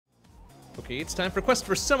Okay, it's time for Quest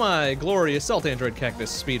for Semi-Glory Assault Android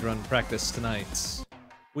Cactus speedrun practice tonight.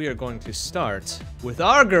 We are going to start with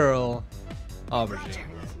our girl, Aubergine.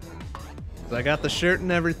 I got the shirt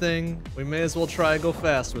and everything. We may as well try go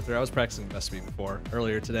fast with her. I was practicing Witchbeam before,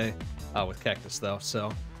 earlier today, with Cactus though, so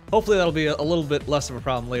hopefully that'll be a little bit less of a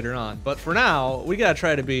problem later on. But for now, we gotta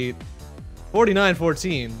try to beat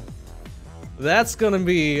 49-14. That's gonna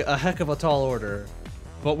be a heck of a tall order.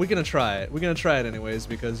 But we're gonna try it. We're gonna try it anyways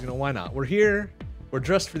because, you know, why not? We're here, we're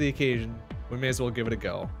dressed for the occasion, we may as well give it a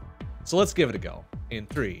go. So let's give it a go. In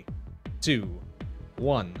 3, 2,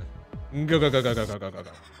 1. Go, go, go, go, go, go, go, go,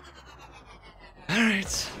 go.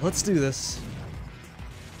 Alright, let's do this.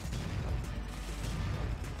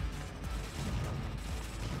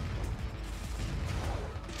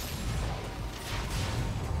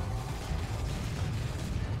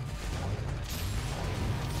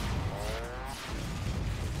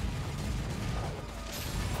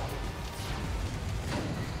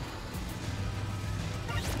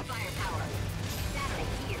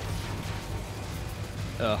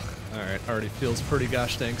 Ugh, alright, already feels pretty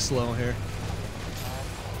gosh dang slow here.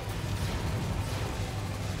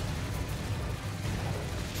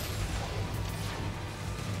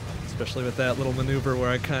 Especially with that little maneuver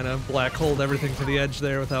where I kind of black holed everything to the edge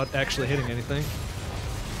there without actually hitting anything.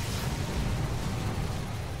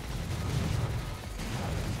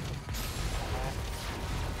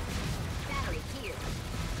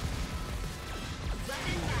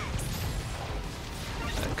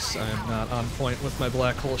 I am not on point with my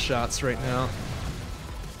black hole shots right now.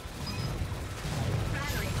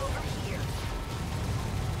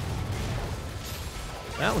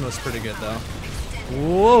 That one was pretty good though.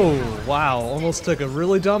 Whoa, wow, almost took a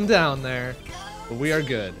really dumb down there. But we are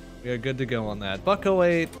good. We are good to go on that. Buck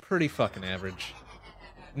 08, pretty fucking average.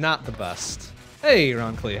 Not the best. Hey,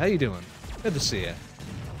 Ron Clee, how you doing? Good to see you.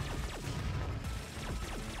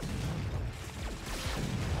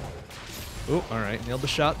 Oh, alright, nailed the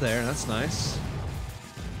shot there, that's nice.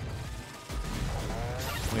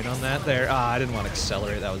 Wait on that there. Ah, I didn't want to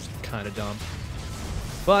accelerate, that was kind of dumb.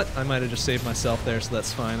 But I might have just saved myself there, so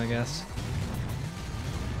that's fine, I guess.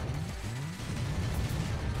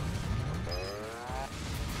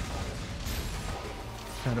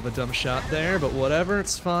 Kind of a dumb shot there, but whatever,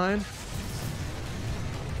 it's fine.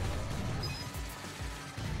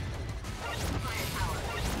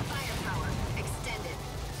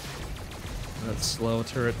 That's slow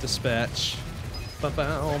turret dispatch.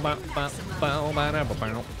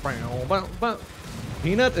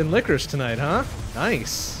 Peanut and licorice tonight, huh?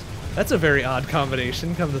 Nice. That's a very odd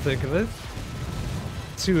combination, come to think of it.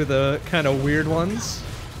 Two of the kind of weird ones.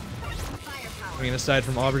 I mean, aside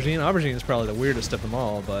from Aubergine. Aubergine is probably the weirdest of them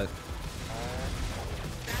all, but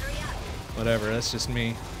whatever, that's just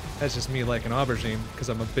me. That's just me liking Aubergine, because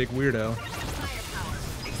I'm a big weirdo.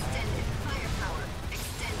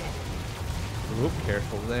 Oop,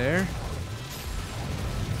 careful there.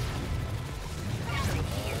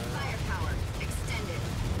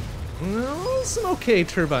 Well, some okay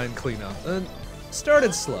turbine cleanup.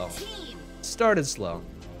 Started slow. Started slow.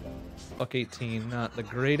 Buck 18, not the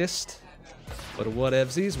greatest. But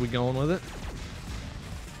whatevsies, we going with it.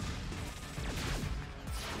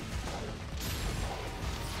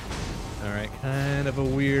 Alright, kind of a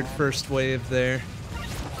weird first wave there.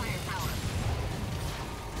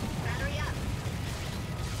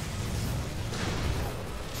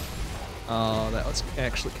 Oh, that was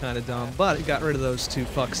actually kind of dumb, but it got rid of those two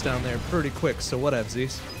fucks down there pretty quick, so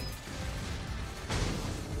whatevsies.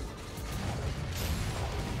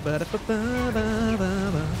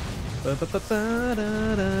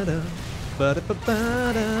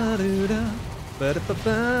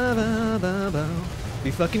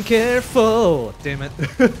 Be fucking careful! Damn it.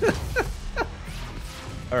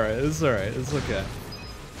 Alright, it's alright, it's okay.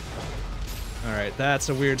 Alright, that's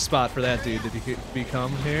a weird spot for that dude to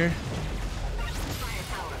become here.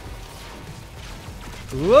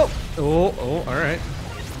 Whoa! Oh, oh, alright.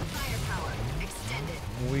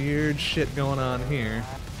 Weird shit going on here.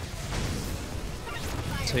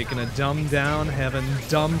 Taking a dumb down, having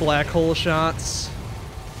dumb black hole shots.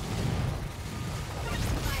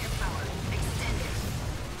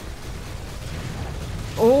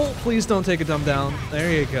 Oh, please don't take a dumb down.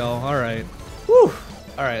 There you go, alright. Whew!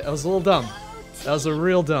 Alright, that was a little dumb. That was a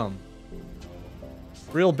real dumb.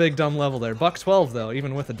 Real big dumb level there. Buck 12 though,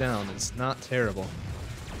 even with a down, is not terrible.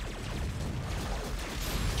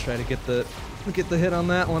 Try to get the hit on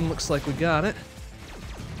that one. Looks like we got it.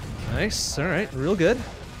 Nice. All right. Real good.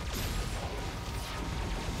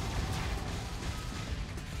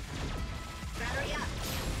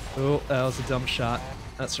 Oh, that was a dumb shot.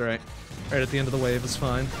 That's right. Right at the end of the wave is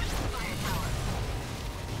fine.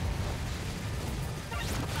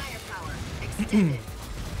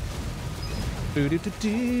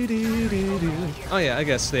 Oh yeah, I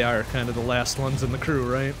guess they are kind of the last ones in the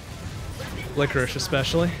crew, right? Liquorice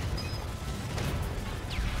especially.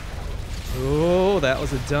 Oh, that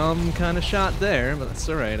was a dumb kind of shot there, but that's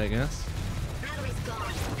alright, I guess.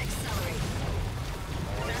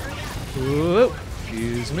 Whoa,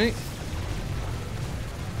 excuse me.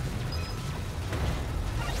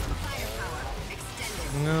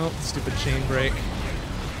 No, stupid chain break.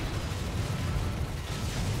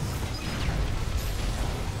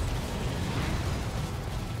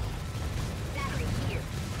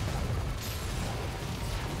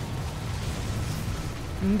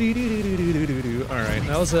 Alright,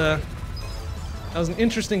 that was an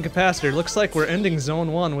interesting capacitor. Looks like we're ending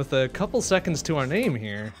zone 1 with a couple seconds to our name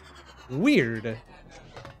here. Weird.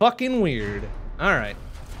 Fucking weird. Alright.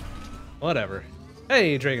 Whatever.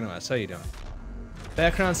 Hey, Dragon OS, how you doing?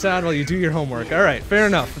 Background sound while you do your homework. Alright, fair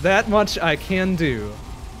enough. That much I can do.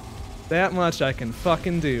 That much I can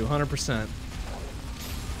fucking do, 100%.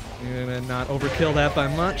 You're gonna not overkill that by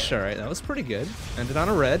much. Alright, that was pretty good. Ended on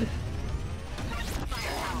a red.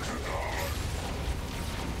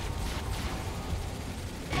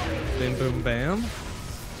 Bim boom bam.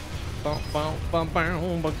 Alright,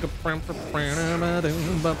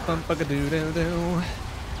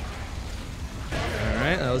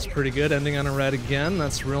 that was pretty good. Ending on a red again.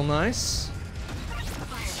 That's real nice.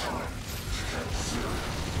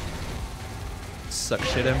 Suck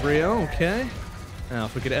shit embryo, okay. Now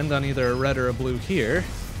if we could end on either a red or a blue here.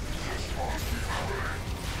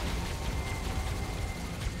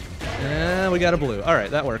 And we got a blue. Alright,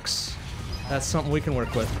 that works. That's something we can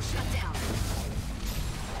work with.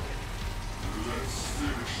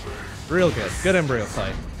 Real good. Good embryo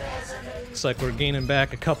fight. Looks like we're gaining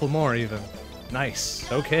back a couple more even.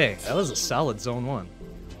 Nice. Okay, that was a solid zone 1.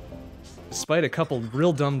 Despite a couple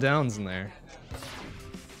real dumb downs in there.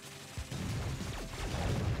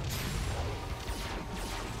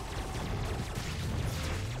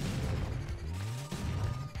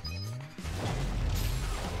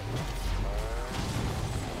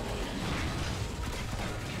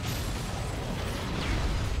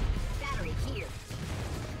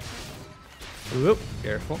 Whoop,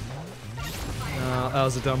 careful. That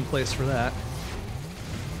was a dumb place for that.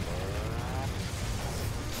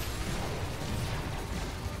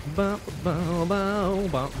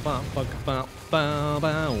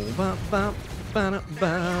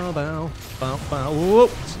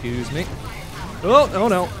 Whoop, excuse me. Oh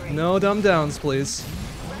no. No dumb downs, please.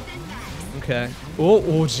 Okay. Oh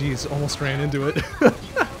jeez, almost ran into it.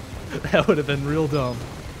 That would have been real dumb.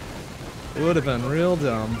 Would have been real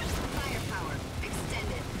dumb.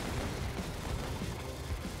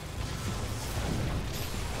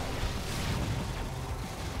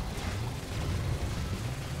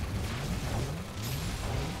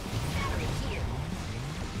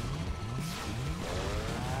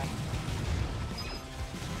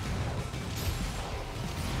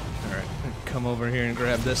 Come over here and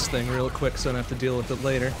grab this thing real quick so I don't have to deal with it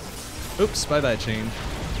later. Oops, bye-bye chain.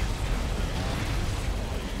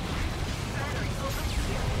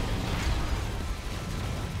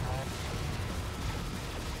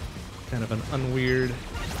 Kind of an weird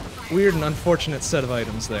and unfortunate set of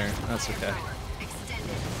items there. That's okay.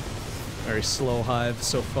 Very slow hive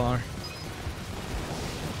so far.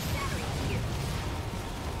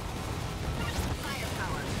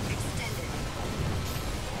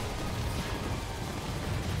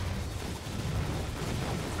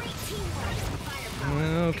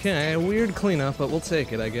 Okay, weird cleanup, but we'll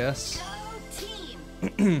take it, I guess.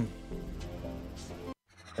 Bam,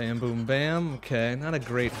 boom, bam. Okay, not a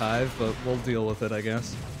great hive, but we'll deal with it, I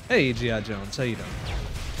guess. Hey, G.I. Jones, how you doing?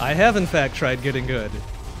 I have, in fact, tried getting good.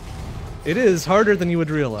 It is harder than you would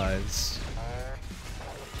realize.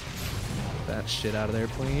 Get that shit out of there,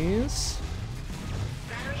 please.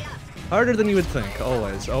 Harder than you would think,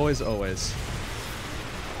 always, always, always.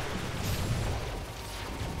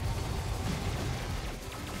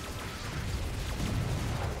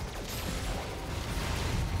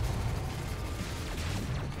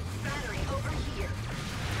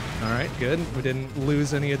 Alright, good. We didn't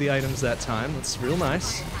lose any of the items that time. That's real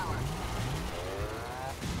nice.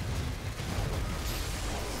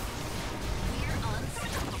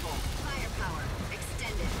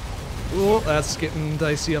 Ooh, that's getting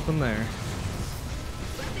dicey up in there.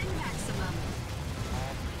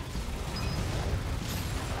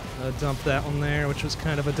 Dump that one there, which was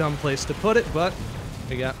kind of a dumb place to put it, but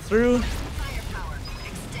we got through.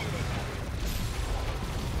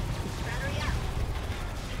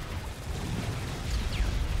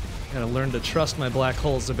 Gotta learn to trust my black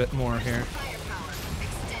holes a bit more here.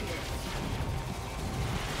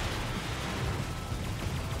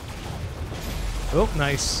 Oh,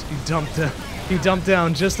 nice. He dumped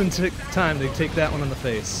down just in time to take that one in the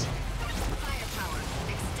face.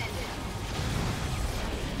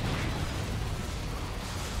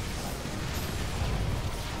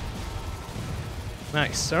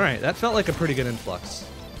 Nice. All right, that felt like a pretty good influx.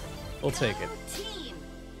 We'll take it.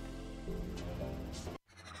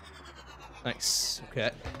 Nice. Okay.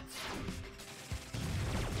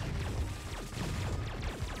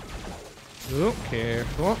 Oh,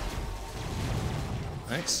 careful.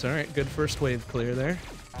 Nice. All right, good first wave clear there.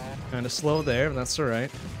 Kind of slow there, but that's all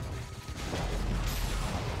right.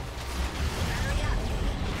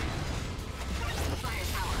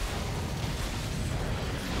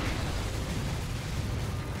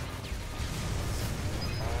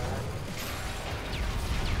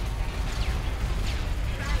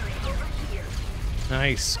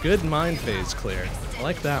 Nice. Good mind phase clear. I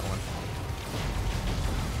like that one.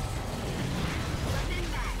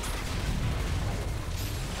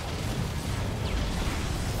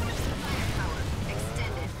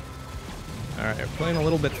 Alright, we're playing a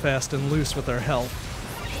little bit fast and loose with our health.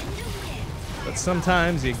 But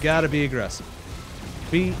sometimes you gotta be aggressive.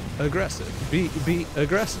 Be aggressive. Be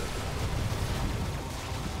aggressive.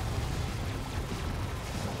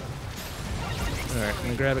 Alright, I'm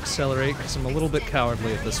gonna grab Accelerate because I'm a little bit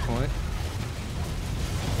cowardly at this point.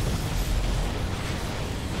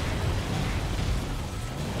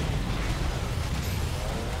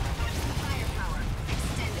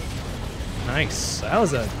 Nice. That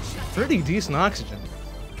was a pretty decent oxygen.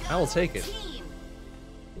 I will take it.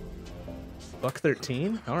 Buck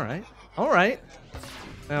 13? Alright. Alright.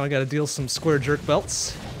 Now I gotta deal some square jerk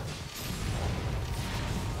belts.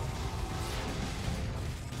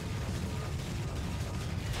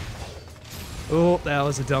 Oh, that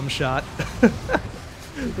was a dumb shot. I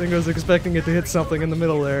think I was expecting it to hit something in the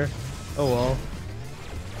middle there. Oh well.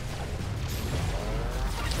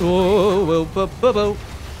 Oh, whoa, whoa, whoa, whoa.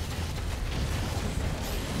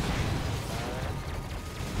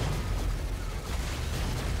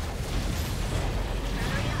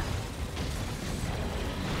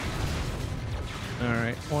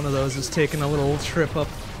 Alright, one of those is taking a little trip up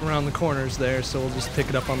around the corners there, so we'll just pick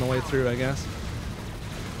it up on the way through, I guess.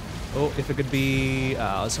 Oh, if it could be...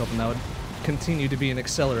 I was hoping that would continue to be an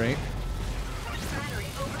Accelerate.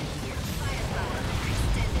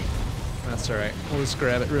 That's alright. We'll just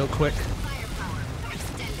grab it real quick.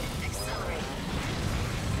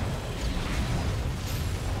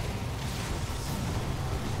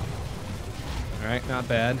 Alright, not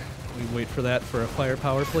bad. We wait for that for a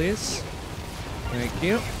firepower, please. Thank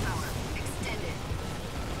you.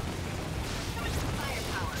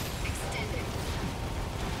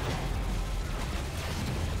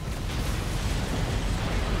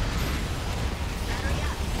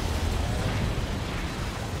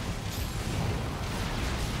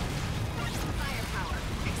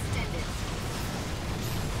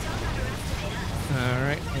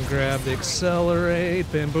 Grab the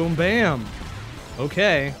Accelerate, bam, boom, bam.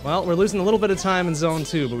 Okay, well, we're losing a little bit of time in Zone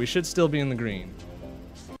 2, but we should still be in the green.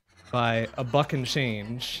 By a buck and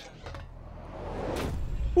change.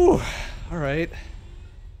 Whew, alright.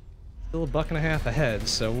 Still a buck and a half ahead,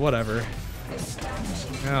 so whatever.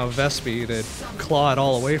 Now Vespi to claw it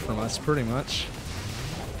all away from us, pretty much.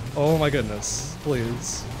 Oh my goodness,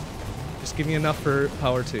 please. Just give me enough for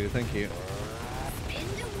power 2, thank you.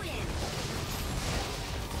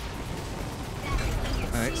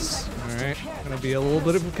 Nice. Alright. Gonna be a little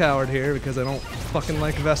bit of a coward here because I don't fucking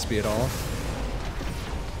like Vespi at all.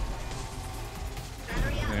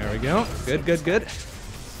 There we go. Good, good, good.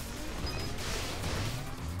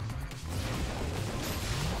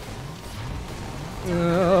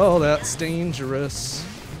 Oh, that's dangerous.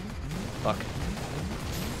 Fuck.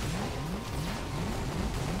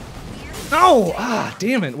 No! Ah,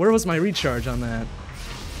 damn it. Where was my recharge on that?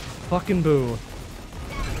 Fucking boo.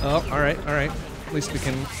 Oh, alright, alright. At least we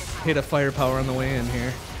can hit a firepower on the way in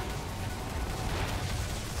here.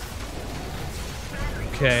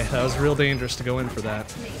 Okay, that was real dangerous to go in for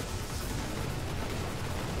that.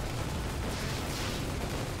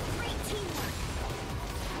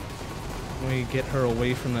 Can we get her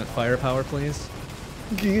away from that firepower, please?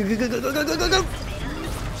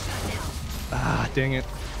 Ah, dang it.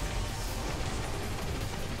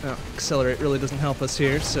 Oh, Accelerate really doesn't help us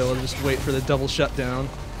here, so we'll just wait for the double shutdown.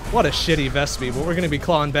 What a shitty Vespi, but we're gonna be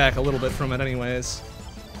clawing back a little bit from it anyways.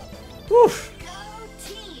 Woof!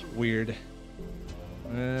 Weird.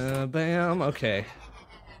 Bam, okay.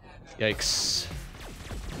 Yikes.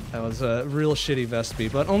 That was a real shitty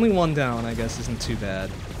Vespi, but only one down, I guess, isn't too bad.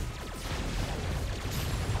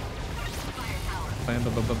 Bam,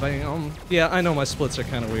 bam, bam, bam, bam. Yeah, I know my splits are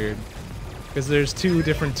kind of weird. Because there's 2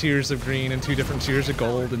 different tiers of green and 2 different tiers of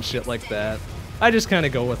gold and shit like that. I just kind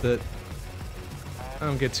of go with it. I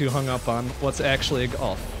don't get too hung up on what's actually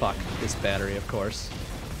oh, fuck. This battery, of course.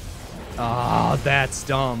 Ah, oh, that's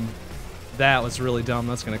dumb. That was really dumb.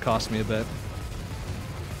 That's going to cost me a bit.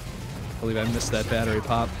 I believe I missed that battery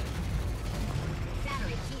pop.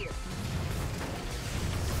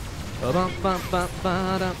 Oh,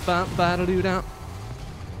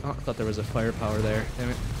 I thought there was a firepower there. Damn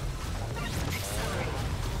it.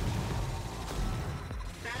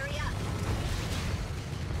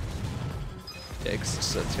 Yikes,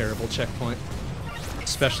 this is a terrible checkpoint.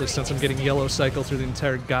 Especially since I'm getting yellow cycle through the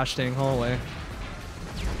entire gosh dang hallway.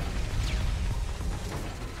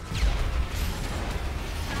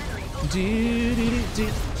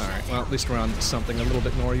 Alright, well, at least we're on something a little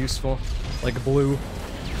bit more useful. Like blue.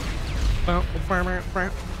 And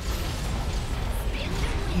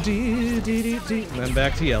then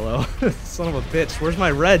back to yellow. Son of a bitch, where's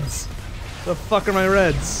my reds? The fuck are my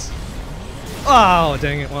reds? Oh,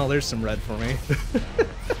 dang it. Well, there's some red for me.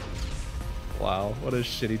 Wow, what a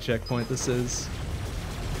shitty checkpoint this is.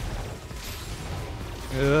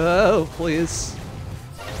 Oh, please.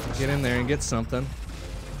 Get in there and get something.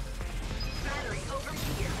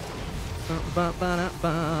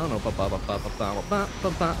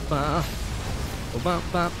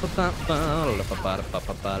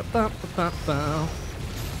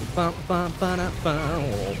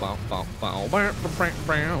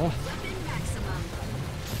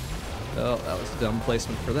 Oh, that was a dumb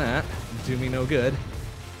placement for that. Do me no good.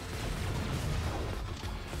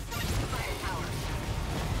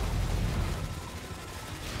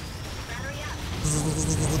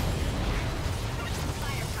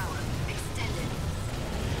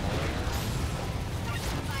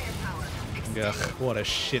 Ugh, what a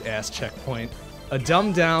shit-ass checkpoint. A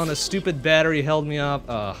dumb down, a stupid battery held me up.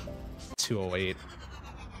 Ugh, 208.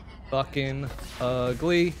 Fucking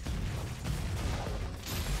ugly.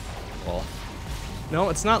 Well, no,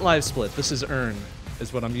 it's not live split. This is earn,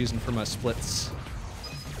 is what I'm using for my splits.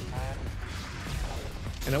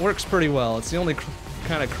 And it works pretty well. It's the only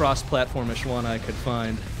kind of cross-platformish one I could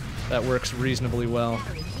find that works reasonably well.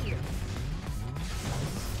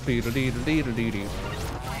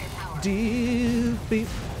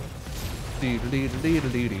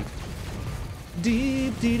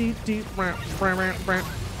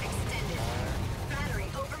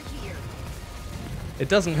 It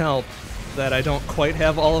doesn't help that I don't quite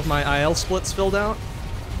have all of my IL splits filled out.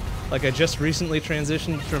 Like, I just recently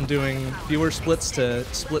transitioned from doing fewer splits to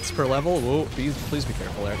splits per level. Whoa, please be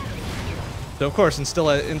careful there. So of course, until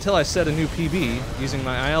I set a new PB using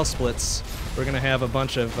my IL splits, we're gonna have a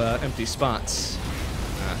bunch of empty spots.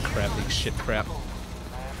 Ah, crappy shit crap.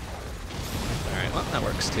 Alright, well, that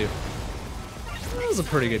works too. That was a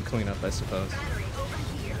pretty good cleanup, I suppose.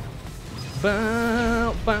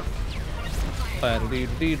 Bow, bow. And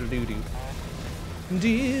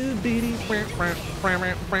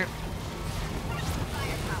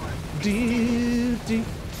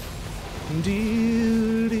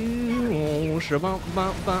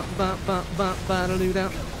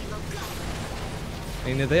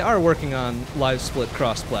they are working on live split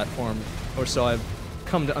cross-platform, or so I've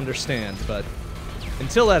come to understand, but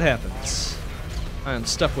until that happens, I am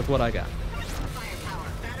stuck with what I got.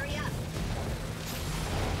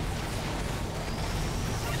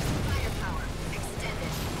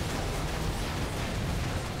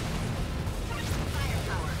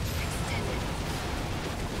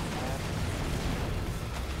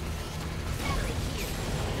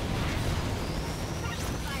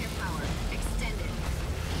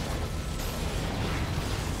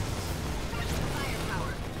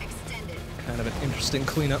 Kind of an interesting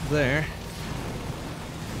cleanup there.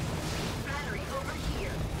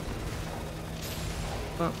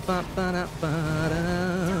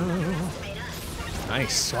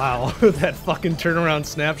 Nice, wow. That fucking turnaround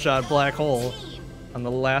snapshot black hole on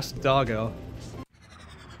the last doggo.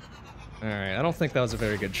 Alright, I don't think that was a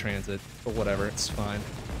very good transit, but whatever, it's fine.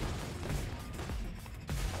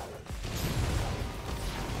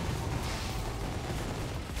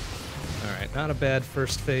 Alright, not a bad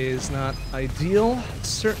first phase, not ideal,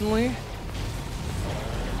 certainly.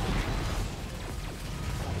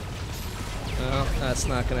 Well, that's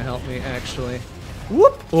not gonna help me, actually.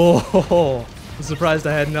 Whoop! Oh, I'm surprised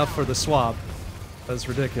I had enough for the swap. That's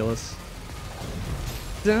ridiculous.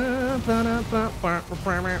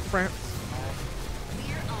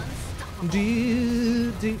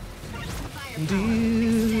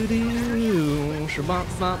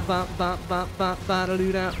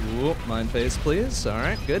 Whoop, mind phase, please.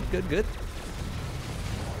 Alright, good, good, good.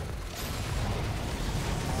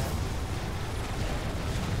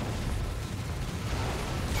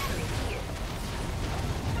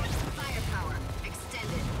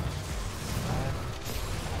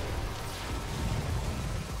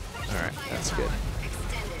 That's good.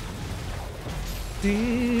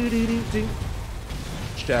 Do do do do.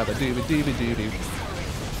 Shabba dooba dooba doo doo.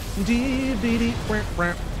 Doo doo doo. Brap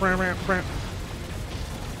brap brap brap brap.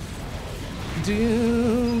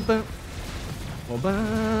 Doo ba.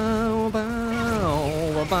 Bow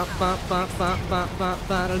bow. Ba ba ba ba ba ba ba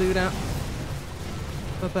da doo da.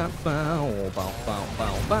 Ba ba bow bow bow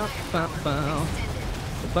bow ba ba bow.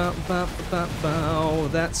 Ba ba ba bow.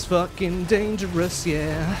 That's fucking dangerous,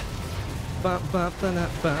 yeah. Ba ba ba da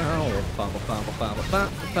bow. Ba ba ba ba ba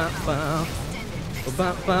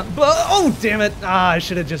ba ba. Oh, damn it! Ah, I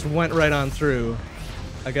should have just went right on through.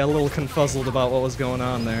 I got a little confuzzled about what was going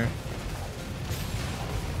on there.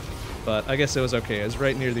 But I guess it was okay. It was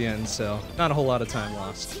right near the end, so not a whole lot of time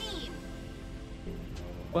lost.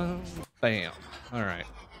 Well, bam. Alright.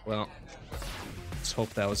 Well, let's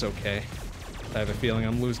hope that was okay. I have a feeling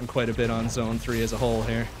I'm losing quite a bit on Zone 3 as a whole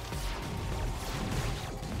here.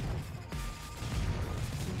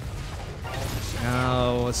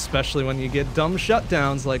 Oh, especially when you get dumb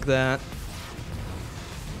shutdowns like that.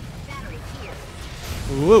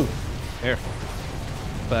 Whoa! There.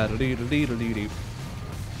 Ba-da-dee-da-dee-da-dee-dee.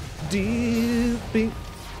 Dee-bee.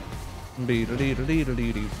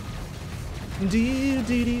 Be-da-dee-da-dee-da-dee-dee.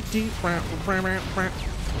 Dee-dee-dee-dee. I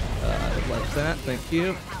like that, thank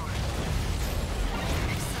you.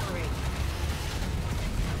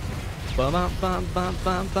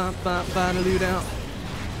 Ba-ba-ba-ba-ba-ba-ba-ba-da-doo-down.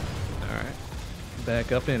 Alright.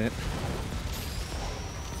 Back up in it.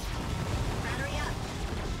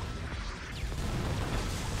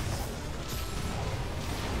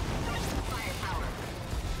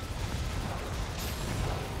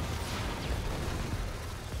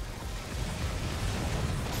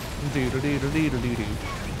 Do-do-do-do-do-do-do.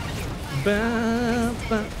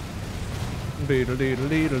 Ba-ba.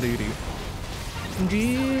 Be-do-do-do-do-do-do.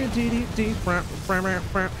 Do-do-do-do.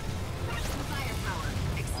 Brap-brap-brap.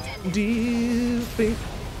 Do-be.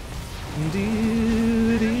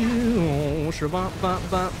 Do-do.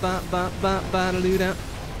 Shabba-ba-ba-ba-ba-ba-ba-da-doo-da.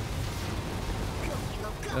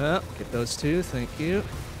 Get those two, thank you.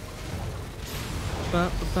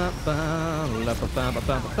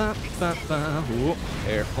 Ooh,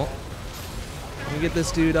 careful. Can we get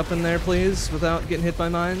this dude up in there, please, without getting hit by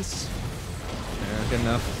mines? Yeah, good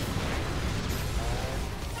enough.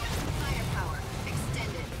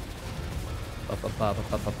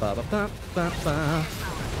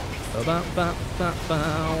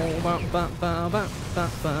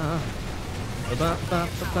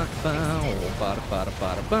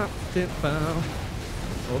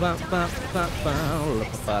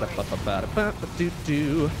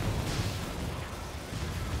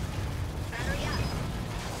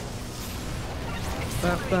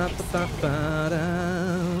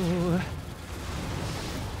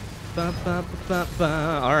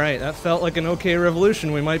 Alright, that felt like an okay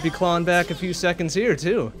revolution. We might be clawing back a few seconds here,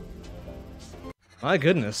 too. My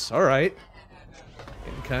goodness, alright.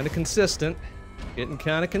 Getting kind of consistent. Getting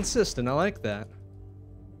kind of consistent, I like that.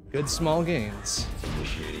 Good small gains.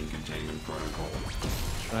 Initiating containment protocol.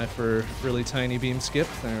 Try for really tiny beam skip.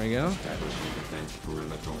 There we go. Establishing defense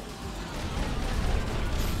perimeter.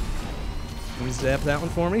 Can you zap that one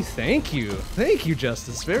for me? Thank you. Thank you,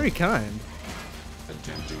 Justice. Very kind.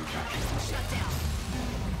 Attempting capture.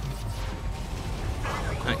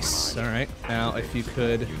 Nice. Alright. Now, if you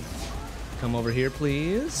could come over here,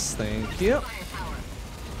 please. Thank you.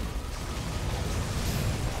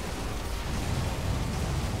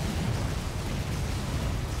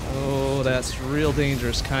 Oh, that's real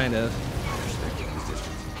dangerous, kind of.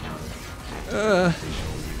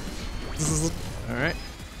 Alright.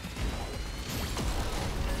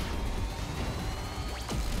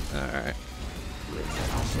 Alright.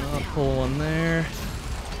 I'll pull one there.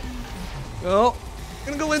 Oh,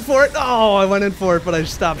 gonna go in for it. Oh, I went in for it, but I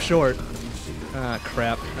stopped short. Ah,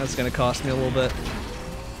 crap. That's gonna cost me a little bit.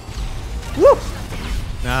 Woo!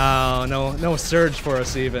 No surge for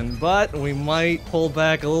us even, but we might pull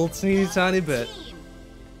back a little teeny tiny bit.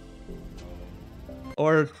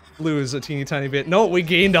 Or lose a teeny tiny bit. No, we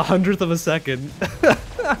gained 100th of a second.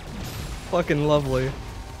 Fucking lovely.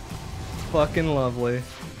 Fucking lovely.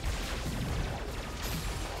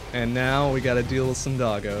 And now we gotta deal with some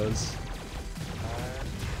doggos.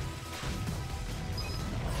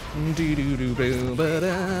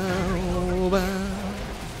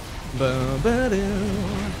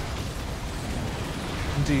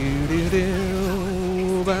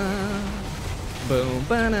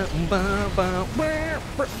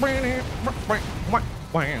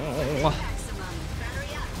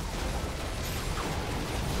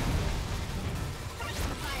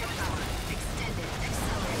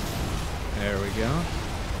 There we go.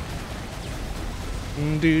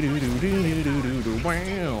 Do do do do do do do do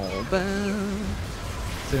wow bow.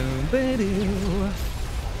 Do ba do.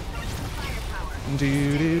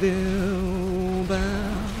 Do do do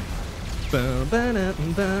bow. Bow ba da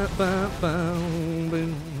ba ba bow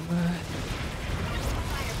boom.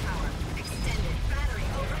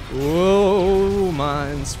 Whoa,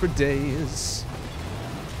 mines for days.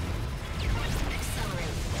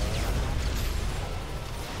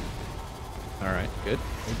 All right, good,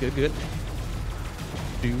 good, good.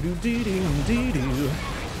 Do do do do do do.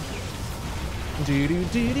 Do do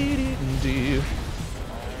do do do do.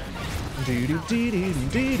 Do do do do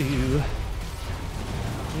do do.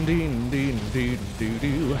 Do do do do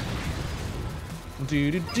do.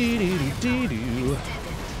 Do do do do do do.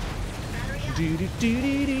 Do do do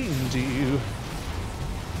do do do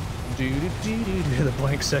do do do. The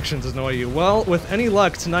blank sections annoy you. Well, with any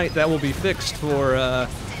luck tonight, that will be fixed for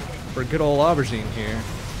good old Aubergine here.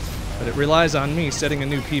 But it relies on me setting a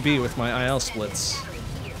new PB with my IL splits.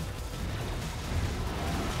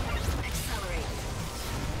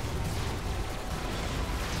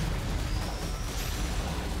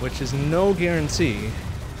 Which is no guarantee.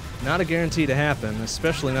 Not a guarantee to happen,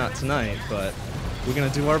 especially not tonight, but we're gonna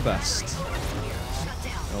do our best.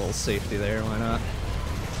 A little safety there, why not?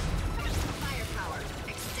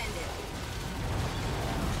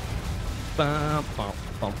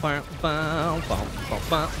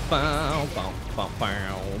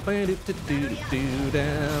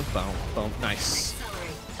 Nice.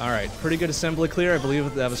 Alright, pretty good assembly clear. I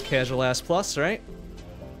believe that was casual ass plus, right?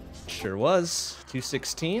 Sure was.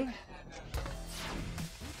 216.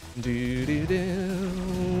 Do do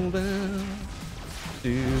do bow.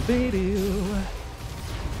 Do be do.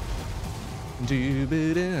 Do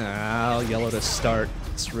be do. Ow, yellow to start.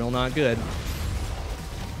 It's real not good.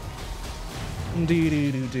 Do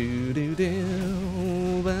do do do do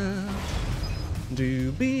do bow.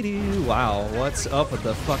 Do be do. Wow, what's up with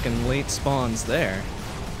the fucking late spawns there?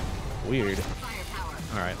 Weird.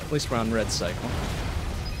 Alright, at least we're on red cycle.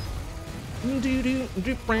 Do do do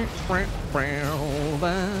do bow bow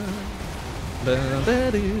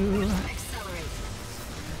ba do.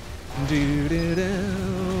 Do do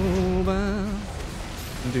do bow.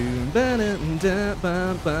 Do ba da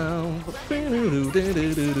ba bow. Do do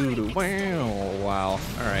do do do. Wow.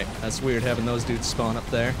 Alright, that's weird having those dudes spawn up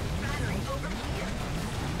there.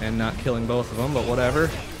 And not killing both of them, but whatever.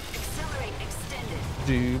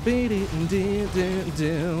 Do be do do do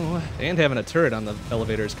do. And having a turret on the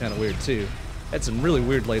elevator is kind of weird too. Had some really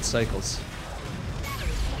weird late cycles.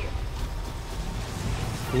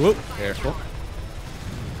 Whoop, careful.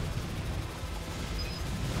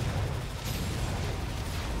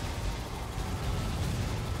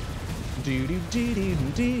 Do do do do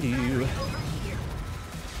do do.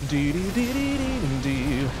 Do do do do do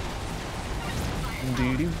do.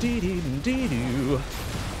 Do do do do do do.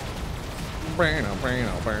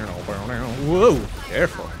 Whoa,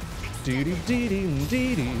 careful. Do do do do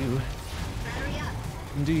do do.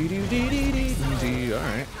 Do do do do do do. All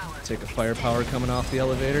right, take a firepower coming off the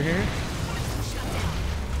elevator here.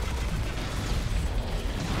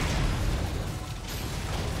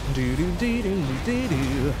 Do do do do do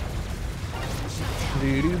do.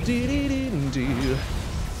 Do do do do do do.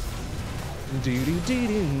 Do do do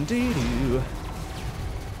do do do.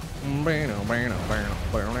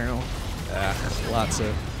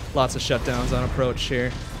 Lots of shutdowns on approach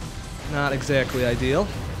here. Not exactly ideal.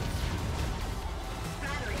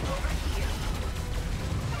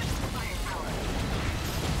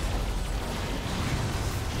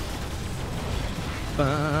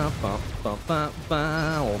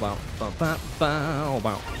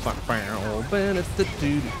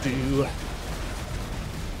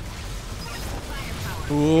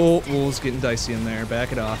 Ooh, it's getting dicey in there.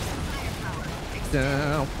 Back it off.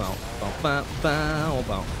 Down, bow, bow, bow, bow,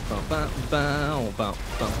 bow, bow, bow, bow,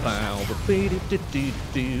 bow, bow.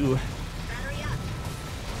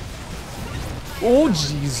 Oh,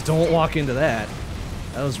 jeez! Don't walk into that.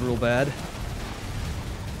 That was real bad.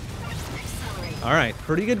 All right,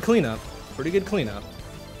 pretty good cleanup. Pretty good cleanup.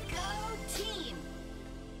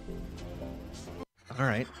 All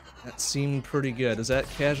right, that seemed pretty good. Is that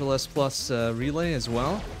Casual S Plus relay as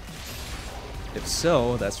well? If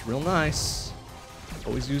so, that's real nice.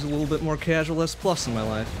 Always use a little bit more Casual S Plus in my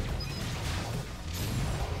life.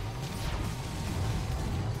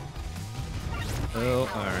 Oh,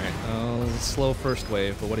 alright. Oh, slow first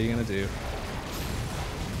wave, but what are you gonna do?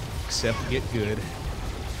 Except get good.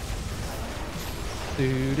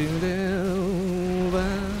 Do do do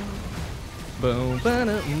bow. Bow ba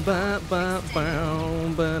da ba ba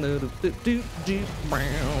bow ba da do do do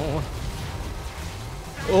bow.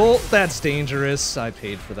 Oh, that's dangerous. I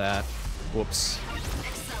paid for that. Whoops.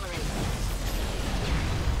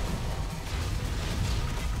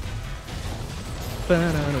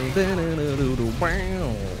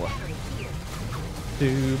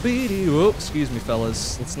 Oh, excuse me,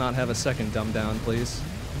 fellas. Let's not have a second dumb down, please.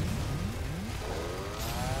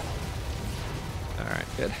 Alright,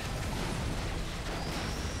 good.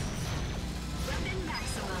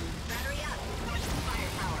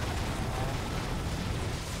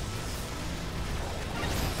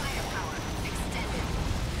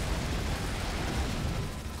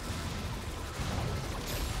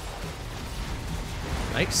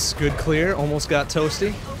 Nice, good clear. Almost got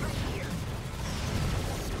toasty.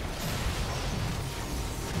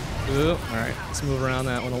 Ooh, alright, let's move around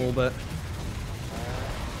that one a little bit.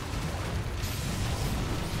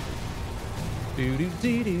 Do do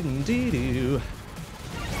dee dee dee doo.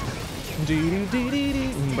 Do do dee dee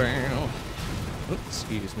dee bow.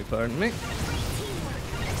 Excuse me, pardon me.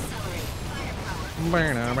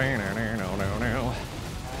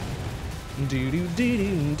 Do do dee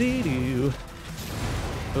dee dee doo.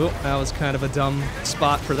 Oh, that was kind of a dumb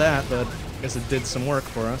spot for that, but I guess it did some work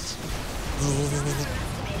for us.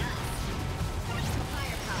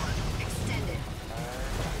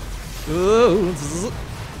 Ooh.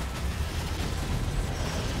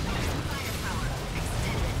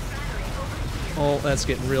 Oh, that's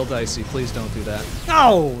getting real dicey. Please don't do that.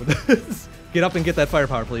 No! Get up and get that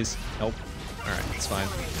firepower, please. Nope. Alright, it's fine.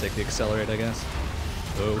 Take the accelerate, I guess.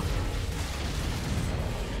 Oh.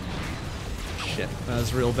 Shit, that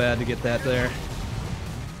was real bad to get that there.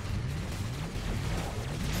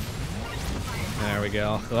 There we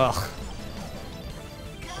go. Ugh.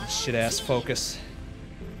 Shit-ass focus.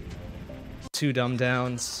 2 dumb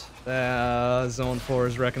downs. Zone 4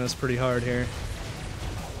 is wrecking us pretty hard here.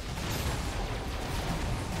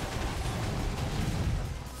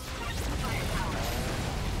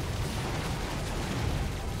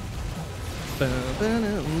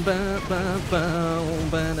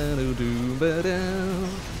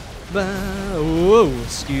 Whoa,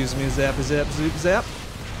 excuse me, zap zap zoop zap.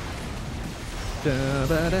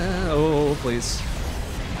 Oh, please.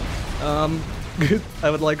 I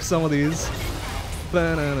would like some of these.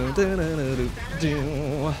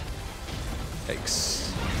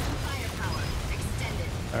 Yikes.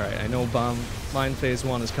 Alright, I know mine phase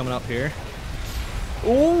 1 is coming up here.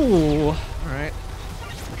 Ooh! Alright.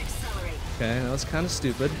 Okay, that was kind of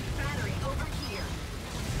stupid.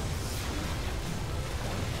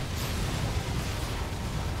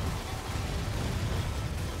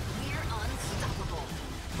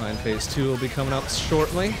 Mine phase 2 will be coming up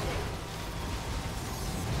shortly.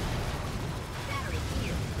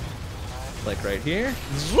 Like right here.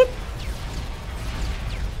 Zoop.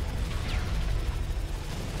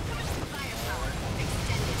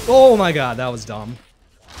 Oh my god, that was dumb.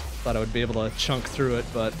 Thought I would be able to chunk through it,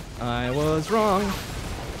 but I was wrong.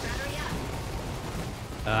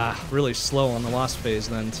 Ah, really slow on the lost phase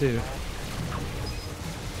then, too.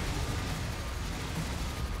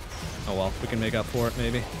 Oh well, we can make up for it,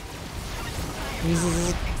 maybe.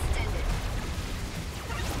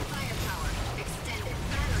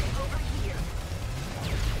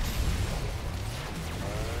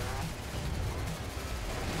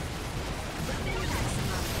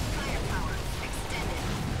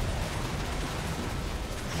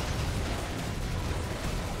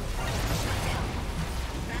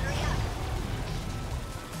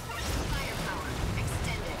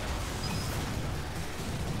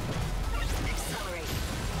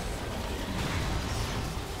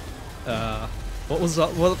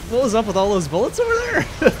 What was up with all those bullets over there?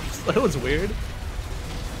 That was weird.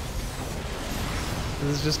 It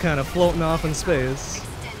was just kind of floating off in space.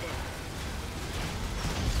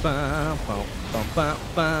 Oh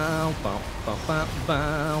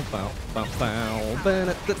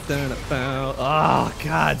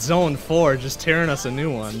god, Zone 4 just tearing us a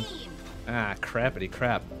new one. Ah, crappity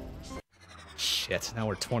crap. Shit, now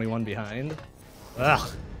we're 21 behind.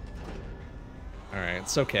 Ugh. Alright,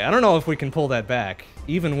 it's okay. I don't know if we can pull that back,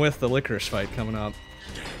 even with the Liquorice fight coming up.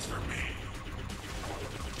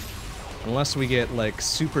 Unless we get, like,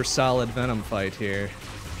 super solid Venom fight here.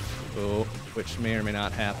 Oh, which may or may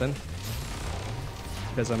not happen.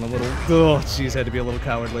 Because I'm a little... Oh, jeez, had to be a little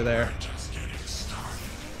cowardly there.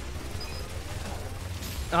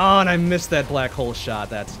 Oh, and I missed that black hole shot.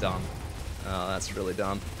 That's dumb. Oh, that's really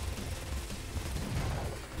dumb.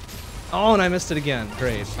 Oh, and I missed it again.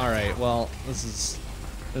 Great. Alright, well, this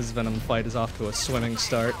Venom fight is off to a swimming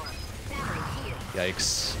start.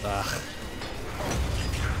 Yikes. Ugh.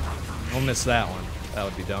 I'll miss that one. That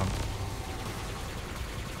would be dumb.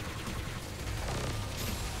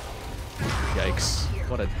 Yikes.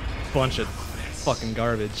 What a bunch of fucking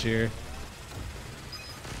garbage here.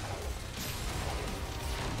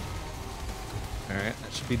 Alright,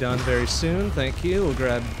 that should be done very soon. Thank you. We'll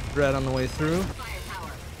grab Red on the way through.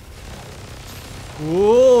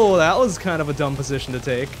 Whoa, that was kind of a dumb position to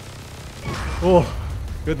take. Oh,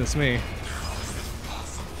 goodness me.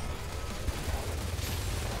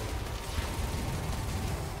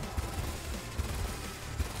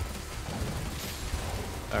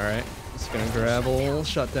 Alright, just gonna grab a little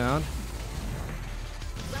shutdown.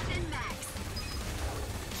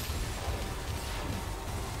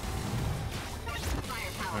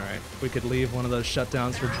 Alright, if we could leave one of those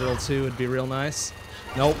shutdowns for drill 2, it'd be real nice.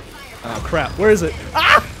 Nope. Oh crap, where is it?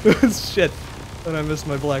 Ah! Shit. And I missed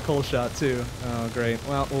my black hole shot too. Oh great.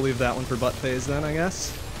 Well, we'll leave that one for butt phase then, I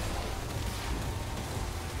guess.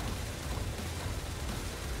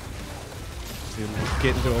 To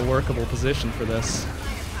get into a workable position for this.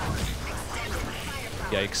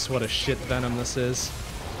 Yikes, what a shit venom this is.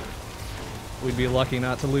 We'd be lucky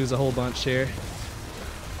not to lose a whole bunch here.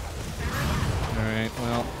 Alright,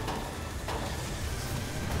 well.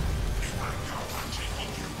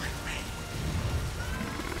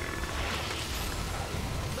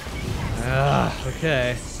 Ah,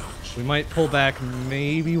 okay. We might pull back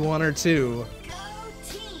maybe 1 or 2.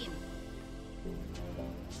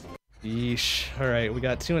 Yeesh. Alright, we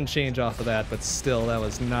got 2 and change off of that, but still, that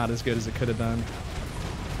was not as good as it could have done.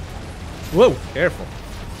 Whoa, careful.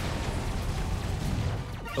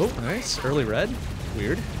 Oh, nice. Early red.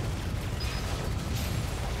 Weird.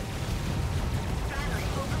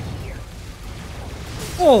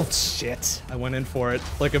 Oh, shit. I went in for it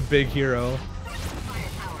like a big hero.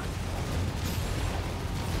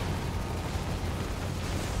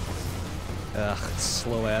 Ugh,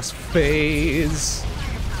 slow-ass phase.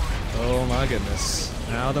 Oh my goodness.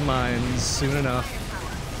 Now the mines, soon enough.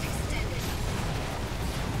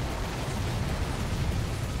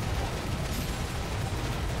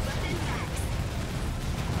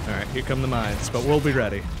 Alright, here come the mines, but we'll be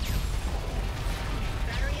ready.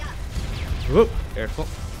 Whoop, careful.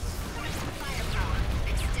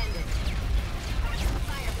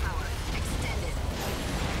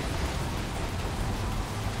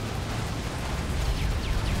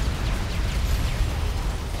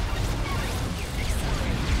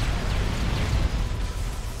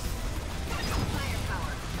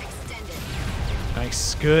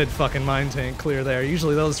 Nice, good fucking mine tank clear there.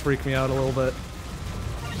 Usually those freak me out a little bit.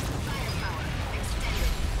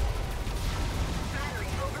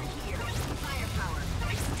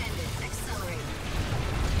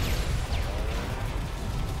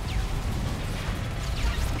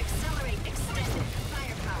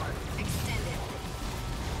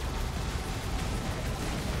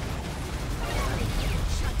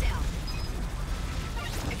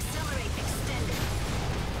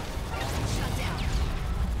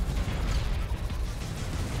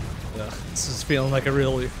 This is feeling like a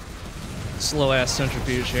really slow-ass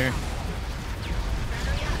centrifuge here.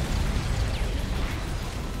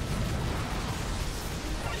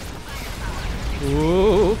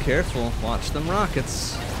 Ooh, careful. Watch them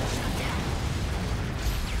rockets.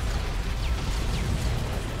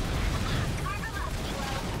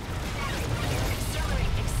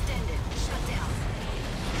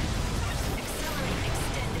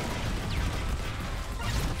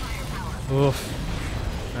 Oof.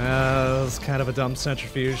 That was kind of a dumb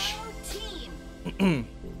centrifuge.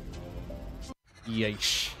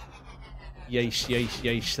 Yeesh. Yeesh, yeesh,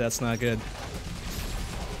 yeesh. That's not good.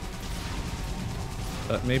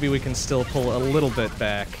 But maybe we can still pull a little bit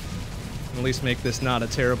back. At least make this not a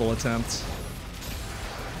terrible attempt.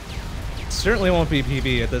 It certainly won't be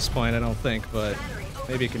PB at this point, I don't think, but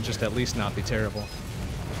maybe it can just at least not be terrible.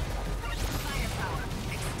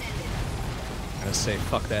 I'm gonna say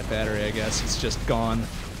fuck that battery, I guess. It's just gone.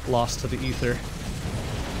 Lost to the ether.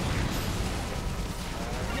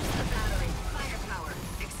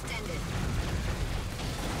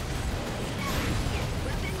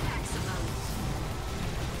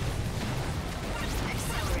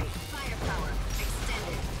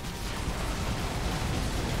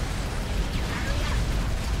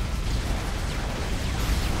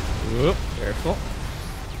 Whoop, careful.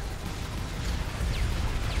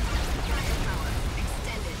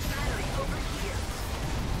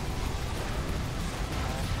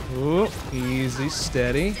 Ooh, easy,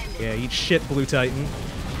 steady. Yeah, eat shit, Blue Titan.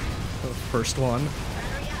 The first one.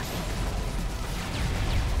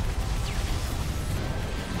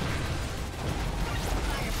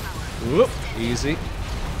 Whoop, easy.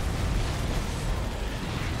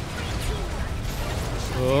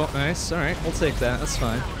 Oh, nice. Alright, we'll take that. That's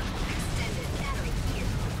fine.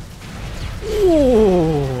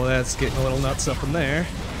 Ooh, that's getting a little nuts up in there.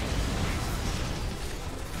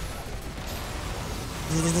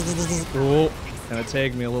 Ooh, kinda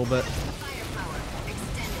tagged me a little bit.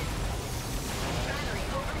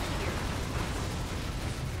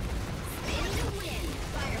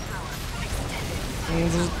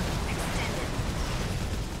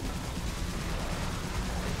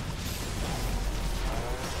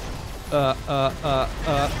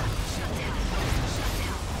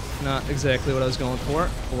 Not exactly what I was going for,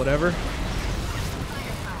 but whatever.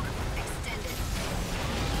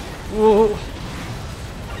 Whoa.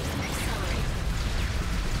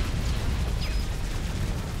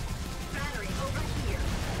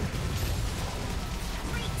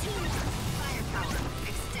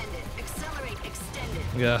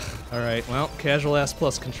 Yeah, alright, well, casual ass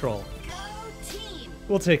plus control.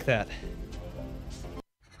 We'll take that.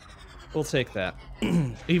 We'll take that.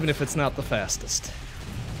 Even if it's not the fastest.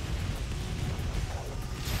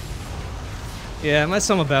 Yeah, my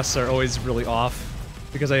sum of bests are always really off.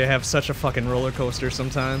 Because I have such a fucking roller coaster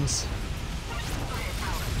sometimes.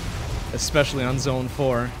 Especially on Zone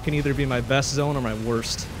 4. It can either be my best zone or my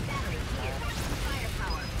worst.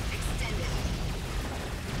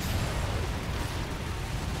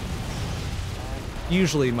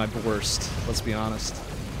 Usually my worst, let's be honest.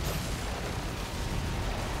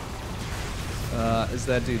 Is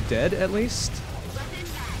that dude dead at least?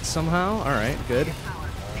 Somehow? Alright, good.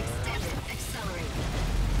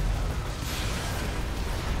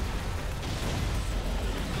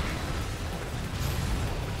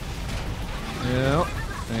 Yep,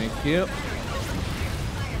 thank you.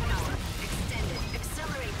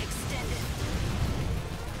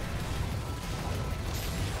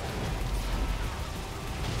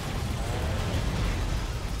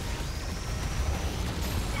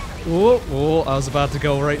 Whoa, whoa, I was about to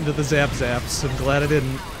go right into the zap zaps. I'm glad I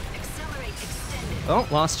didn't. Oh,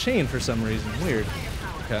 lost chain for some reason. Weird.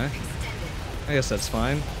 Okay. I guess that's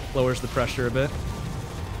fine. Lowers the pressure a bit.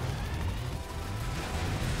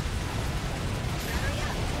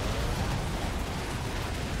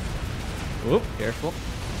 Whoop, careful.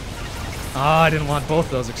 Ah, I didn't want both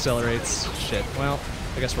those accelerates. Shit. Well,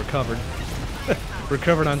 I guess we're covered. We're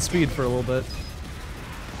covered on speed for a little bit.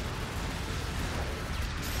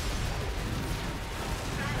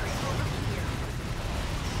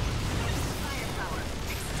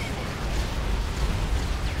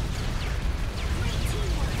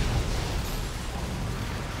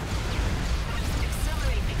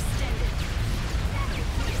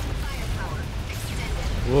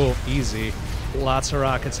 Whoa, easy. Lots of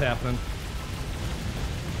rockets happening.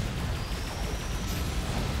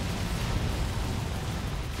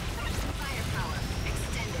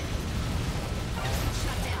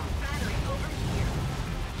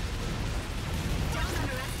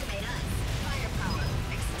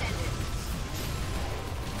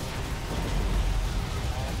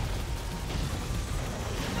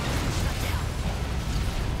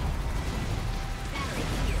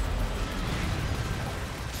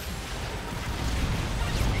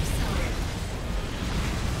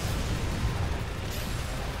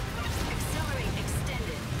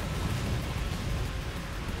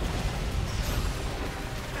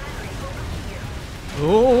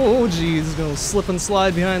 Oh, geez, gonna slip and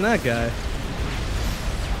slide behind that guy.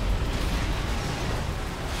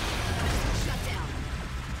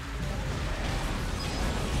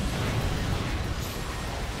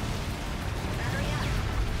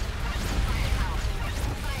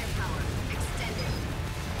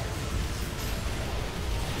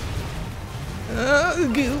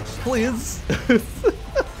 Please.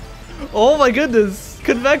 Oh my goodness,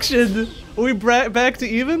 convection. Are we back to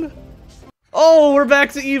even? Oh, we're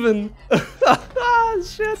back to even.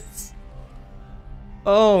 Shit.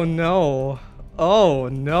 Oh no. Oh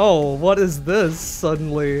no. What is this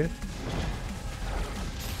suddenly?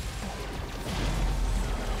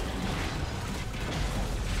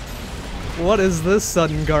 What is this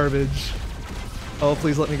sudden garbage? Oh,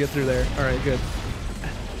 please let me get through there. Alright, good.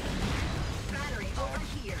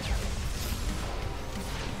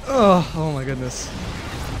 Oh my goodness.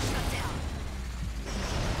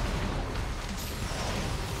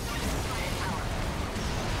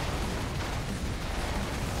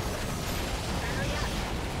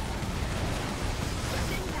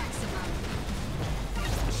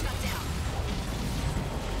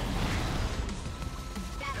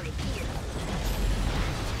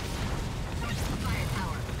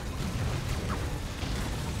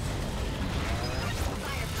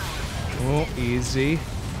 Oh, easy.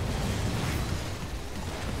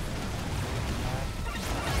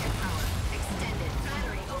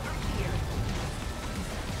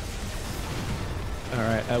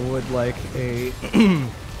 would like a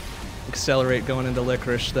accelerate going into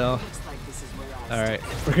Licorice though. Alright,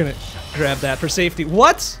 we're gonna grab that for safety.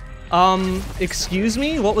 What? Excuse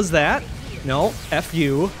me? What was that? No, F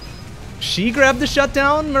you. She grabbed the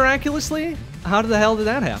shutdown miraculously? How the hell did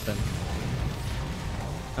that happen?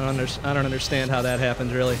 I don't understand how that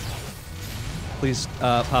happened, really. Please,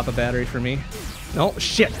 pop a battery for me. No,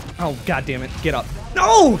 shit. Oh, god damn it. Get up.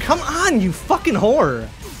 No! Come on, you fucking whore!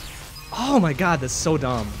 Oh my god, that's so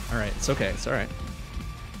dumb. Alright, it's okay. It's alright.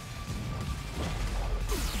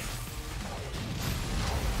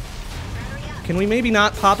 Can we maybe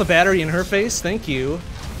not pop a battery in her face? Thank you.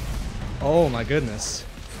 Oh my goodness.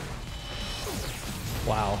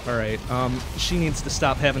 Wow, alright. She needs to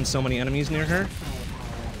stop having so many enemies near her.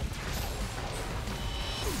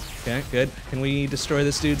 Okay, good. Can we destroy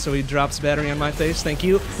this dude so he drops battery on my face? Thank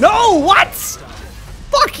you. No! What?!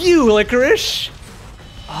 Fuck you, Licorice!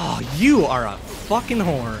 Oh, you are a fucking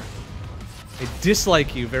whore. I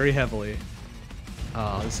dislike you very heavily.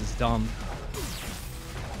 Oh, this is dumb.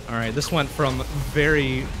 Alright, this went from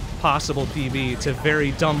very possible PB to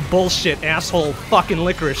very dumb bullshit asshole fucking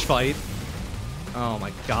Licorice fight. Oh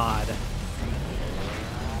my god.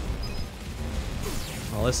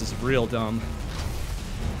 Oh, this is real dumb.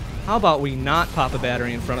 How about we not pop a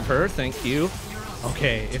battery in front of her? Thank you.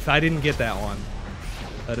 Okay, if I didn't get that one,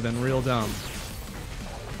 that'd have been real dumb.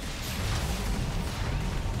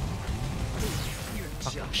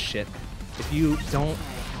 Oh, shit. If you don't...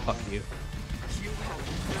 Fuck you.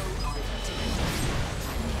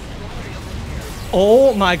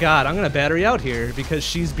 Oh my god, I'm gonna battery out here because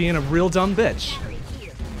she's being a real dumb bitch.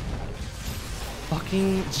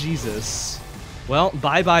 Fucking Jesus. Well,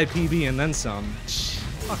 bye-bye PB and then some.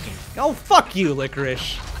 Fucking... Oh, fuck you,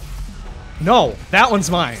 Licorice. No, that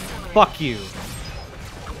one's mine. Fuck you.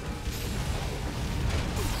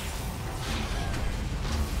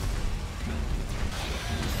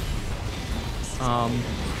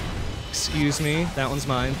 Excuse me. That one's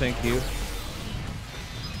mine, thank you.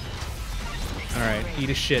 Alright, eat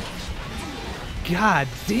a shit. God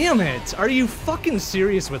damn it! Are you fucking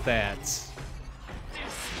serious with that?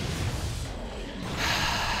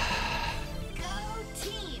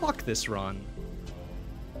 Fuck this run.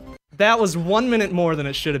 That was 1 minute more than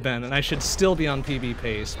it should have been, and I should still be on PB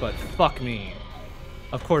pace, but fuck me.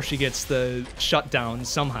 Of course she gets the shutdown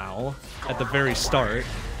somehow at the very start,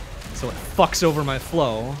 so it fucks over my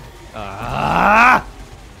flow.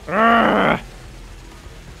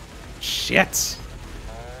 Shit.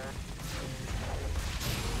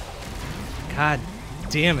 God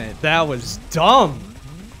damn it, that was dumb.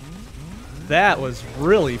 That was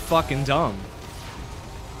really fucking dumb.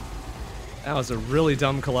 That was a really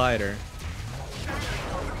dumb collider.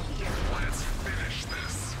 Let's finish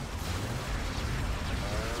this.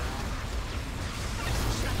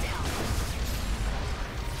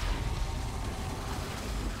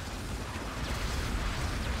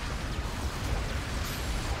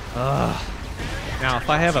 Now, if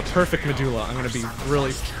I have a perfect medulla, I'm gonna be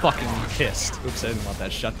really fucking pissed. Oops, I didn't want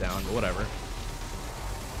that shutdown, but whatever.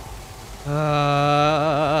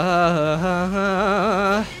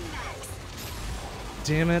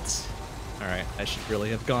 Damn it. Alright, I should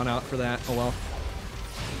really have gone out for that. Oh well.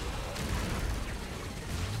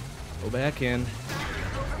 Go back in.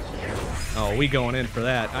 Oh, we going in for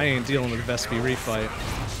that. I ain't dealing with Vespi refight.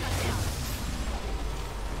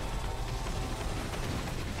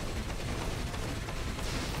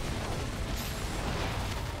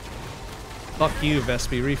 Fuck you,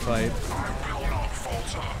 Vespi refight.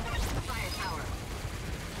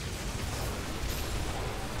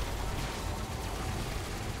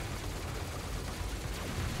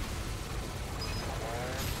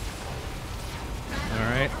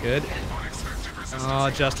 Alright, good.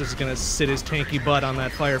 Oh, Justice is gonna sit his tanky butt on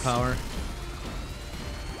that firepower.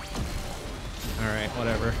 Alright,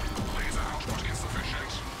 whatever.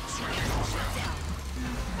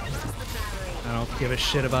 I don't give a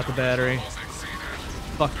shit about the battery.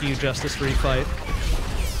 Fuck you, Justice refight.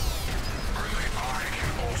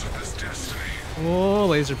 Oh,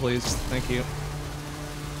 laser please. Thank you.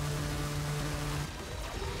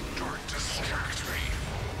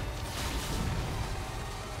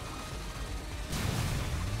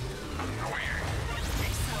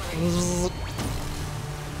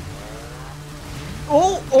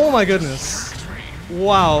 Oh my goodness.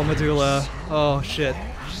 Wow, medulla. Oh shit.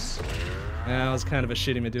 Yeah, that was kind of a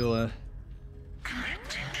shitty medulla.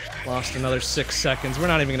 Lost another 6 seconds. We're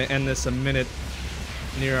not even gonna end this a minute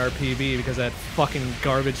near our PB because of that fucking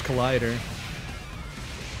garbage collider.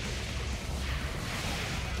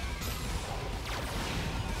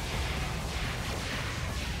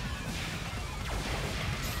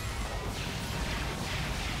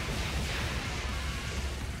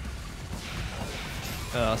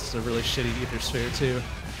 exhaust is a really shitty ether sphere too.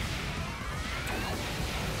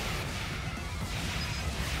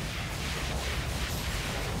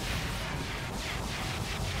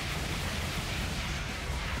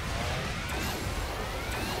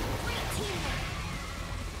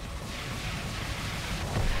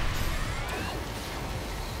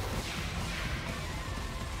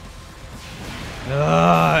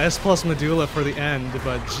 S plus Medulla for the end,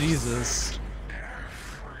 but Jesus.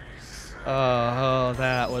 Oh,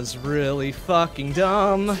 that was really fucking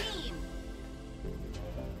dumb.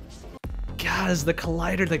 God, it's the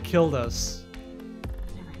collider that killed us.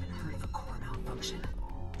 Never even heard of a core malfunction.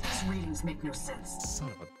 These readings make no sense. Son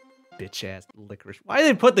of a bitch ass Liquorice. Why did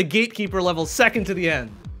they put the gatekeeper level second to the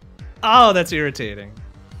end? Oh, that's irritating.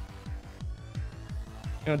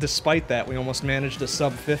 You know, despite that, we almost managed a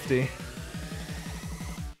sub 50.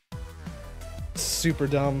 Super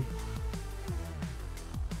dumb.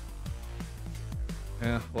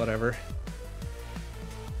 Yeah, whatever.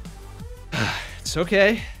 It's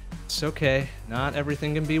okay. It's okay. Not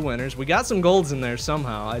everything can be winners. We got some golds in there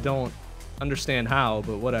somehow. I don't understand how,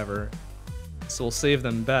 but whatever. So we'll save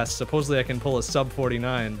them best. Supposedly I can pull a sub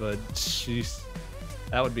 49, but jeez,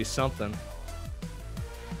 that would be something.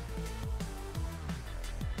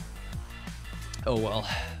 Oh well.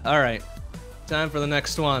 Alright. Time for the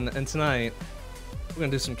next one, and tonight we're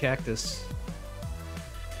gonna do some Cactus.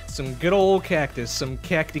 Some good old Cactus, some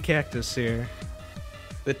Cactus here.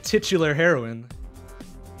 The titular heroine.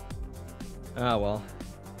 Ah, well.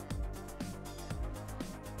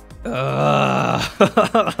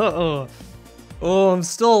 Oh, I'm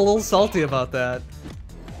still a little salty about that.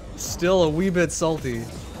 Still a wee bit salty.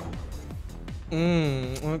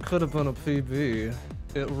 It could have been a PB.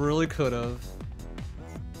 It really could have.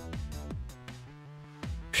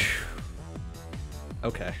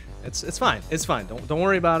 Okay, it's fine. It's fine. Don't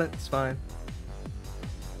worry about it. It's fine.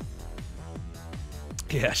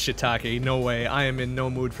 Yeah, shiitake. No way. I am in no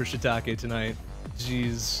mood for shiitake tonight.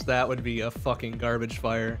 Jeez, that would be a fucking garbage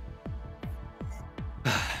fire.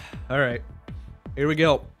 All right, here we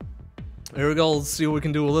go. Here we go. Let's see what we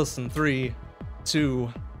can do with this in 3, 2,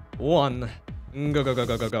 1. Go go go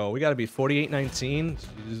go go go. We gotta be 48-19.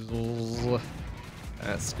 Jesus.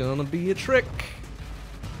 That's gonna be a trick.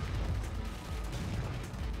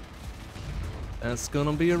 That's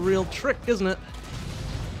gonna be a real trick, isn't it?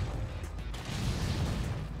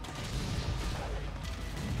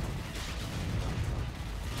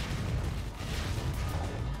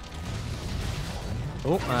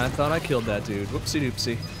 Oh, I thought I killed that dude. Whoopsie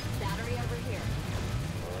doopsie. Battery over here.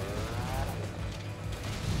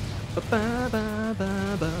 Ba ba ba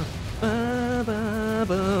ba ba ba ba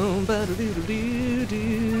ba ba do do do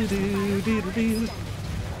do do do do do.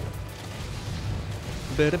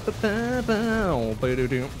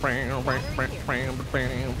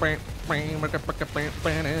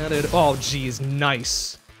 Oh geez,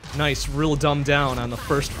 nice. Nice, real dumbed down on the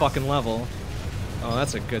first fucking level. Oh,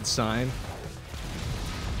 that's a good sign.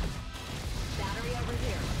 Battery over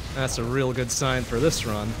here. That's a real good sign for this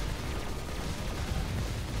run.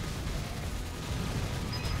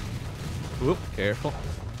 Whoop, careful.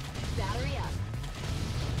 Battery up.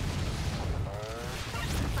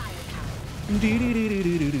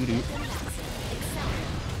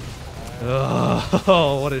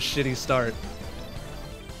 Oh, what a shitty start.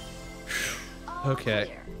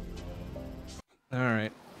 Okay.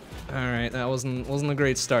 Alright. Alright, that wasn't a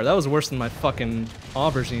great start. That was worse than my fucking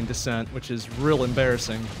aubergine descent, which is real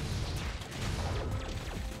embarrassing.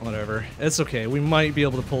 Whatever. It's okay. We might be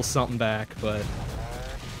able to pull something back, but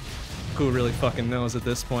who really fucking knows at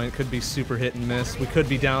this point? Could be super hit and miss. We could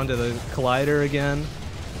be down to the collider again.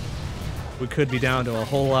 We could be down to a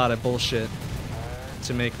whole lot of bullshit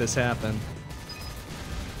to make this happen.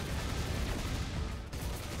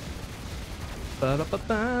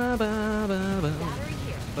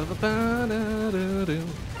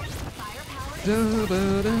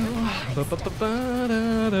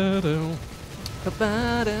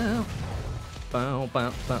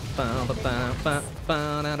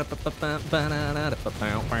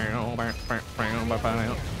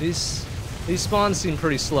 These spawns seem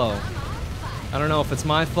pretty slow. I don't know if it's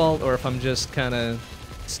my fault or if I'm just kind of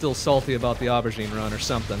still salty about the aubergine run or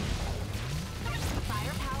something.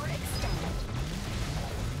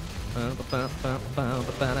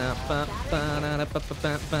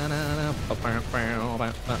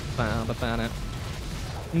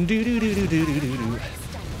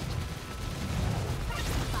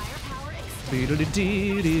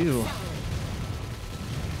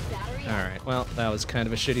 Alright, well, that was kind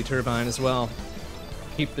of a shitty turbine as well.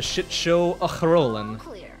 Keep the shit show a-rollin'.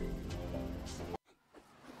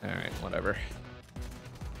 Alright, whatever.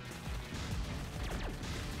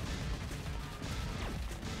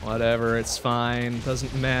 Whatever, it's fine.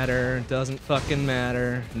 Doesn't matter. Doesn't fucking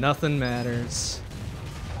matter. Nothing matters.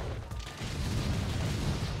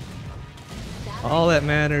 All that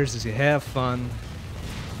matters is you have fun.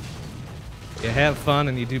 You have fun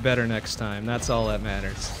and you do better next time. That's all that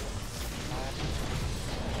matters.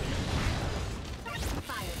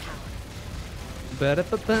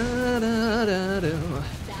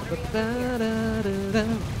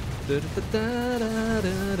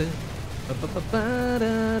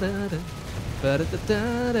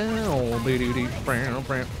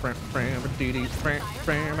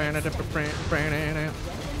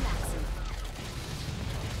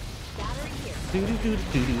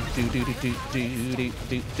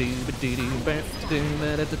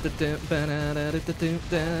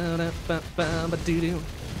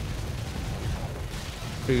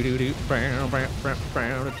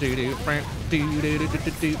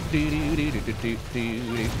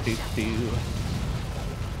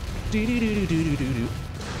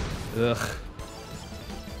 Ugh.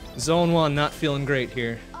 Zone 1 not feeling great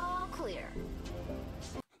here. All clear.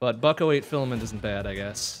 But Bucko 8 filament isn't bad, I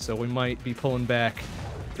guess. So we might be pulling back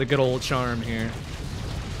the good old charm here.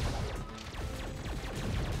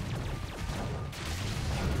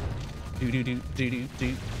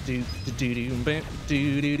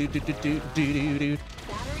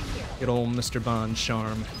 Good old Mr. Bond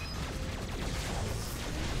charm.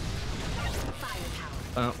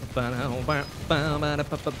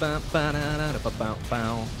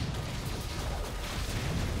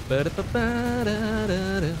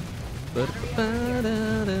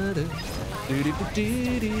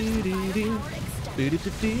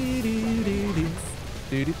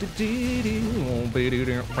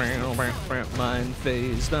 Mind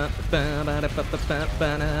phase.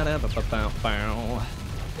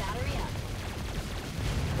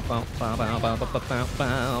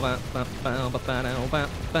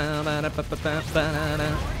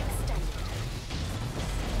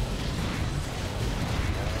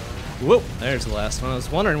 Whoop, there's the last one. I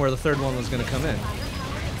was wondering where the third one was gonna come in.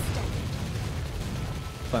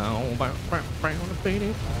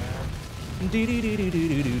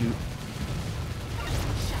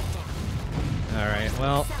 Alright,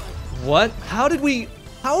 well, what? How are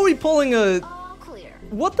we pulling a... All clear.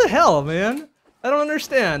 What the hell, man? I don't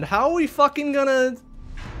understand. How are we fucking gonna...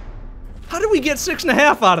 How did we get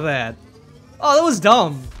 6.5 out of that? Oh, that was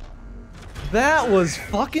dumb. That was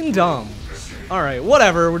fucking dumb. Alright,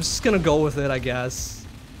 whatever. We're just gonna go with it, I guess.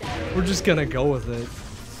 We're just gonna go with it.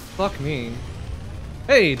 Fuck me.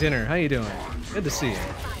 Hey, Dinner. How you doing? Good to see you.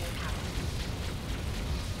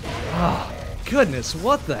 Oh, goodness.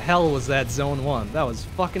 What the hell was that Zone 1? That was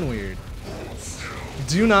fucking weird.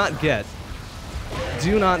 Do not get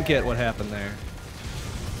what happened there.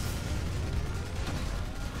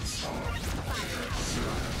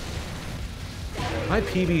 My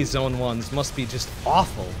PB Zone 1s must be just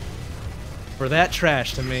awful for that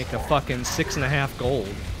trash to make a fucking 6.5 gold.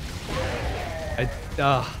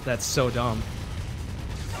 That's so dumb.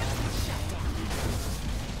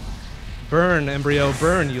 Burn, Embryo,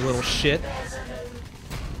 burn, you little shit.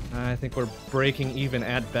 I think we're breaking even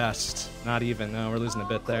at best. Not even, no, we're losing a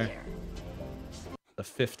bit there. The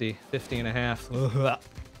 50 and a half. Ugh.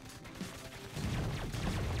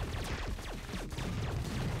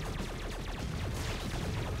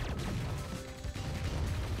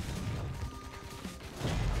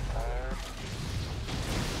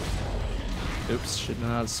 Oops, should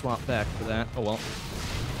not swap back for that. Oh well.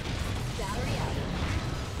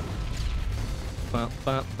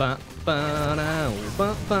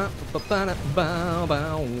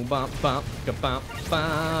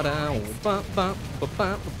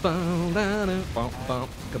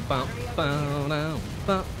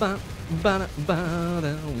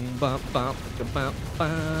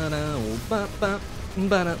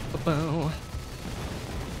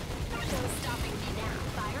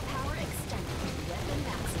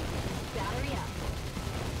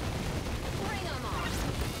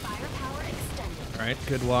 Alright,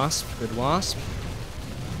 good wasp, good wasp.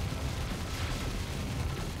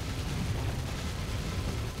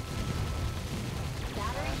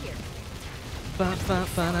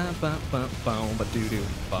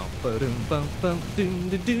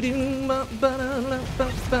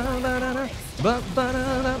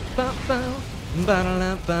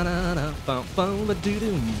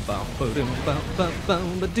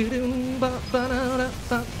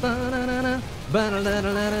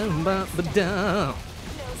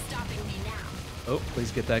 Oh,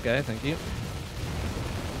 please get that guy, thank you.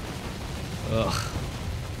 Ugh.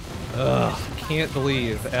 Ugh, can't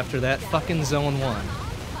believe after that fucking Zone 1.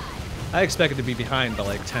 I expected to be behind by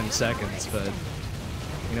like 10 seconds, but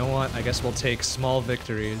You know what? I guess we'll take small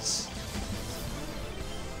victories.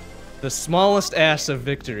 The smallest ass of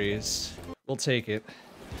victories. We'll take it.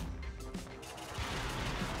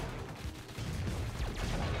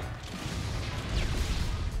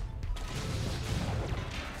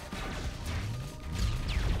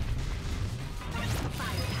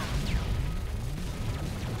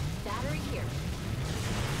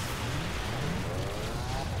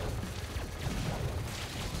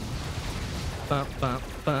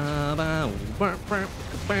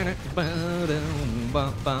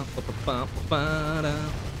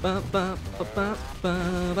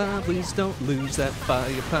 Please don't lose that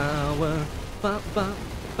firepower.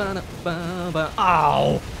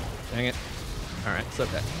 Ow! Dang it. Alright, it's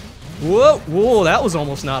okay. Whoa! Whoa, that was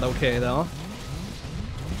almost not okay, though.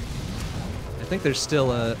 I think there's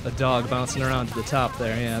still a dog bouncing around to the top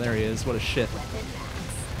there. Yeah, there he is. What a shit.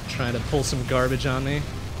 Trying to pull some garbage on me.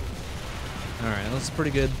 Alright, that's a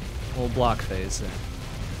pretty good old block phase there.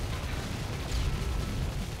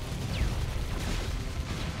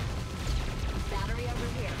 Battery over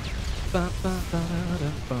here.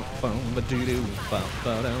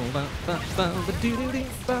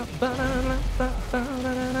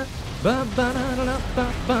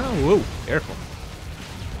 Whoa, careful.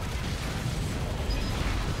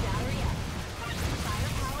 Battery up.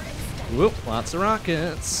 Firepower extended. Whoop, lots of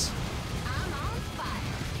rockets. I'm on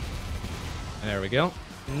fire. There we go.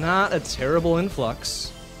 Not a terrible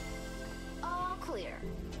influx. All clear.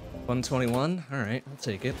 121, alright, I'll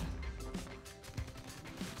take it.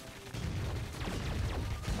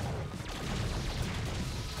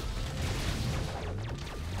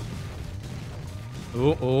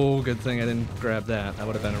 Oh, oh, good thing I didn't grab that. That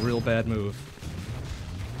would have been a real bad move.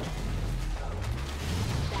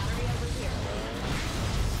 Battery over here.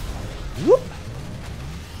 Whoop!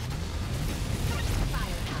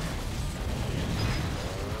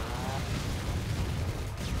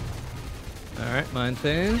 Alright, mine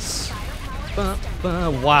phase.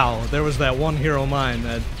 Wow, there was that one hero mine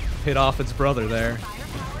that hit off its brother there.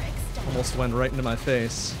 Firepower extended. Almost went right into my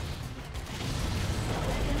face.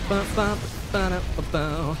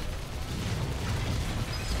 Ba-ba-ba-ba-ba.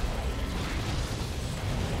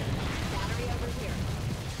 Battery over here.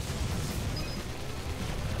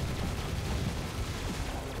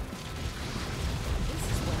 This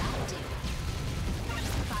is what I do.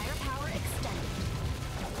 Firepower extended.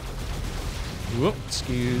 Whoop,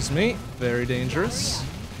 excuse me. Very dangerous.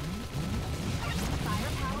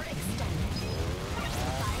 Firepower extended.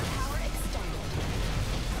 Firepower extended.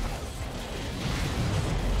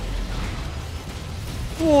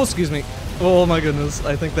 Oh, excuse me. Oh my goodness.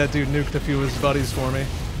 I think that dude nuked a few of his buddies for me.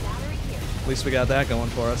 Battery here. At least we got that going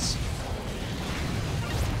for us.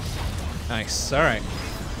 Nice. Alright.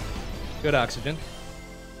 Good oxygen.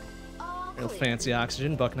 All Real clear. fancy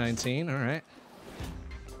oxygen. Buck 19. Alright.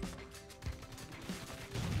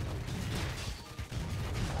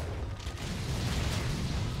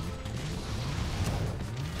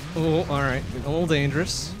 Oh, alright. A little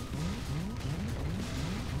dangerous.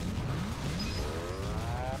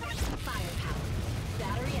 Firepower.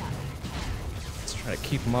 Battery up. Let's try to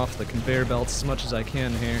keep him off the conveyor belts as much as I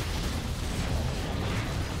can here.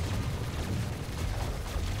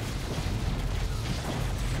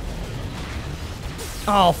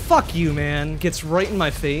 Oh, fuck you, man. Gets right in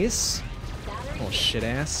my face. Battery Oh, shit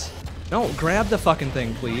ass. No, grab the fucking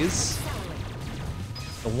thing, please.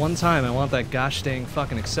 accelerate. The one time I want that gosh dang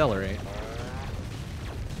fucking accelerate.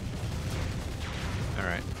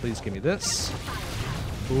 Alright, please give me this.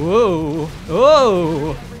 Whoa! Whoa!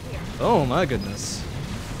 Over here. Oh my goodness.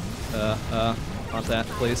 Want that,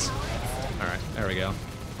 please? Alright, there we go.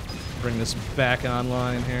 Bring this back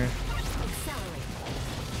online here. Accelerate.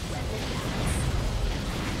 Weapon balance.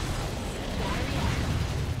 Battery up.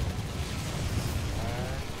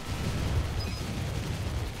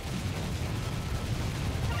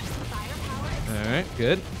 Firepower extended. Alright,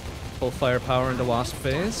 good. Full firepower into Wasp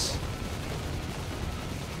phase.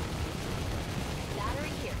 Battery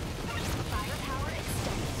here. Firepower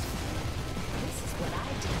extended. This is what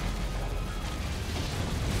I do.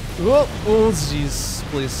 Whoa! Oh, jeez,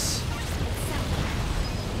 please.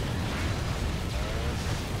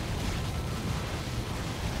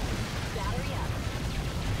 Battery up.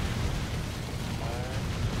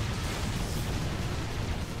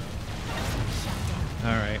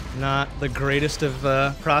 Alright, not the greatest of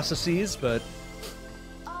processes, but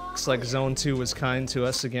looks like Zone 2 was kind to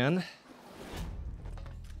us again.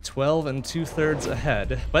 12 2/3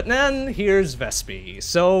 ahead. But then here's Vespi.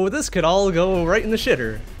 So this could all go right in the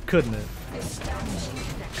shitter, couldn't it?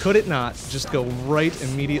 Could it not just go right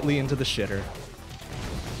immediately into the shitter?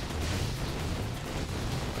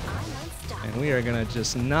 And we are gonna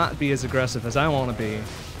just not be as aggressive as I want to be.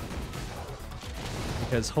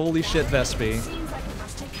 Because holy shit, Vespi.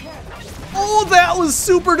 Oh, that was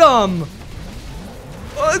super dumb!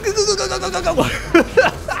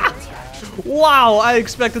 Wow, I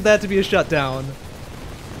expected that to be a shutdown.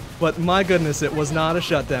 But my goodness, it was not a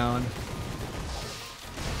shutdown.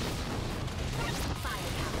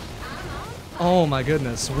 Oh my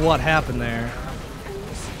goodness, what happened there?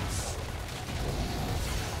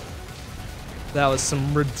 That was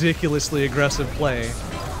some ridiculously aggressive play.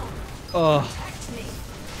 Ugh.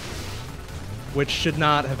 Which should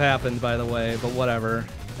not have happened, by the way, but whatever.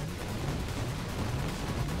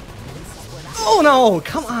 Oh no!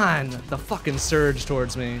 Come on! The fucking surge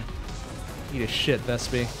towards me. Eat a shit,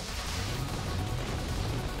 Vespi.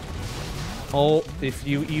 Oh, if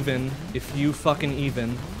you fucking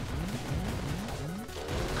even.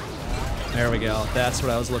 There we go. That's what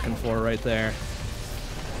I was looking for right there.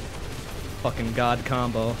 Fucking god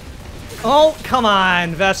combo. Oh, come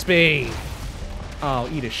on, Vespi! Oh,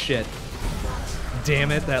 eat a shit.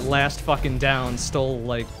 Damn it, that last fucking down stole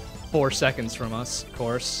like 4 seconds from us, of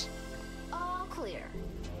course. All clear.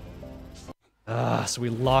 So we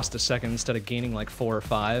lost a second instead of gaining like 4 or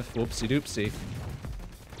 5. Whoopsie doopsie.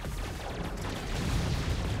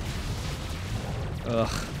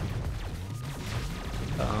 Ugh.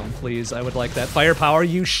 Please, I would like that firepower,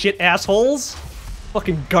 you shit assholes!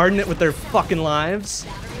 Fucking guarding it with their fucking lives.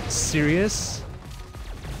 Serious?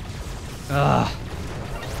 Ugh.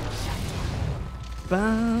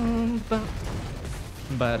 Bum, bum.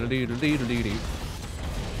 Ba-da-doo-doo-doo-doo-doo.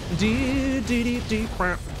 Do-do-do-do.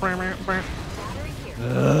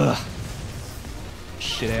 Ugh.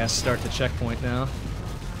 Shit ass start the checkpoint now.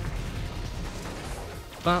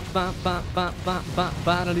 Ba ba ba ba ba ba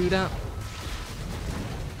ba da doo da.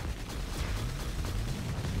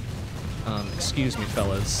 Excuse me,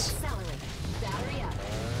 fellas. Accelerate. Battery up.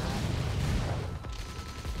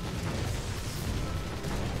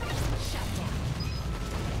 Shut down.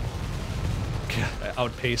 I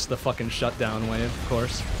outpaced the fucking shutdown wave, of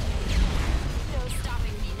course. No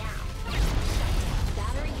stopping me now. Shut down.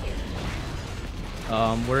 Battery here.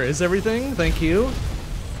 Where is everything? Thank you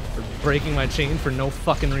for breaking my chain for no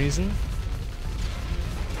fucking reason.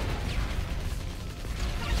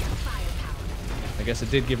 I guess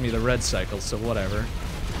it did give me the red cycle, so whatever.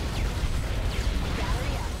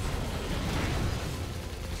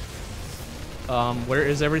 Where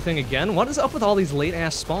is everything again? What is up with all these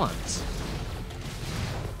late-ass spawns?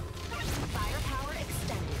 Firepower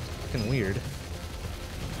extended. Fucking weird.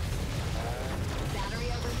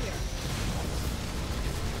 Battery over here.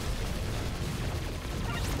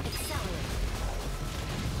 Accelerate.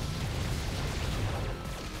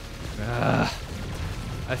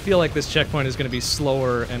 I feel like this checkpoint is going to be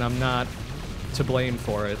slower, and I'm not to blame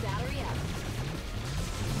for it. Battery up.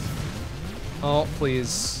 Oh,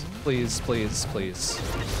 please. Please, please, please.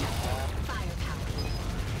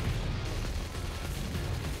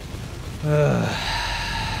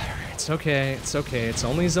 It's okay, it's okay. It's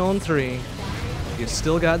only Zone 3. You've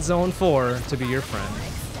still got Zone 4 to be your friend.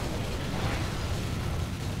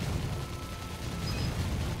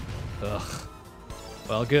 Ugh.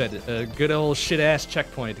 Well, good. A good old shit-ass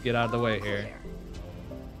checkpoint to get out of the way here.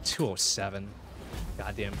 207.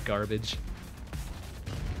 Goddamn garbage.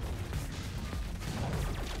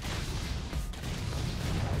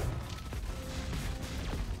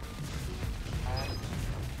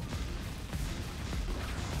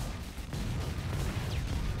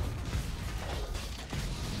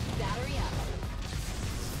 Battery up.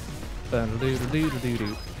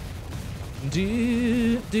 Ba-da-doo-doo-doo-doo-doo.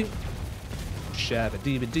 Do-do.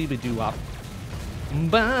 Shabba-dee-ba-dee-ba-doo-wop.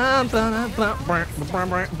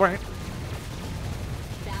 Ba-ba-da-ba-ba-ba-ba-ba.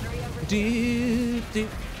 Do-do.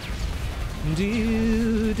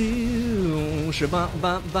 Do-do.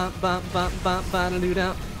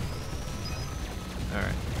 Shabba-ba-ba-ba-ba-ba-ba-da-doo-da.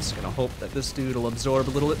 Alright, just gonna hope that this dude will absorb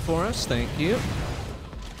a little bit for us. Thank you.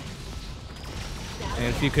 And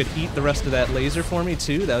if you could eat the rest of that laser for me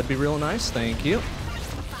too, that would be real nice. Thank you.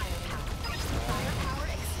 Firepower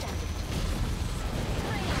extended.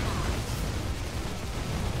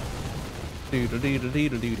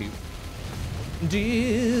 Do-do-do-do-do-do-do.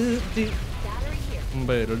 Do-do. Battery here.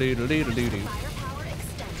 Ba-do-do-do-do-do-do. Firepower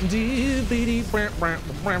extended.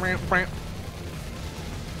 Do-be-dee-brr-brr-brr-brr-brr.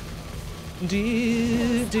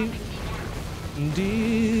 Do-do.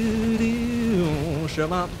 Do-do.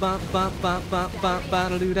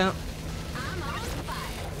 Shabba-ba-ba-ba-ba-ba-ba-da-doo-da. I'm on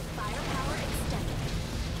fire. Firepower extended.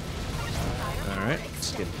 Alright,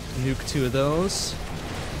 let's get nuke 2 of those.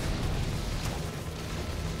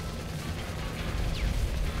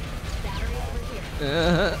 Battery over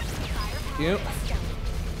here. you.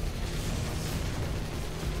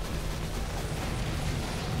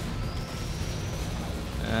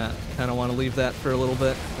 Kind of want to leave that for a little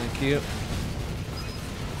bit. Thank you.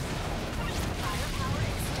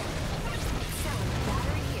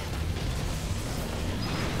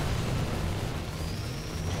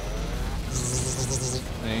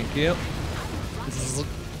 Thank you.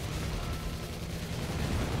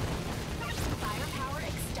 Firepower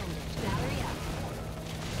extended. Battery up.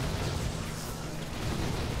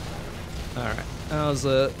 Alright, that was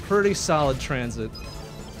a pretty solid transit.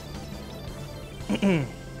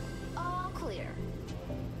 All clear.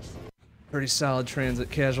 Pretty solid transit,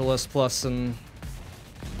 casual S plus and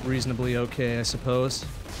reasonably okay, I suppose.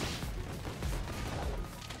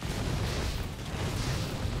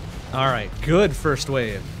 Alright, good first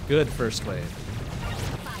wave. Good first wave.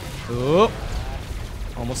 Oh!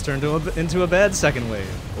 Almost turned into a bad second wave.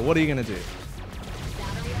 But what are you gonna do?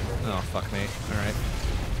 Oh, fuck me. Alright.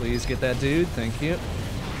 Please get that dude, thank you.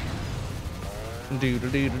 Do do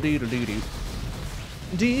do do do do do.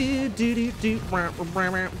 Do do do do.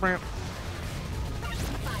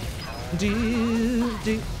 Do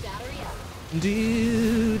do.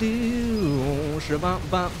 Do do. Shabba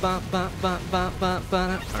ba ba ba ba ba ba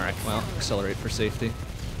ba. Alright, well, accelerate for safety.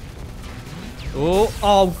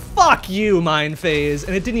 Oh, fuck you, Mind Phase!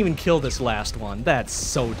 And it didn't even kill this last one. That's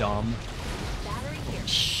so dumb.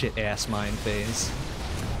 Shit-ass Mind Phase.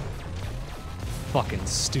 Fucking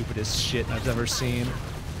stupidest shit I've ever seen.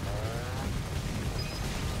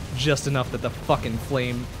 Just enough that the fucking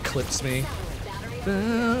flame clips me.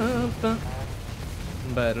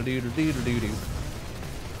 Ba-da-doo-doo-doo-doo.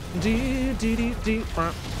 Do-do-do-do-do.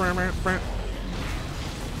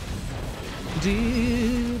 Do-do-do-do.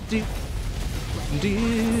 Do-do.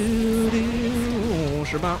 Do-do.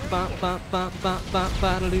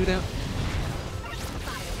 Shabba-ba-ba-ba-ba-ba-ba-da-doo-da.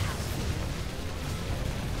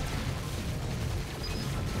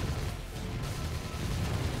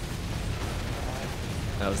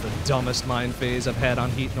 That was the dumbest Mind Phase I've had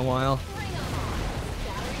on Heat in a while.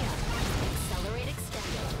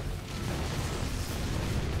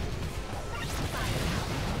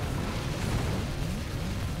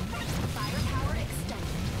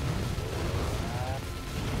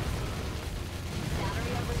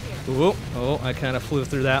 Ooh, oh, I kind of flew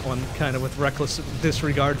through that one, kind of with reckless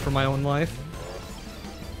disregard for my own life.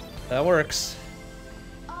 That works.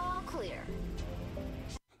 All clear.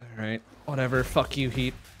 Alright, whatever, fuck you,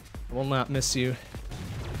 Heat. I will not miss you.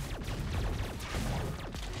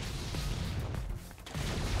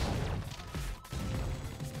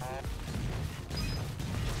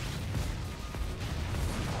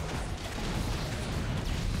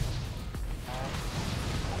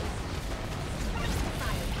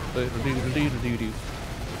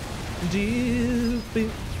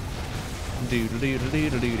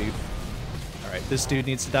 Alright, this dude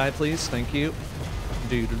needs to die, please. Thank you.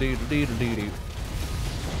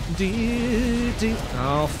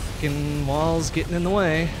 Oh, fucking walls getting in the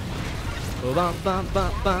way.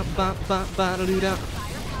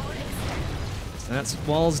 That's what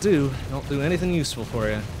walls do. Don't do anything useful for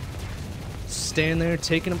you. Stand there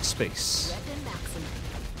taking up space.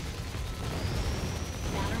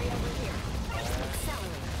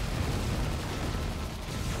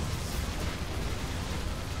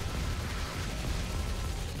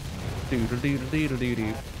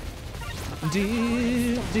 Do-do-do-do-do-do-do.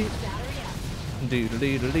 Do-do.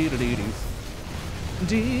 Do-do-do-do-do-do-do.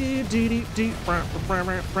 Do-do-do-do.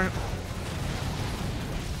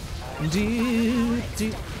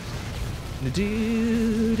 Do-do.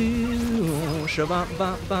 Do-do.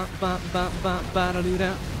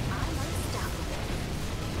 Shabba-ba-ba-ba-ba-ba-ba-da-do-da.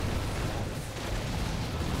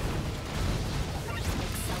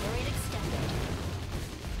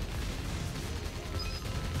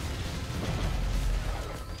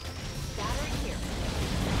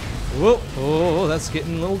 Whoa, oh, that's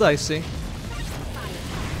getting a little dicey.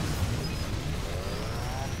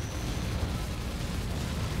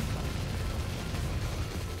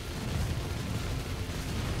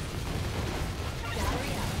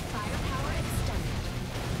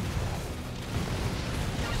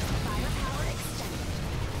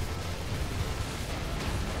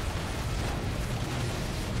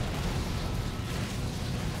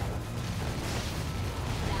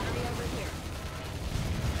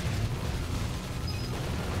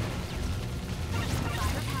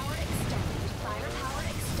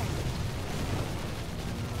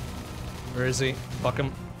 Where is he? Fuck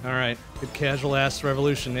him. Alright. Good casual ass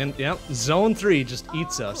revolution. And, yep, Zone 3 just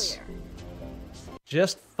eats us.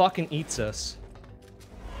 Just fucking eats us.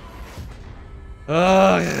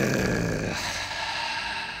 Ugh.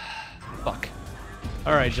 Fuck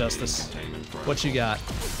Alright, Justice. What you got?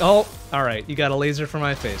 Oh, alright. You got a laser for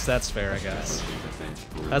my face. That's fair, I guess.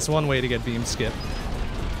 That's one way to get beam skip.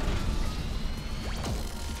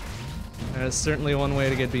 That is certainly one way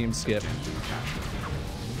to get beam skip.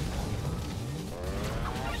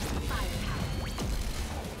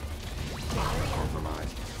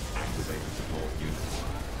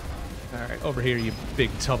 Alright, over here, you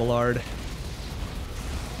big tubblard.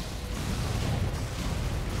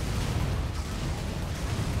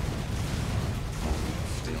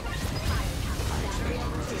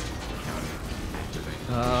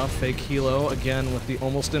 Fake helo again with the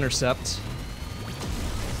almost intercept.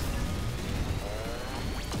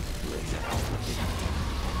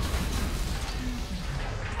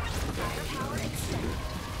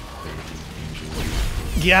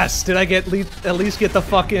 Yes! Did I get at least get the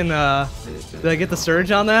fucking, did I get the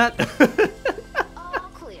surge on that? All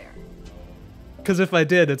clear. Because if I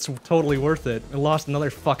did, it's totally worth it. I lost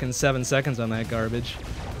another fucking 7 seconds on that garbage.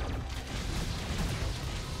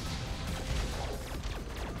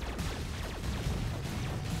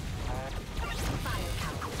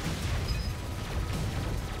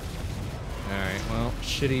 Alright, well,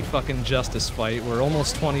 shitty fucking Justice fight. We're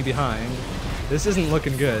almost 20 behind. This isn't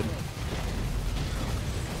looking good.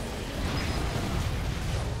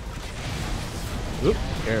 Oop,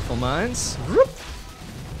 careful mines. Whoop.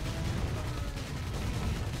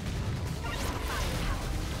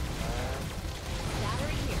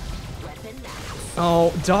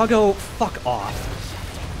 Oh, doggo, fuck off.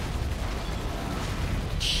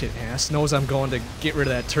 Shit ass knows I'm going to get rid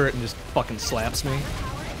of that turret and just fucking slaps me.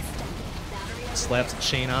 Slaps a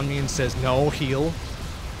chain on me and says, no, heal.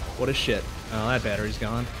 What a shit. Oh, that battery's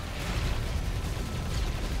gone.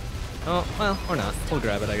 Oh, well, or not. We'll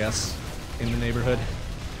grab it, I guess. In the neighborhood.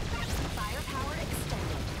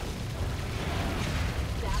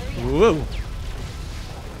 Whoa!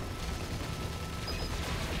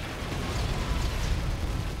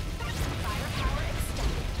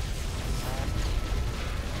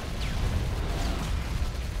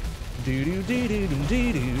 Do do do do do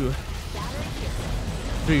do do.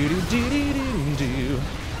 Do do do do do do.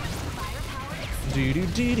 Do do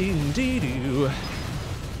do do do do.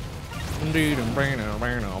 Do do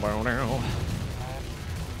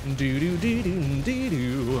do do do do do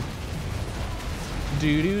do.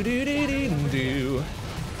 Do do do do do do.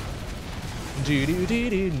 Do do do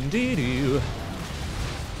do do do.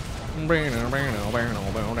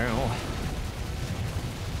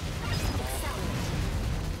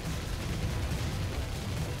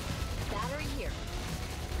 Battery here.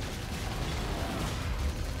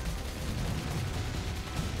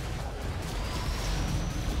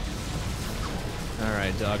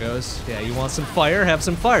 Alright, doggos. Yeah, you want some fire? Have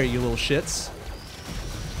some fire, you little shits.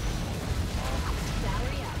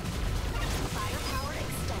 Battery up. Firepower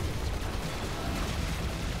extended.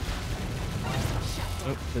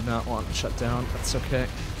 Oh, did not want to shut down. That's okay.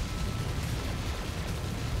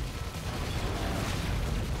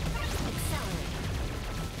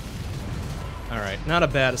 Alright, not a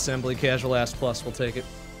bad assembly. Casual ass plus, we'll take it.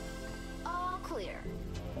 All clear.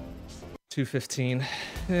 215.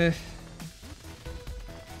 Eh.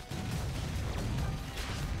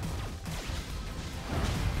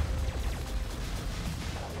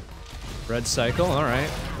 Red cycle, alright,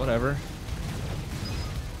 whatever.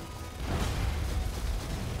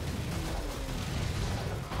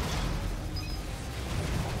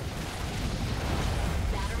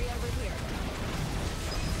 Battery over here.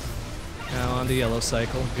 Now on the yellow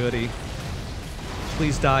cycle, goody.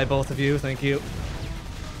 Please die, both of you, thank you.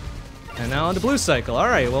 And now on to blue cycle,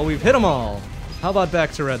 alright, well we've hit them all. How about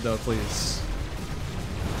back to red though, please?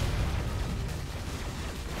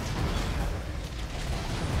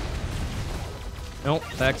 Nope,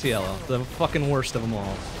 back to yellow. The fucking worst of them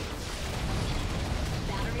all.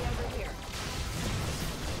 Battery over here.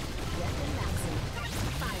 Weapon maximum.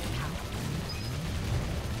 Firepower.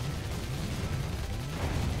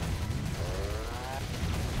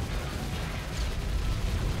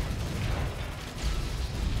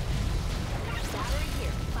 Battery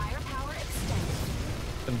here. Firepower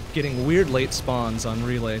extended. I'm getting weird late spawns on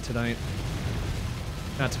relay tonight.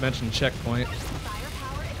 Not to mention checkpoint.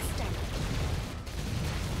 Firepower extended.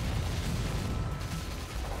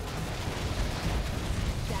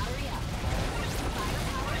 Battery up.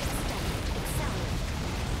 Firepower extended. Accelerate.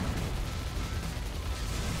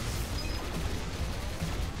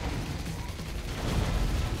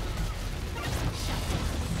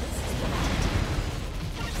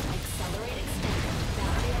 Accelerate extended.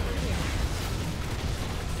 Battery over here.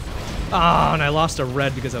 Ah, and I lost a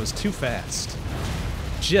red because I was too fast.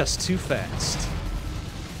 Just too fast.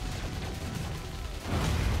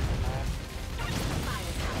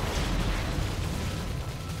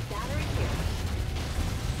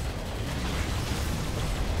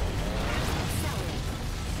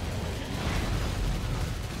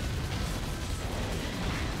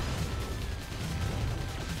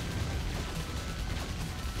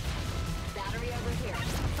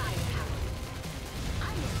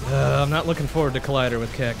 not looking forward to Collider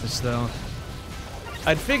with Cactus, though.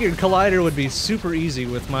 I'd figured Collider would be super easy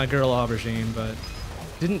with my girl Aubergine, but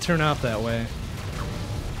didn't turn out that way.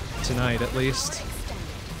 Tonight, at least.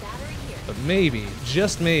 But maybe,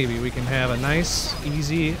 just maybe, we can have a nice,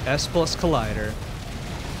 easy S+ Collider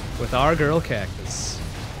with our girl Cactus.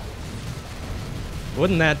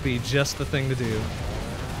 Wouldn't that be just the thing to do?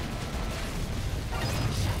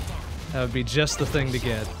 That would be just the thing to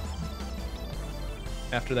get.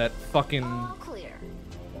 After that fucking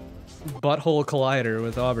butthole Collider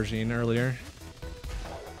with Aubergine earlier.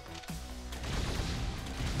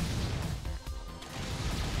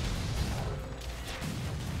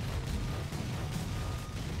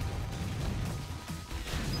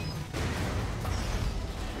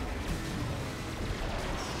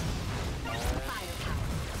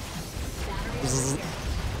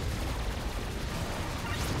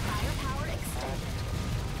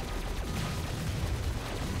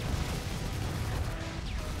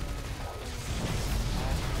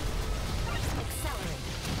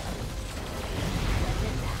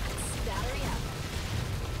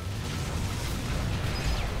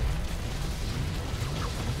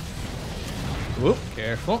 Whoop,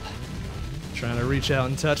 careful. Trying to reach out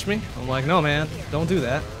and touch me. I'm like, no man, don't do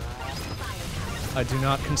that. I do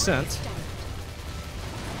not consent.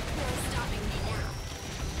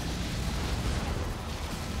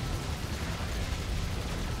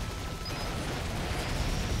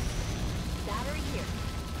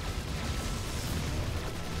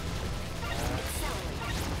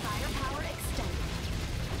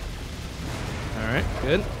 Alright,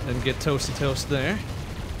 good. Didn't get toasty toast there.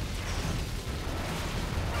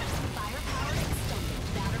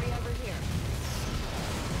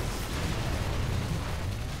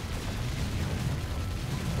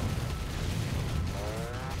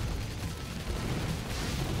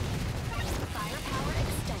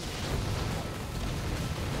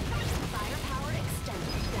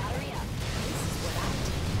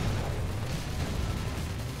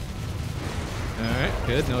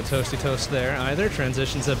 Good, no toasty toast there either.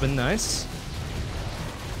 Transitions have been nice.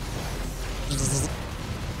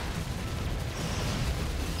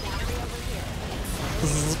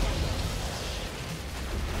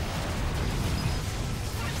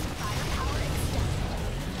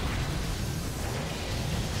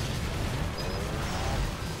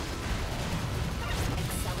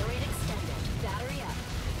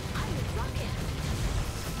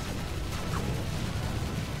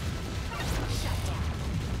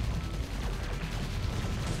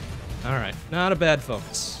 Alright, not a bad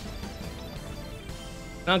focus.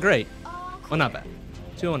 Not great. Well, not bad.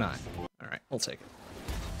 209. Alright, we'll take it.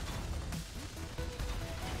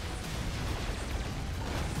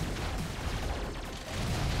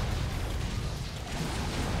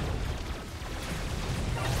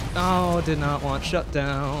 Oh, did not want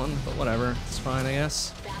shutdown, but whatever. It's fine, I guess.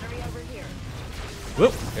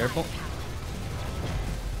 Whoop, careful.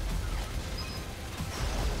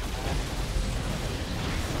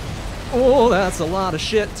 Oh, that's a lot of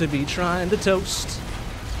shit to be trying to toast.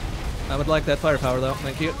 I would like that firepower, though.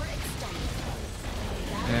 Thank you.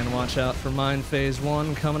 And watch out for Mine Phase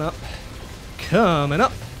 1 coming up. Coming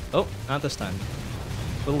up! Oh, not this time.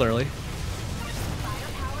 A little early.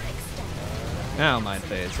 Now Mine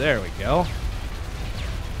Phase. There we go.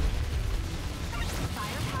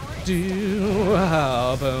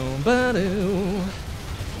 Boom, ba doo.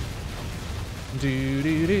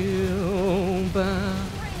 Ba.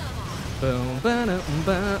 Boom, ba da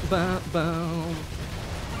ba ba boom.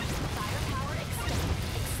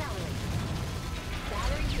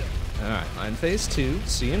 Alright, Mine Phase 2.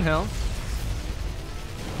 See you in hell.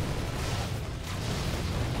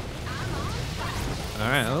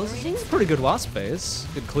 Alright, that was a pretty good Wasp phase.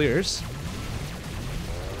 Good clears.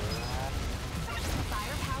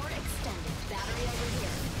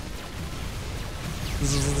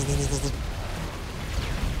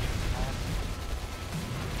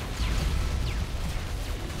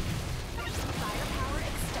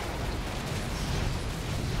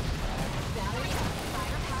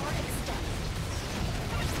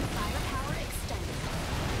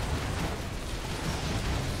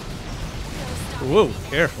 Whoa,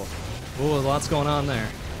 careful. Whoa, lots going on there.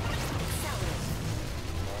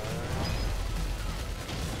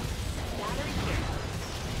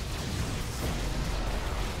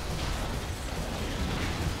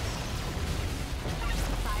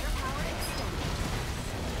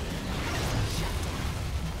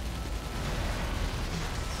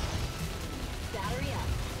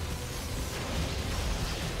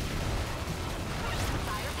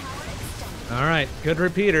 Alright, good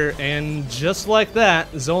repeater, and just like that,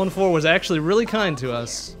 Zone 4 was actually really kind to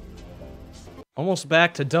us. Almost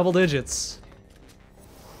back to double digits.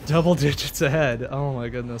 Double digits ahead. Oh my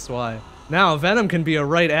goodness, why? Now, Venom can be a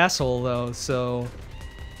right asshole, though, so...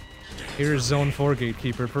 Here's Zone 4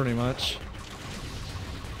 Gatekeeper, pretty much.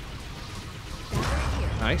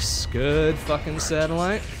 Nice. Good fucking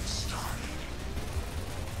satellite.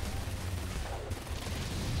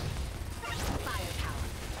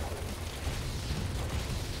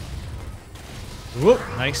 Whoop.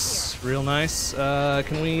 Nice. Real nice.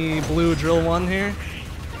 Can we blue drill 1 here?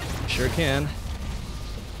 Sure can.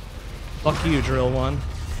 Fuck you, drill 1.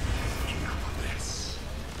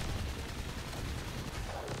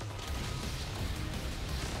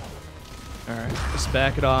 Alright, just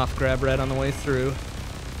back it off, grab red on the way through.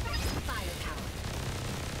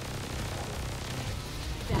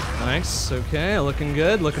 Nice, okay, looking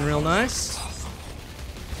good, looking real nice.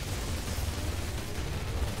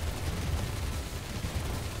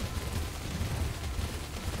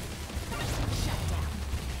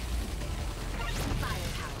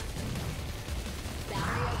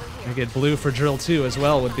 I get blue for drill 2 as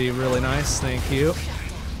well would be really nice, thank you.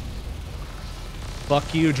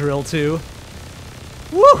 Fuck you, drill 2.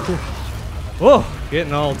 Woo! Whoa,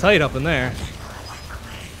 getting all tight up in there.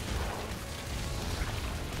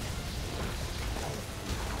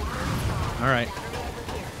 Alright.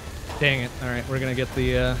 Dang it. Alright, we're gonna get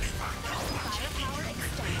the,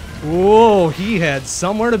 Whoa, he had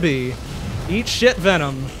somewhere to be. Eat shit,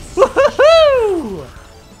 Venom. Woohoo!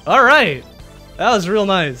 Alright. That was real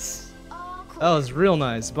nice. That was real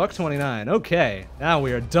nice. $1.29. Okay, now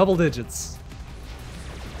we are double digits.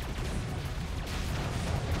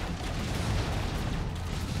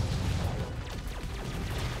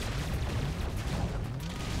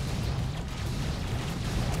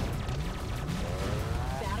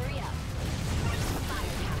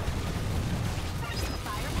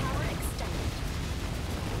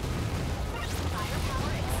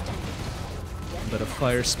 Bit of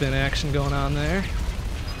fire spin action going on there.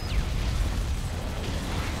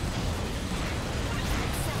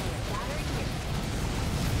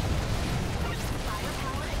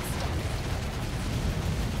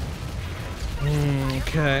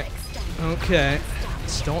 Okay. Okay.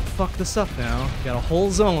 Just don't fuck this up now. Got a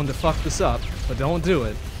whole zone to fuck this up, but don't do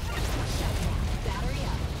it.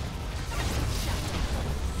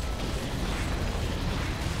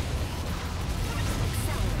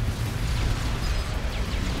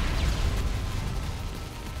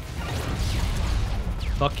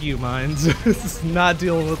 Fuck you, Mines. Not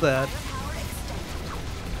dealing with that.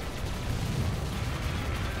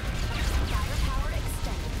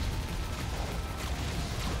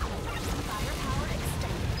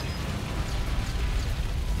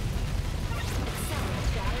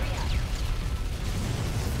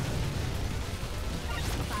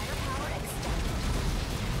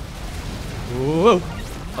 Whoa!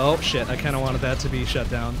 Oh shit, I kinda wanted that to be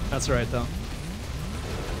shut down. That's alright though.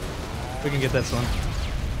 We can get this one.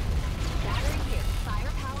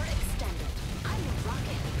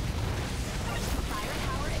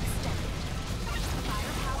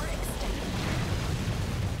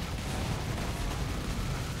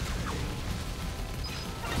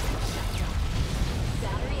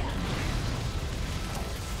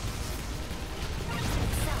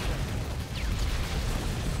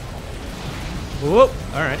 Whoop!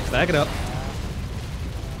 Alright, back it up.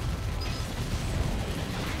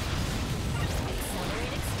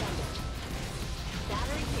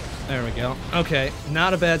 There we go. Okay,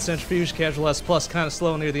 not a bad centrifuge. Casual S plus, kind of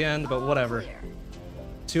slow near the end, but whatever.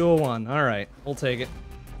 201. Alright, we'll take it.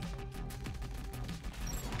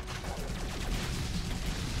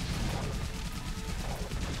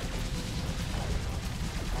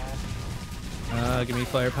 Give me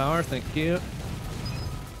firepower, thank you.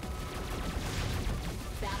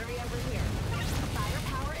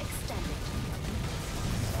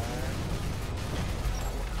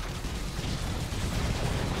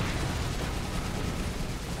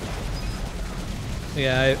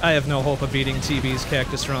 Yeah, I have no hope of beating TB's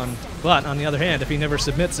Cactus run. But, on the other hand, if he never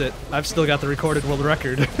submits it, I've still got the recorded world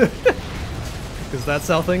record. Because that's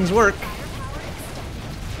how things work.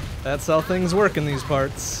 That's how things work in these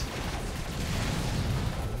parts.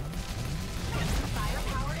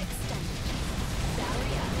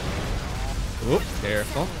 Oop,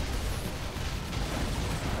 careful.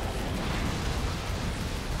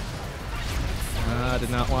 I did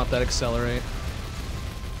not want that accelerate.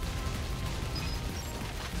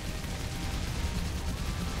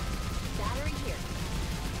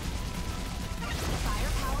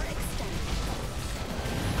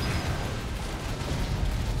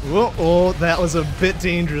 Whoa, oh, that was a bit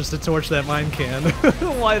dangerous to torch that mine can.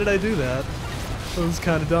 Why did I do that? That was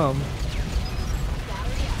kind of dumb.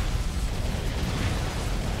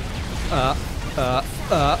 Firepower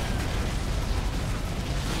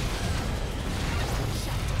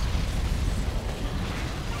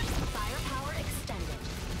extended.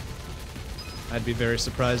 I'd be very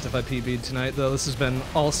surprised if I PB'd tonight, though. This has been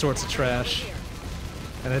all sorts of trash.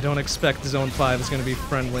 And I don't expect Zone 5 is going to be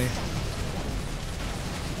friendly.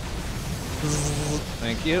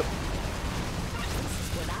 Thank you.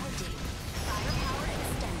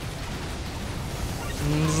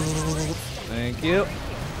 Thank you.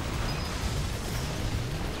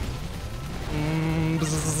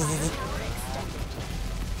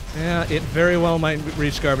 Yeah, it very well might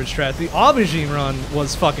reach garbage trash. The aubergine run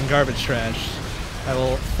was fucking garbage trash. I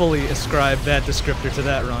will fully ascribe that descriptor to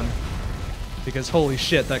that run. Because holy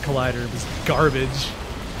shit, that collider was garbage.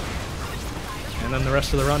 And then the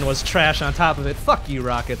rest of the run was trash on top of it. Fuck you,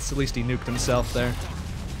 Rockets. At least he nuked himself there.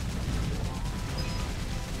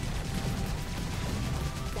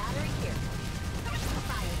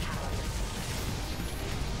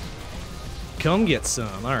 Come get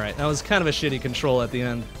some. Alright, that was kind of a shitty control at the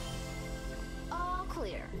end. All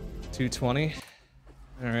clear. 220.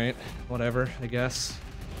 Alright, whatever, I guess.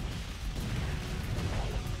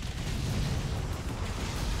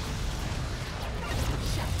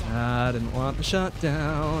 I didn't want the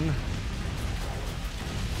shutdown.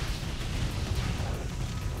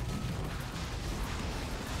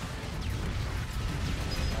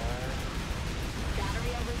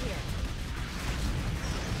 Battery over here.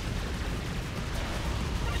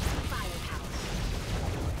 Firepower.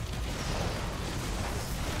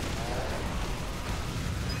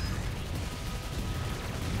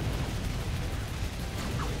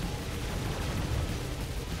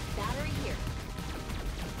 Battery here.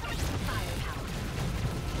 Firepower.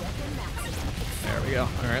 Weapon maximum. There we go.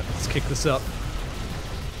 Alright, let's kick this up.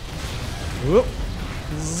 Whoop.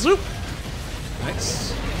 Zoop.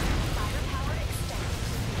 Nice. Firepower extended.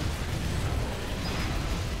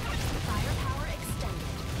 Firepower extended.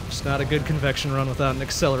 It's not a good convection run without an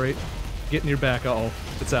accelerate. Get in your back. Uh-oh.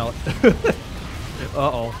 It's out.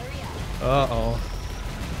 Uh-oh. Battery up. Uh-oh.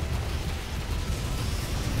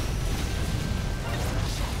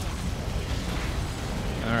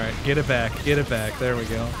 Alright, get it back. Get it back. There we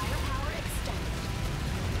go. Firepower extended.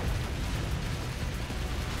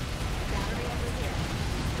 Battery over here.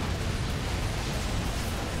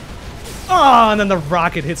 Oh, and then the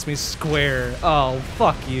rocket hits me square. Oh,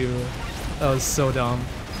 fuck you. That was so dumb.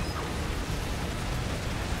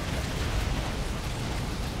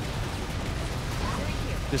 Battery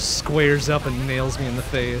here. Just squares up and nails me in the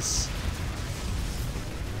face.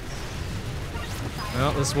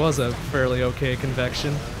 Well, this was a fairly okay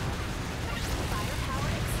convection. Firepower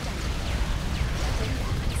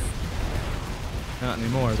extended. Not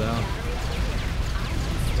anymore, though.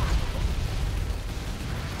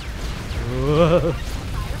 Whoa.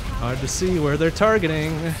 Hard to see where they're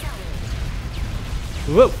targeting.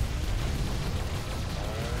 Whoa.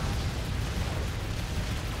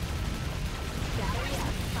 Battery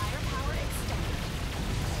up. Firepower extended.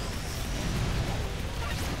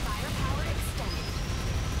 Firepower extended.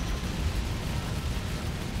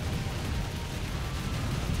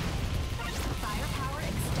 Firepower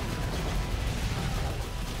extended.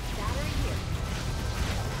 Battery here.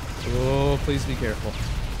 Oh, please be careful.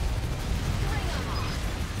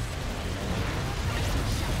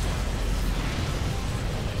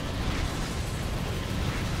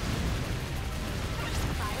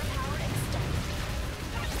 Firepower extended.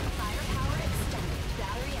 Firepower extended.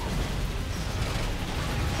 Battery up.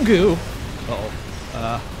 Goo. Uh-oh.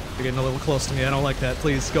 You're getting a little close to me. I don't like that.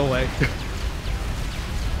 Please, go away. Battery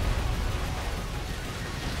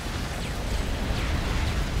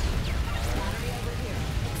over here.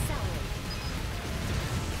 Accelerate.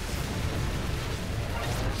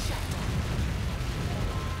 Shutdown.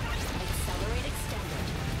 Accelerate extended.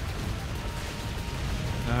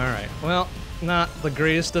 Alright, well, not the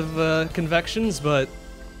greatest of convections, but...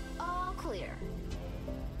 All clear.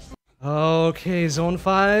 Okay, Zone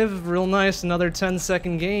 5, real nice, another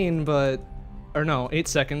 10-second gain, but... Or no, 8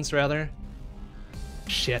 seconds, rather.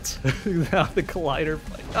 Shit. Now the collider...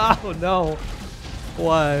 Oh, no.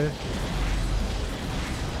 Why?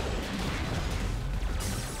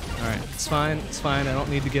 Alright, it's fine, it's fine, I don't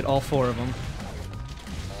need to get all 4 of them.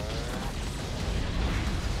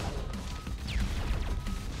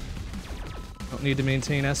 Don't need to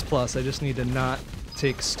maintain S+, I just need to not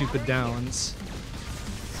take stupid downs.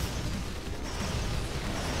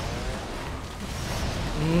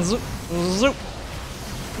 Zoop, zoop.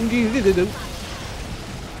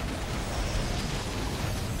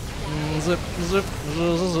 Zip, zip,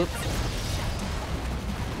 zip.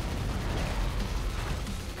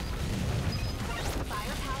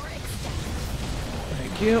 Firepower extended.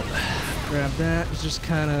 Thank you. Grab that. Just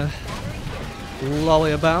kind of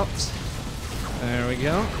lolly about. There we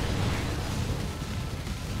go.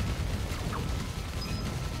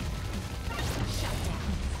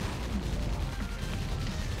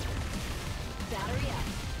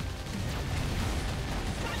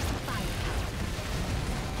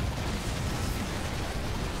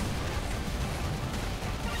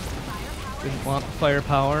 Didn't want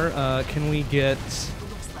firepower. Can we get...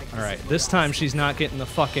 Alright, this time she's not getting the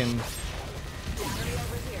fucking...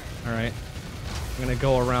 Alright. I'm gonna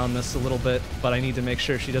go around this a little bit, but I need to make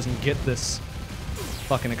sure she doesn't get this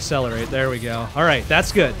fucking accelerate. There we go. Alright,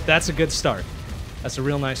 that's good. That's a good start. That's a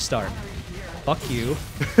real nice start. Fuck you.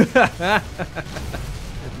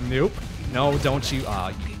 Nope. No, don't you. Aw,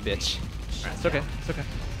 you bitch. Alright, it's okay. It's okay.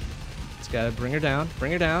 Just gotta bring her down.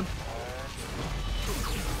 Bring her down.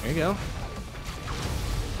 There you go.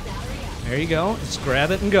 There you go. Just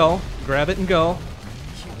grab it and go. Grab it and go.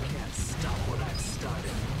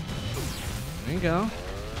 There you go.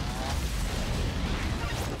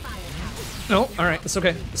 No, alright, it's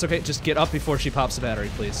okay. It's okay. Just get up before she pops the battery,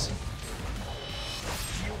 please.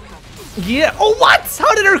 Yeah. Oh, what?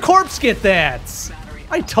 How did her corpse get that?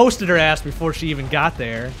 I toasted her ass before she even got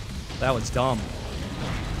there. That was dumb.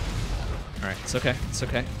 Alright, it's okay. It's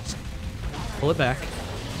okay. Just pull it back.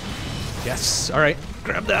 Yes. Alright.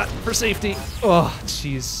 Grab that for safety. Oh,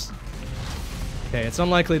 jeez. Okay, it's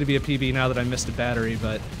unlikely to be a PB now that I missed a battery,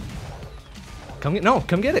 but... Come get... No,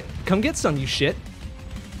 come get it. Come get some, you shit.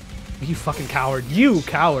 You fucking coward. You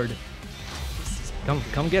coward.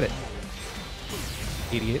 Come get it.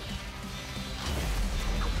 Idiot.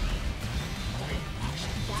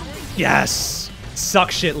 Yes! Suck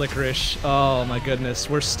shit, Licorice. Oh my goodness.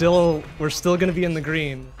 We're still gonna be in the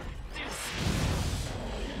green.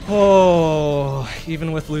 Oh,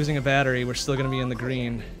 even with losing a battery, we're still gonna be in the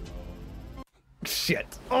green. Shit.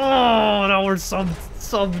 Oh, no, we're sub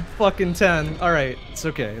fucking 10. Alright, it's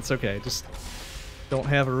okay, it's okay. Just don't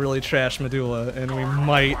have a really trash medulla, and we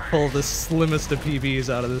might pull the slimmest of PBs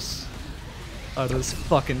out of this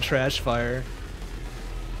fucking trash fire.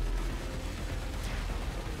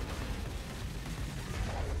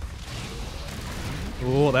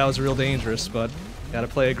 Ooh, that was real dangerous, but gotta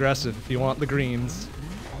play aggressive if you want the greens.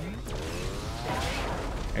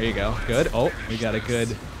 There you go. Good. Oh, we got a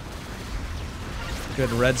good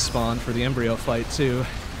red spawn for the embryo fight, too.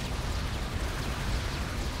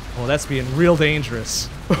 Oh, that's being real dangerous.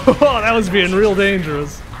 Oh, that was being real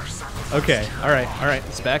dangerous. Okay, alright, alright.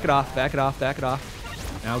 Let's back it off, back it off, back it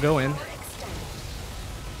off. Now go in.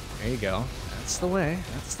 There you go. That's the way.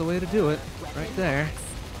 That's the way to do it. Right there.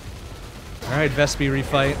 Alright, Vespi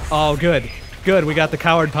refight. Oh, good. Good, we got the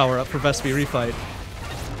coward power up for Vespi refight.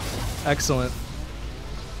 Excellent.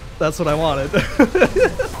 That's what I wanted.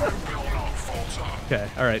 Okay,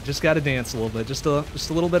 alright, just gotta dance a little bit. Just a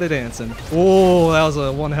little bit of dancing. Oh, that was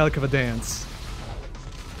one heck of a dance.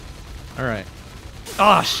 Alright.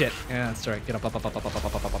 Ah, shit. Yeah, that's alright. Get up, up, up, up, up, up,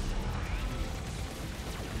 up, up, up.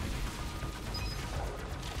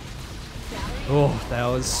 Oh, that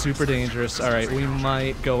was super dangerous. Alright, we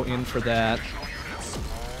might go in for that.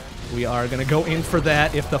 We are gonna go in for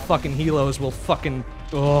that if the fucking helos will fucking...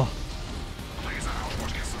 Oh.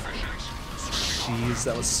 Jeez,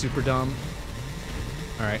 that was super dumb.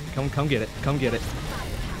 Alright, come get it. Come get it.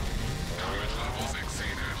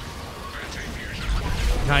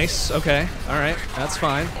 Nice, okay. Alright, that's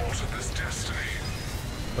fine.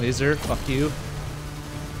 Laser, fuck you.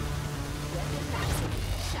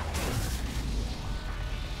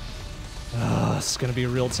 This is gonna be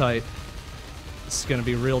real tight. This is gonna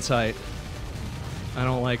be real tight. I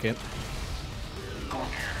don't like it.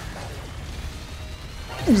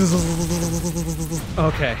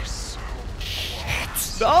 Okay. Shit.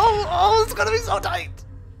 Oh, it's gonna be so tight.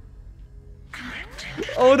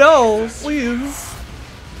 Oh no, please.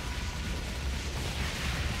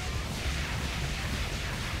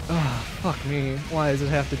 Oh, fuck me. Why does it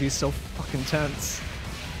have to be so fucking tense?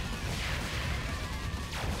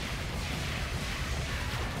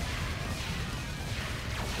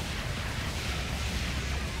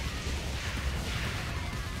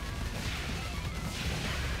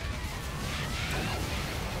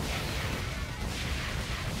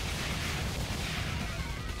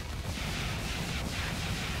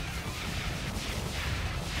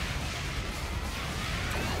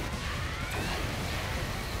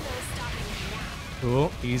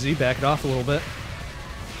 Cool, easy, back it off a little bit.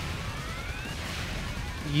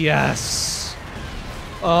 Yes!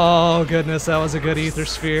 Oh goodness, that was a good ether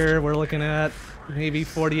sphere. We're looking at maybe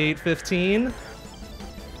 48-15.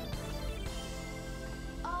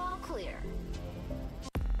 All clear.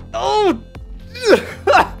 Oh!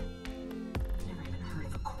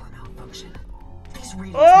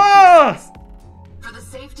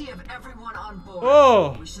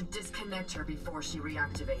 enter before she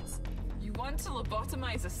reactivates. You want to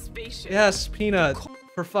lobotomize a spaceship? Yes, Peanut.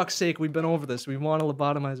 For fuck's sake, we've been over this. We want to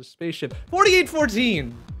lobotomize a spaceship.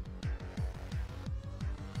 4814!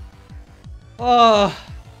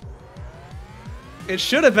 It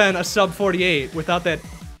should have been a sub 48 without that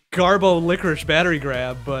Garbo Licorice battery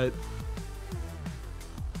grab, but...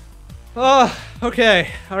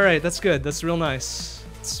 okay. Alright, that's good. That's real nice.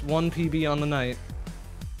 It's 1 PB on the night.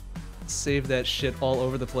 Save that shit all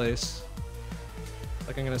over the place.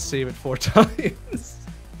 Like I'm gonna save it 4 times.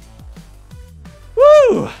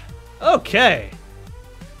 Woo! Okay.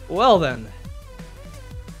 Well then.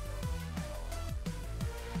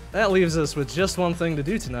 That leaves us with just one thing to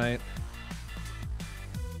do tonight.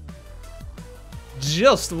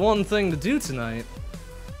 Just one thing to do tonight.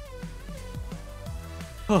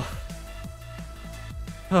 Oh.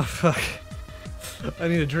 Oh, fuck. I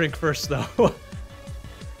need a drink first, though.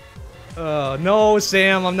 Oh, no,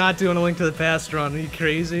 Sam, I'm not doing a Link to the Past run. Are you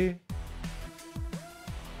crazy?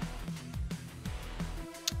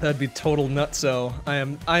 That'd be total nutso.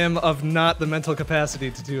 I am of not the mental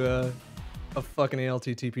capacity to do a fucking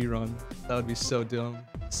ALTTP run. That would be so dumb.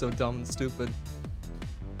 So dumb and stupid.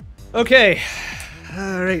 Okay.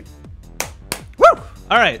 Alright. Woo!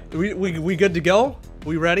 Alright, we good to go?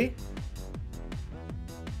 We ready?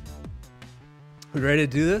 We ready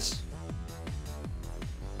to do this?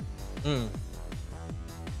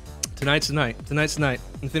 Tonight's the night. Tonight's the night.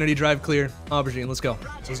 Infinity Drive clear. Aubergine, let's go.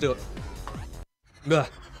 Let's do it.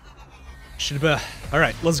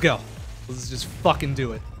 Alright, let's go. Let's just fucking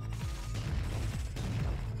do it.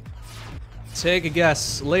 Take a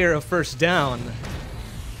guess. Layer of first down.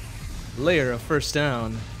 Layer of first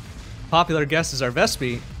down. Popular guesses are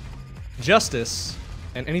Vespi, Justice,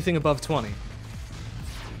 and anything above 20.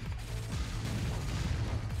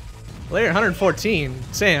 Layer 114.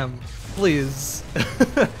 Sam, please.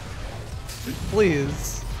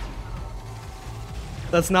 Please.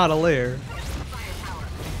 That's not a layer.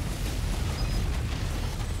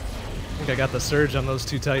 I think I got the surge on those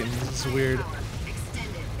 2 Titans. This is weird.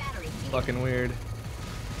 Fucking weird.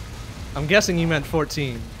 I'm guessing you meant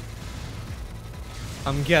 14.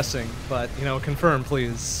 I'm guessing, but, you know, confirm,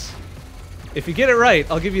 please. If you get it right,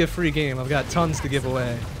 I'll give you a free game. I've got tons to give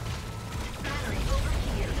away.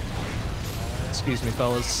 Excuse me,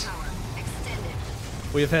 fellas.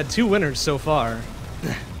 We have had 2 winners so far.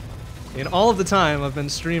 In all of the time I've been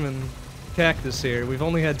streaming Cactus here, we've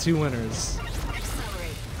only had 2 winners.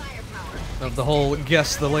 Of the whole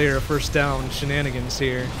guess the layer of first down shenanigans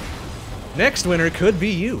here. Next winner could be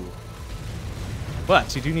you.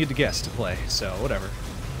 But you do need to guess to play, so whatever.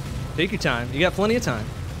 Take your time. You got plenty of time.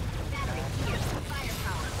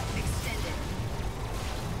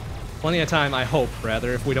 Plenty of time, I hope,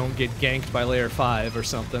 rather, if we don't get ganked by layer 5 or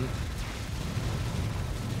something.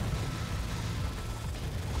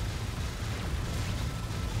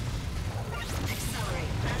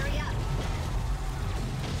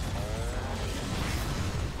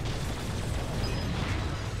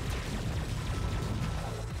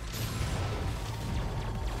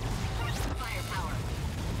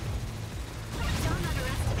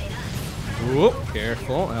 Whoop,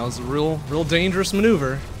 careful. That was a real dangerous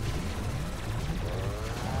maneuver.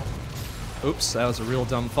 Oops, that was a real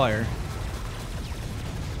dumb fire.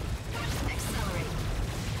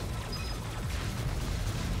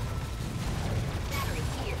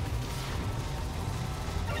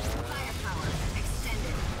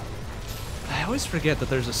 I always forget that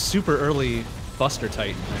there's a super early Buster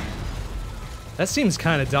Titan there. That seems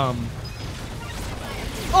kind of dumb.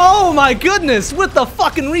 Oh my goodness! With the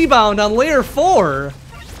fucking rebound on layer 4!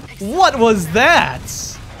 What was that?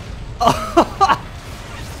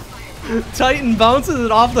 Titan bounces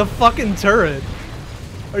it off the fucking turret.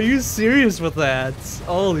 Are you serious with that?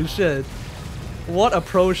 Holy shit. What a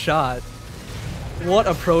pro shot. What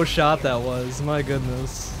a pro shot that was. My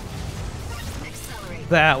goodness.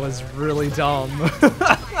 That was really dumb.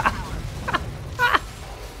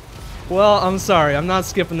 Well, I'm sorry, I'm not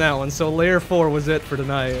skipping that one, so layer 4 was it for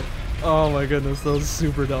tonight. Oh my goodness, that was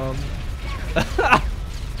super dumb.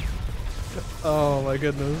 Oh my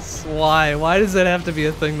goodness. Why? Why does that have to be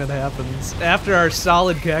a thing that happens? After our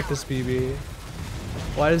solid Cactus PB.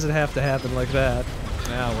 Why does it have to happen like that?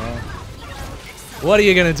 Ah, well. What are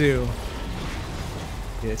you gonna do?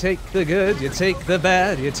 You take the good, you take the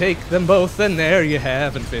bad, you take them both, and there you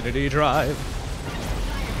have Infinity Drive.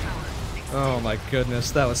 Oh my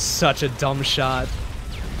goodness, that was such a dumb shot.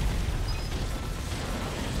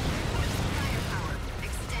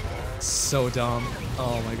 So dumb.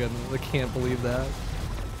 Oh my goodness, I can't believe that.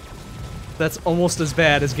 That's almost as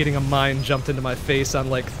bad as getting a mine jumped into my face on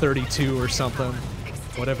like 32 or something.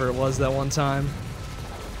 whatever it was that one time.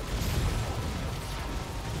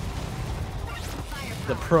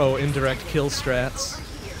 The pro indirect kill strats.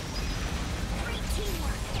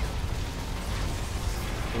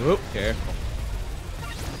 Whoop, careful.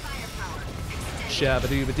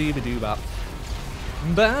 Shabba-dooba-dooba-doo-bop.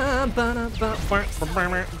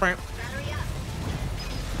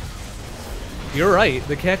 You're right,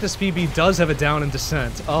 the Cactus PB does have a down and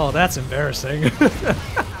descent. Oh, that's embarrassing.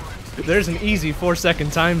 There's an easy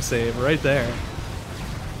 4-second time save right there.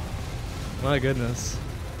 My goodness.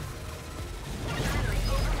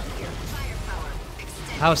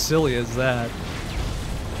 How silly is that?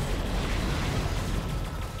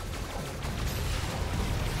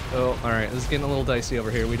 Oh, alright, this is getting a little dicey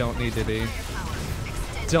over here. We don't need to be.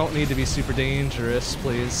 Don't need to be super dangerous,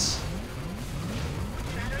 please.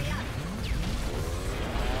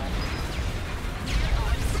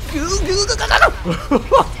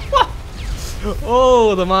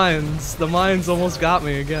 Oh, the mines. The mines almost got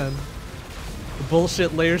me again. The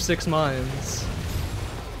bullshit layer 6 mines.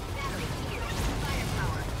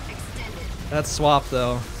 That swap,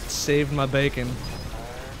 though, saved my bacon.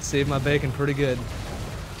 Saved my bacon pretty good.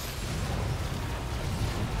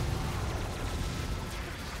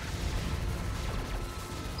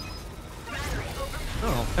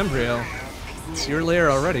 Oh, embryo. It's your layer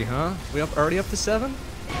already, huh? We already up to 7?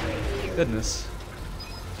 Goodness.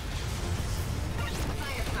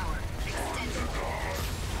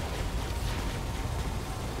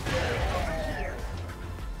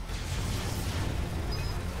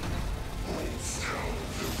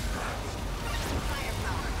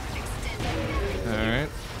 Alright.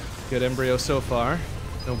 Good embryo so far.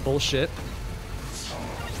 No bullshit.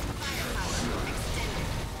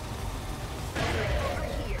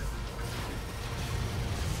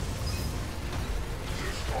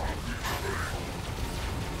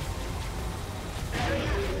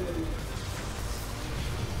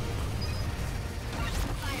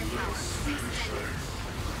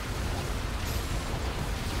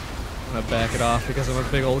 I'm gonna back it off because I'm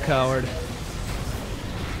a big old coward.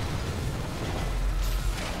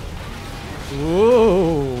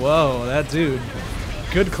 Whoa, whoa, that dude.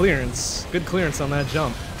 Good clearance. Good clearance on that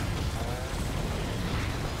jump.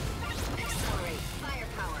 Accelerate.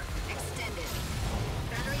 Firepower extended.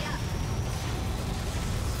 Battery up.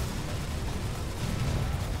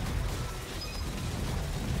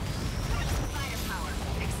 Firepower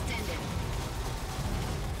extended.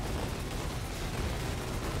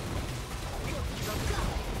 Go, go.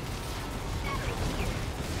 Battery here.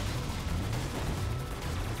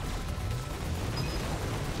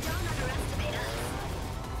 Don't underestimate us.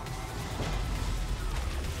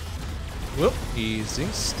 Whoop, easy,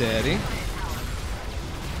 steady.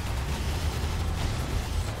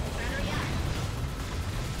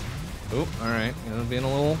 Oop, alright. You know, being a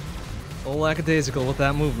little lackadaisical with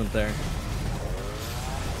that movement there.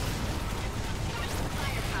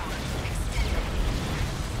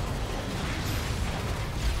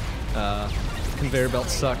 Conveyor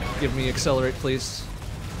belts suck. Give me accelerate, please.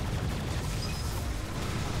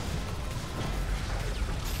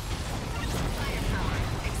 Firepower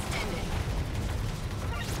extended.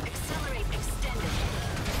 Accelerate extended.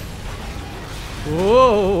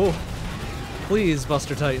 Whoa! Please,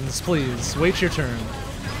 Buster Titans, please. Wait your turn.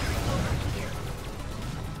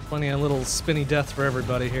 Plenty of little spinny death for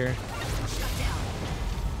everybody here. Shut down.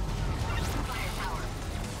 Firepower.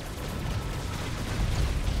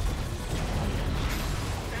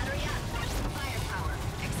 Battery up. Firepower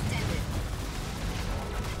extended.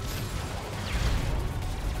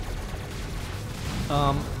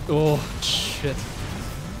 Oh, shit.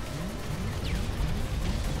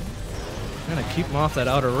 I'm gonna keep them off that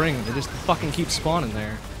outer ring. They just fucking keep spawning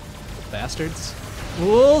there. Bastards.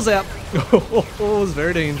 Oh, zap! Oh, it was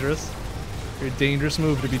very dangerous. Very dangerous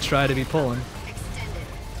move to try to be pulling. Extended.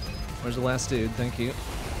 Where's the last dude? Thank you.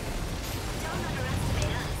 Don't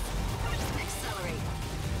underestimate us. Accelerate.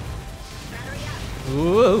 Battery up.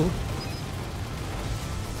 Whoa!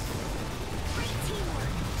 Great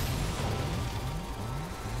teamwork.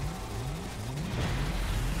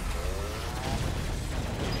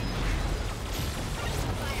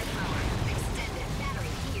 Firepower extended.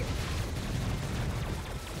 Battery here.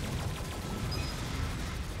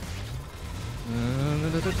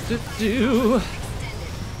 Do.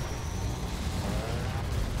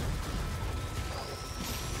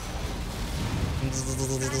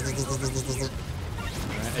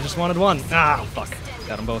 Alright, I just wanted one. Ah, fuck.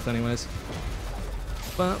 Got them both anyways.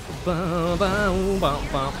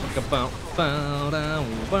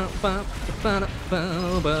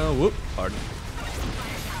 Whoop, pardon.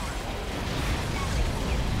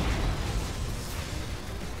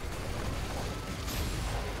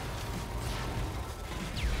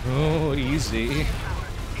 Oh, easy.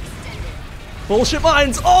 Bullshit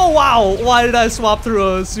mines! Oh, wow! Why did I swap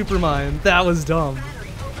through a super mine? That was dumb.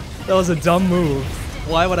 That was a dumb move.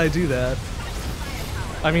 Why would I do that?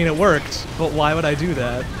 I mean, it worked, but why would I do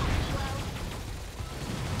that?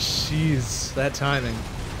 Jeez, that timing.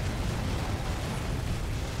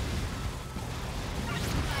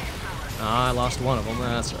 Ah, I lost one of them.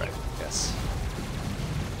 That's right. Yes.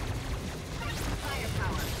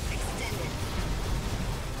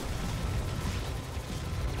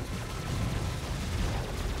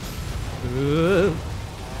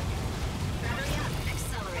 Battery up,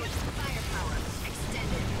 accelerate, firepower,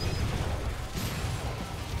 extended.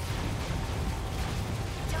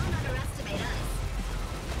 Don't underestimate us.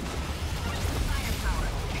 Firepower,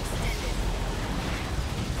 extended.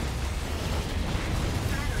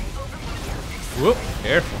 Battery overload, Whoop,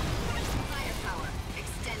 careful. firepower,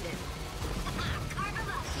 extended. Carve 'em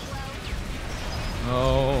up, Kilo.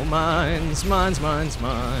 Oh, mines, mines, mines,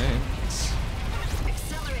 mines.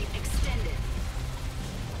 Accelerate, extended.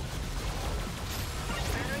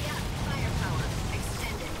 Battery up, firepower,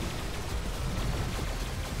 extended.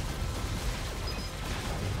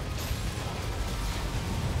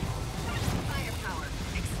 Firepower,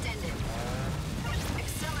 extended.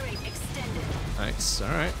 Accelerate, extended. Nice,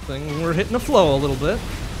 alright. We're hitting a flow a little bit.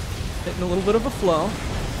 Hitting a little bit of a flow.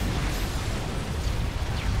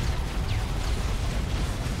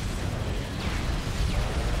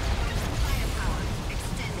 Firepower,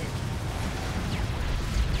 extended.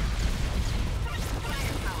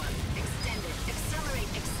 Firepower, extended.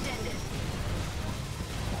 Accelerate, extended.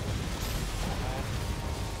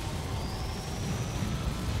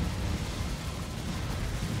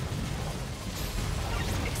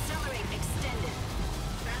 Accelerate, extended.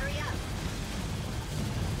 Battery up.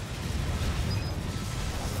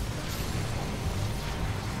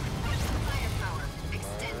 Firepower,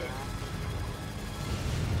 extended.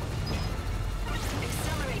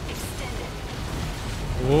 Accelerate, extended.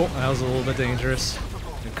 Whoa, that was a little bit dangerous.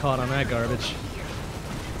 Get caught on that garbage.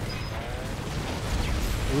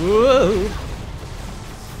 Whoa!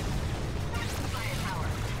 Firepower.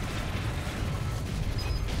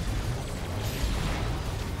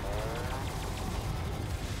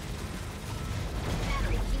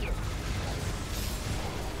 Battery here.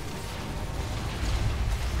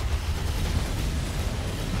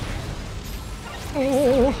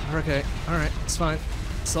 Oh, okay, alright, it's fine.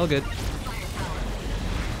 It's all good. Firepower.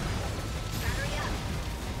 Battery up.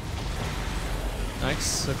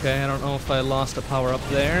 Nice, okay, I don't know if I lost a power up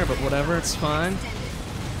there, but whatever, it's fine. Extended.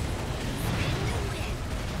 Spin to win.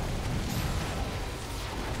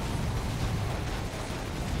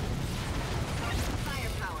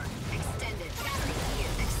 Firepower, extended. Battery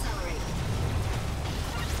here. Accelerate.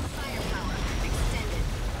 Firepower, extended.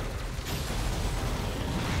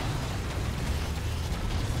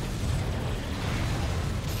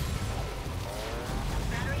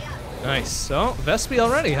 Battery up. Nice, so, Vespi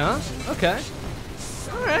already, huh? Okay.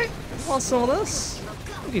 Alright, want some of this?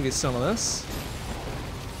 I'll give you some of this.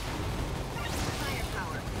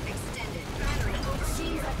 Firepower, extended. Battery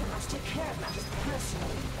overseas. I must take care of matters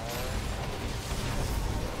personally.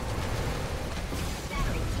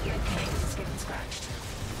 Battery here. Case is getting scratched.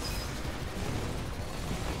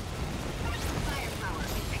 Firepower,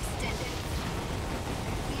 extended.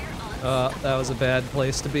 We're on That was a bad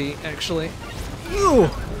place to be, actually. Ooh!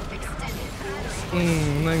 extended.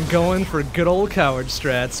 Battery. I'm going for good old coward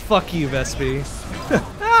strats. Fuck you, Vespi.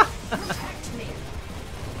 Protect me.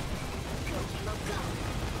 Go, Kilo, go.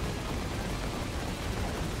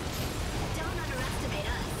 Don't underestimate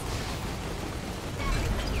us. Battery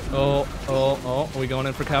here. Oh, are we going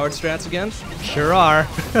in for coward strats again? Sure are.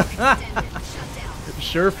 Extended. Shut down.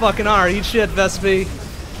 Sure fucking are. Eat shit, Vespi.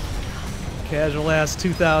 Casual ass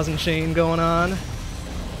 2000 chain going on.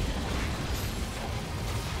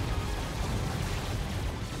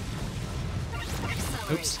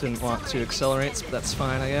 Accelerate. Oops, didn't want to accelerate, but that's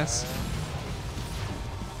fine, I guess.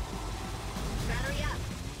 Battery up.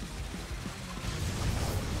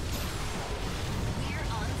 We're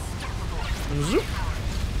unstoppable. Zoop. Power.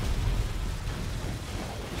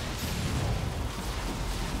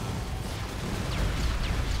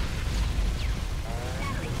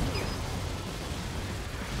 Battery here.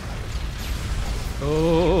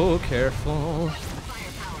 Oh, careful.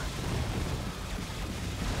 Firepower.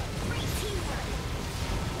 Great teamwork.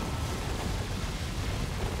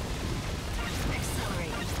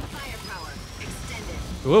 Accelerate. Firepower. Extended.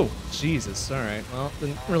 Whoa, Jesus, alright. Well,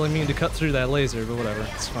 didn't really mean to cut through that laser, but whatever,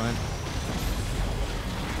 it's fine.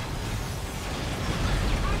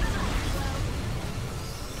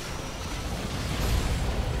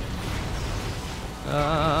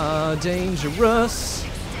 dangerous.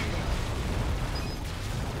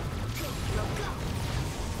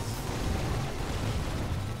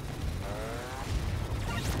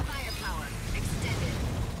 Firepower extended.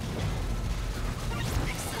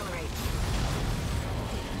 Accelerate.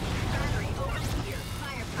 Battery over here.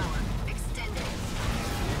 Firepower extended.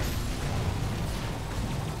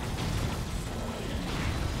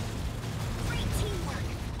 Great teamwork.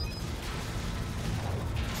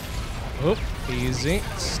 Oh, easy,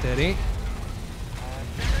 steady.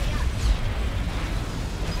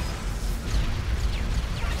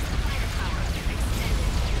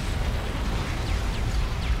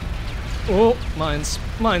 Oh, mines,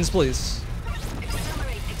 please.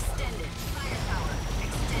 Accelerate extended. Firepower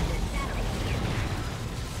extended. Battery here.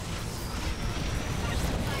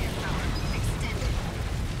 Firepower extended.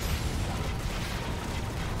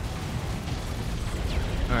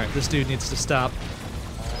 All right, this dude needs to stop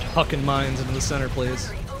hucking mines into the center, please.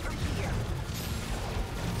 Battery over here.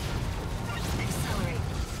 Accelerate.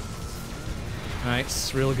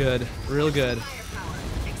 Nice, real good, real good.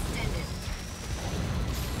 Firepower extended.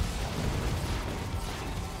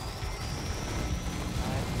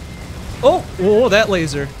 Oh, whoa, that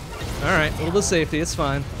laser. All right, a little bit of safety, it's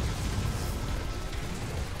fine.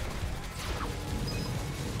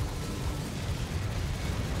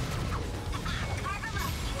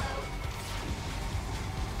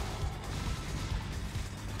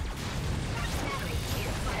 Battery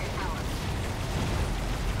here. Firepower.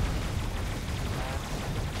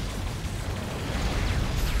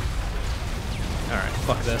 All right,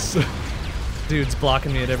 fuck this. Dude's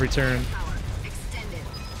blocking me at every turn. Power extended.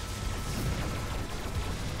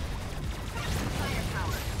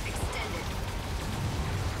 Firepower extended.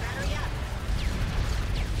 Battery up.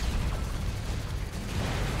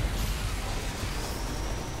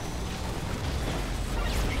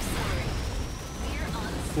 Accelerate. We're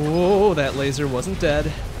on. Whoa, that laser wasn't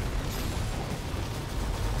dead.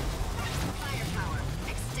 Firepower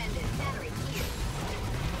extended. Battery here.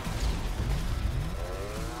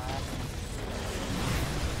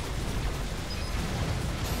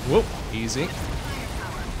 Whoa, easy.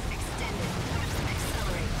 Firepower extended.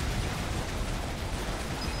 Accelerate.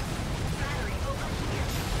 Battery over here.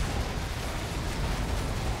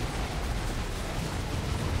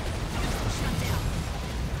 Shut down.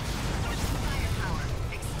 Firepower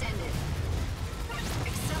extended.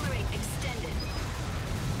 Accelerate extended.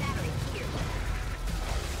 Battery here.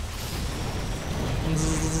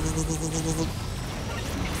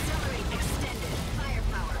 Accelerate extended.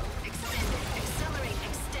 Firepower extended. Accelerate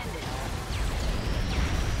extended.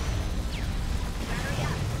 Battery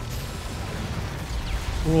up.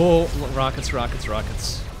 Whoa, rockets, rockets,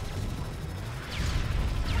 rockets.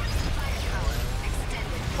 Firepower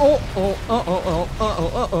extended. Oh, oh,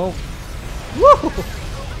 Woo! Over here.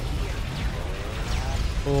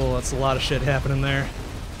 Oh, that's a lot of shit happening there.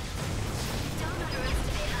 Don't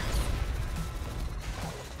underestimate us.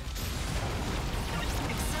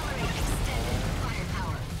 Accelerate extended.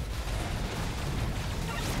 Firepower. Battery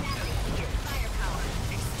here. Firepower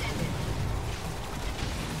extended.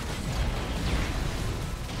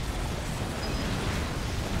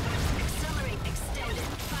 Accelerate extended.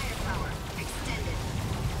 Firepower extended.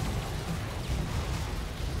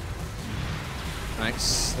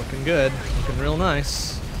 Nice, looking good, looking real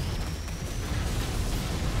nice.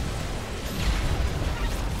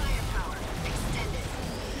 Firepower extended.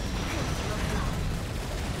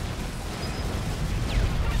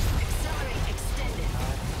 Accelerate extended.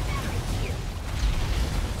 Battery here.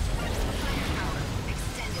 Firepower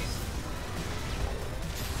extended.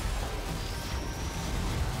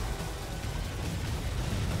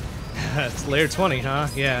 It's layer 20, huh?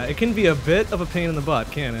 Yeah, it can be a bit of a pain in the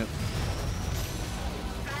butt, can't it?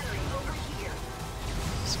 Battery over here.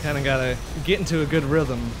 Just kind of gotta get into a good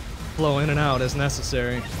rhythm, flow in and out as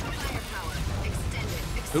necessary. Firepower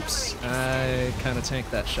extended. Oops, Accelerate I kind of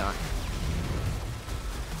tanked that shot.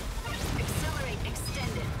 Accelerate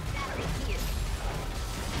extended. Battery here.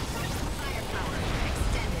 Firepower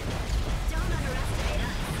extended. Don't underestimate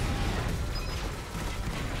us.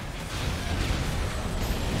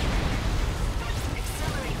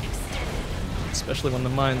 Accelerate extended. Especially when the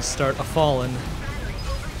mines start a-falling. Battery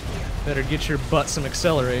over here. Better get your butt some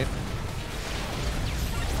accelerate.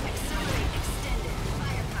 Accelerate extended.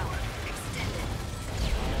 Firepower extended.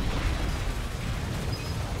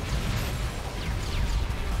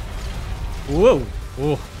 Whoa!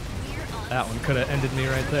 Whoa. We're on. That one could have ended me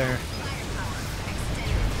right there. Firepower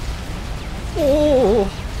extended.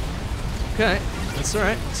 Oh! Okay, that's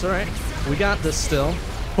alright, it's alright. We got this still.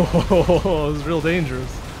 Oh, it was real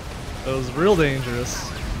dangerous. It was real dangerous.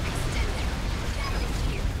 Extended. Battery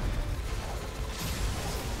here.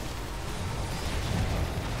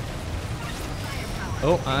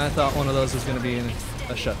 Oh, I thought one of those was going to be in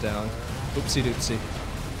a shutdown. Oopsie doopsie.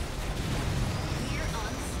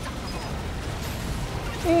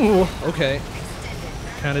 Ooh, okay.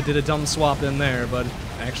 Kind of did a dumb swap in there, but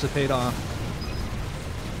actually paid off.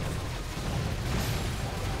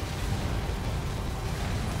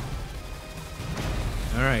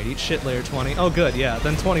 Alright, eat shit layer 20. Oh good, yeah,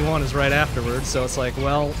 then 21 is right afterwards, so it's like,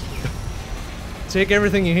 well, take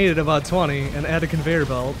everything you hated about 20 and add a conveyor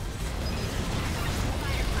belt.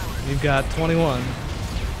 You've got 21.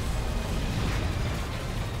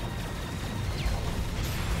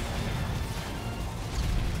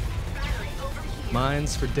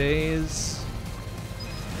 Mines for days.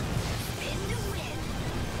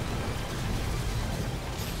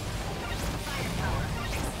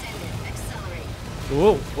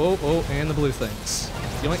 Whoa, whoa, whoa, and the blue things.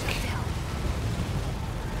 Yoink.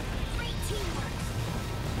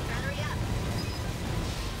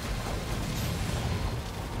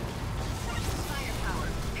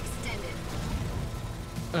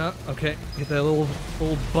 Okay, get that little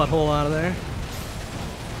butthole out of there.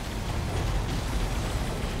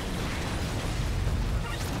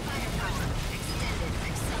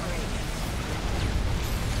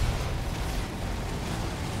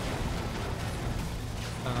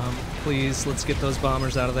 Please, let's get those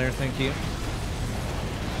bombers out of there, thank you.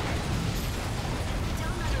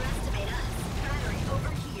 Don't underestimate us. Battery over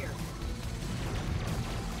here.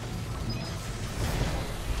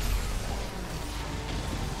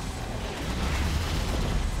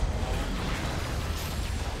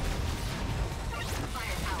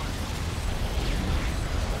 Firepower.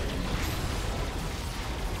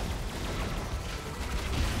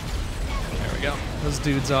 There we go. Those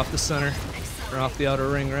dudes off the center. Or off the outer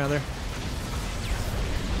ring, rather.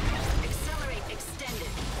 Accelerate extended.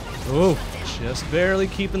 Oh, just barely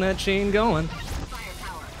keeping that chain going.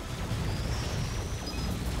 Firepower.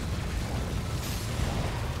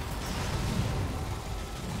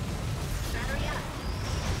 Battery up.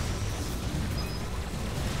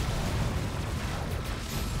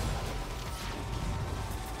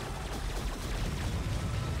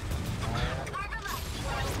 Cargo up.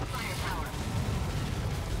 Firepower.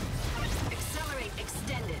 Accelerate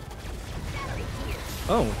extended. Battery here.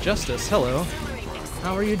 Oh, Justice, hello. Accelerate extended.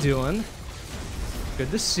 How are you doing? Good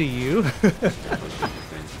to see you.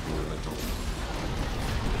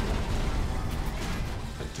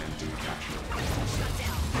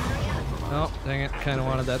 Oh, dang it. Kind of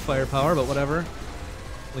wanted that firepower, but whatever.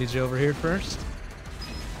 Leads you over here first.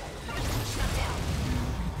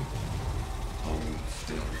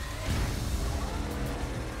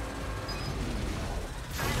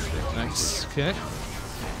 Nice. Okay.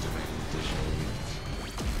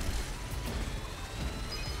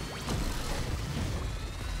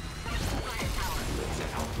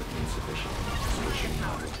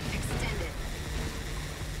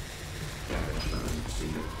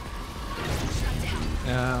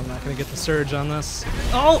 I'm not gonna get the surge on this.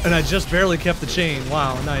 Oh, and I just barely kept the chain.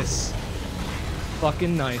 Wow, nice.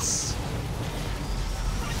 Fucking nice.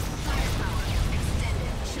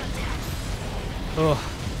 Oh,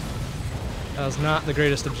 that was not the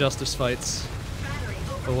greatest of Justice fights,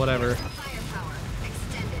 but whatever.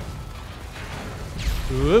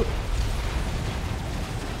 Whoop.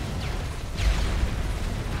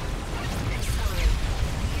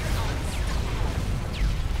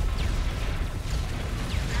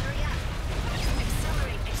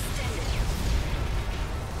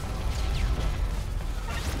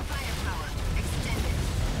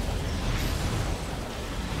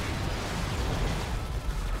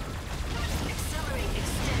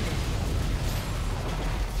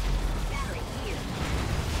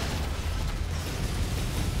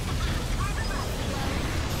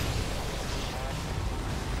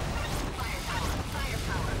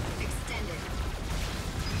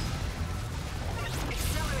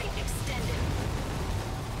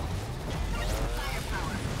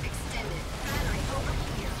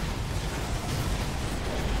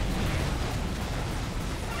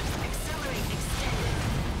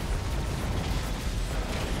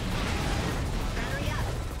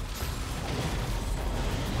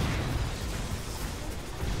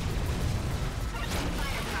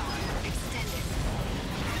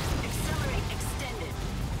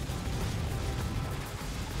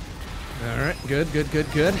 Alright, good, good, good,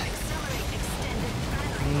 good.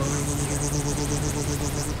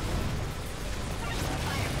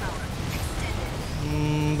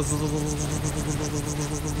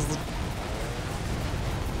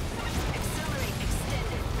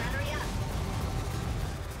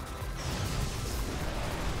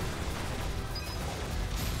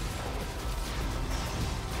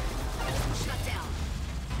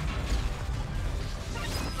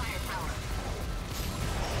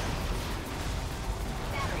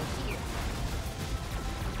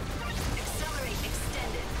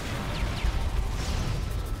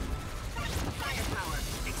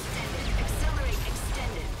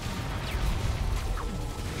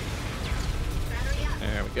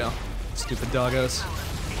 we go. Stupid doggos.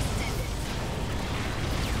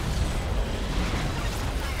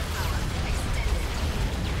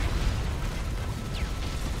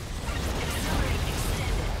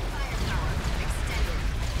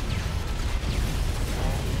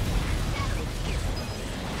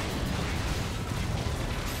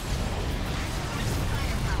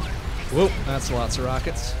 Whoa, that's lots of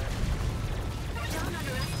rockets. Don't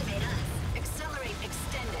underestimate us. Accelerate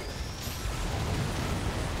extended.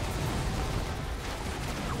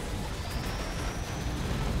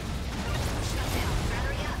 Shut down.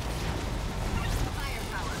 Battery up.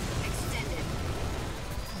 Firepower extended.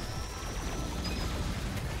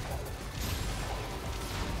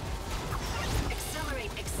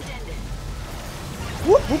 Accelerate extended.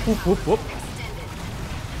 Whoop, whoop, whoop, whoop, whoop. Extended.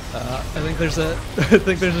 I think there's a, I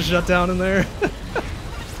think there's a shutdown in there.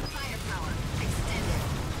 Firepower extended.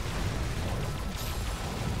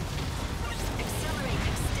 Accelerate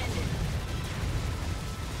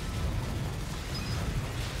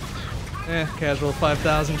extended. Casual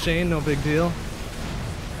 5,000 chain, no big deal.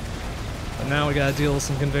 But now we gotta deal with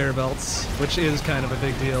some conveyor belts, which is kind of a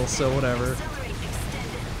big deal, so whatever. Accelerate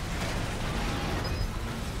extended.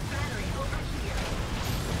 Battery over here.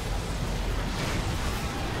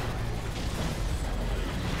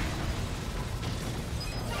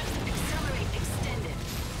 Accelerate extended.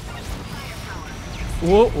 Firepower extended.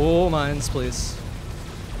 Whoa, whoa, mines, please.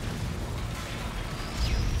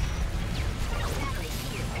 Battery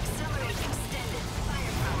here. Accelerate extended.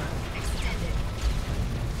 Firepower extended.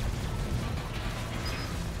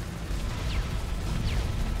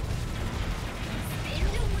 Spin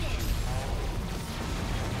to win.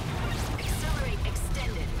 Accelerate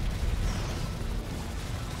extended.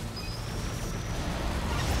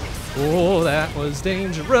 Oh, that was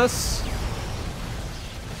dangerous.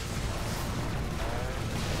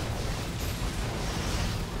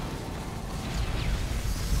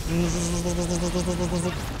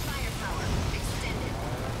 Firepower extended.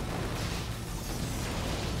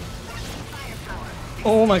 Firepower.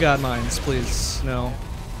 Oh my god, mines, please. No.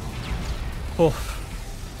 Oh.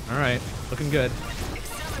 Alright, looking good.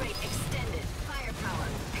 Accelerate extended. Firepower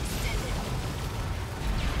extended.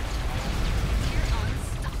 You're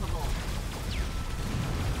unstoppable.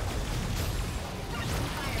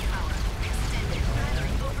 Firepower extended.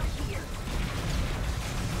 Battery over here.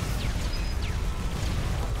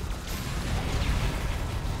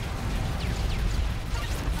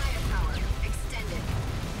 Firepower extended. Firepower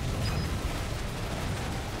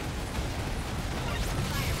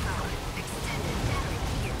extended. Battery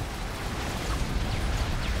here.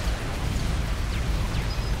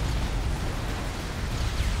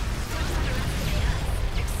 Don't underestimate us.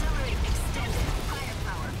 Accelerate extended.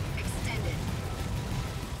 Firepower extended.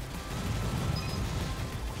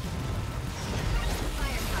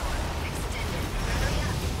 Firepower extended. Battery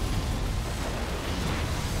up.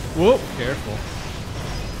 Whoa, careful.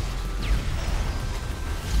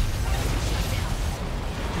 Shut down.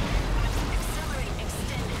 Accelerate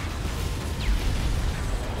extended.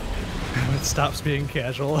 It stops being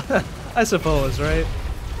casual. I suppose, right?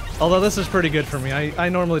 Although this is pretty good for me. I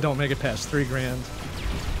normally don't make it past 3 grand.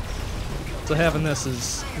 So having this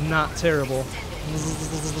is not terrible.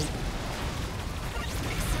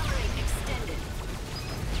 Accelerate extended.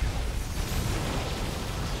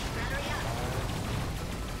 Battery up.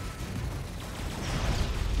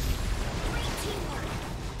 Great teamwork.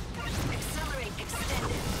 Accelerate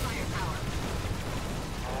extended. Firepower.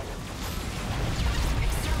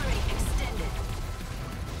 Accelerate extended.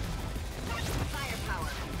 Firepower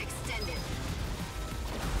extended.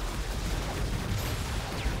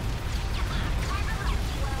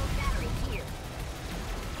 Well, battery here.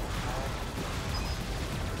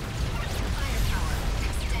 Firepower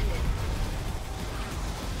extended.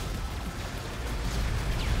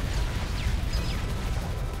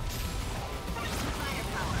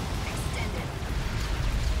 Firepower extended.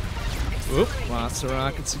 Oop, Accelerate lots of extended.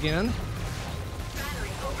 rockets again.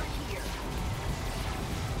 Battery over here.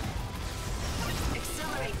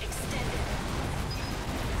 Accelerate extended.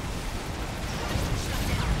 Shut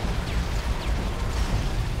down.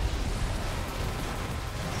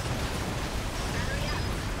 Battery up.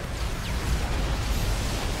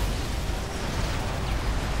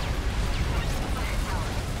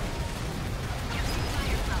 Firepower.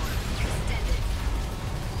 Firepower extended.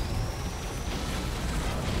 Battery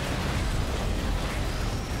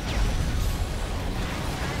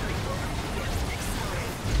over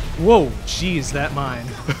here. Accelerate. Whoa, jeez, that mine.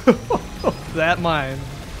 That mine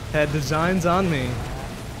had designs on me.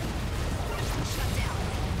 Shut down.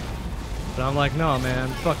 But I'm like, no, man,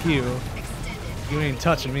 fuck you. Extended. You ain't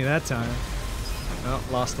touching me that time. Oh,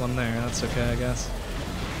 lost one there. That's okay, I guess.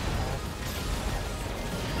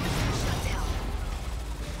 Shut down.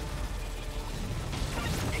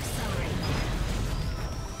 Accelerate.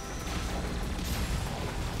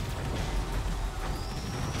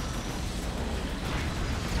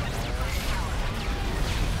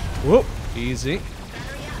 Whoop! Easy.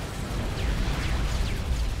 Battery up.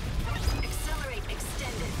 Accelerate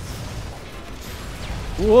extended.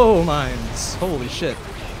 Whoa, mines. Holy shit.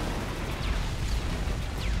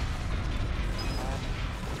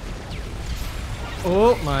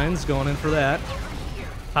 Oh, mines going in for that.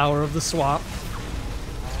 Power of the swap.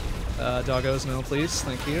 Doggos, no, please.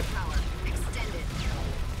 Thank you. Power extended.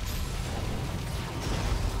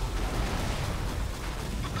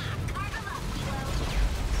 Carve 'em up, Kilo.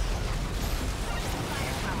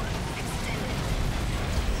 Firepower extended.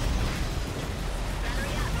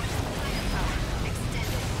 Battery up. Firepower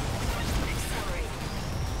extended. Accelerate.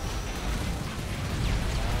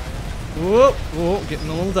 Whoa, whoa, getting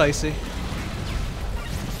a little dicey.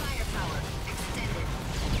 Firepower extended.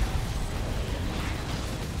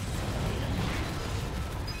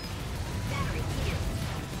 Battery here.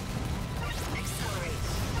 Accelerate.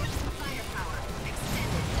 Firepower extended. Firepower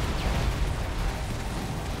extended.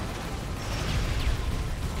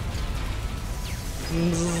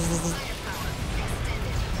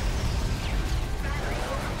 Battery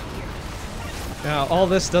over here. Now, all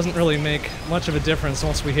this doesn't really make much of a difference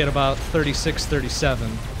once we hit about 36,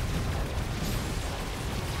 37.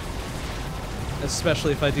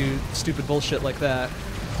 Especially if I do stupid bullshit like that.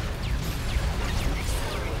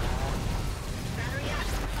 Accelerate. Battery up.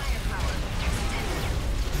 Firepower extended.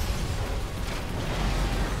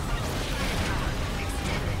 Firepower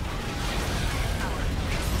extended. Firepower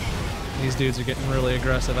extended. These dudes are getting really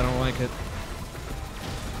aggressive. I don't like it.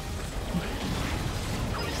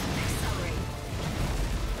 Accelerate.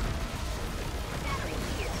 Battery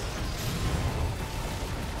here.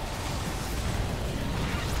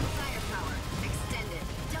 Firepower extended.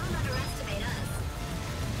 Don't underestimate us.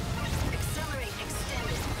 Accelerate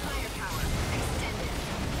extended. Firepower extended.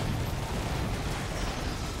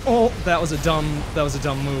 Oh, that was a dumb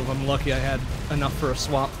move. I'm lucky I had enough for a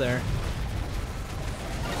swap there.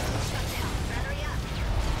 Shut down. Battery up.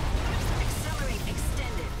 Accelerate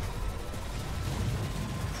extended.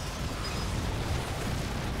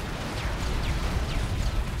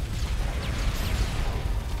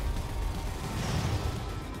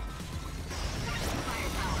 Firepower.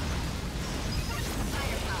 Firepower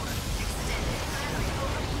extended. Battery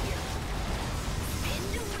over here. Spin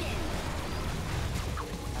to win.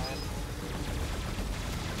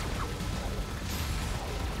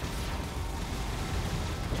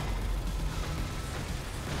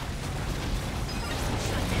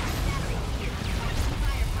 Shut down. Battery here.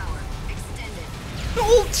 Firepower extended.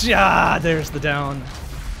 Oh, yeah, there's the down.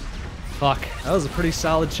 Fuck. That was a pretty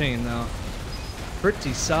solid chain, though.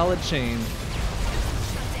 Pretty solid chain.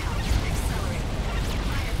 Shut down. Accelerate.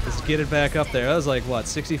 Let's get it back up there. That was like, what,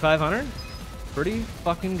 6,500? Pretty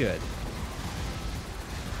fucking good.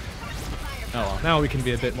 Oh well, now we can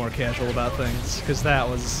be a bit more casual about things, because that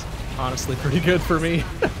was honestly pretty good for me.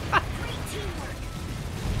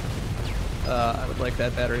 I would like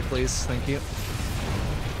that battery, please. Thank you.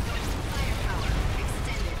 Firepower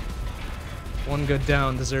extended. One good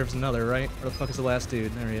down deserves another, right? Where the fuck is the last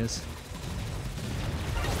dude? There he is.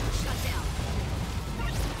 Shut down.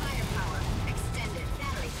 Firepower extended.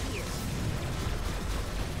 Battery here.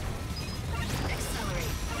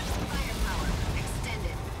 Accelerate. Firepower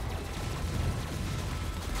extended.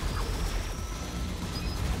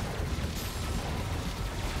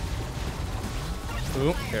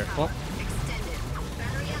 Ooh, careful. Extended.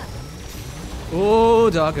 Battery up. Oh,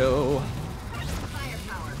 doggo.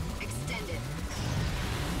 Firepower extended.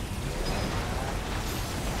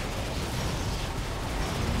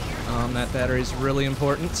 That battery's really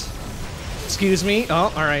important. Excuse me.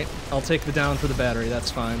 Oh, alright. I'll take the down for the battery.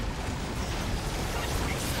 That's fine.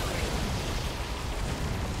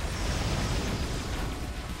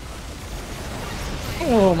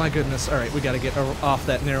 Oh my goodness. Alright, we gotta get off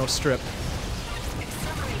that narrow strip.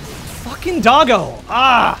 Fucking doggo!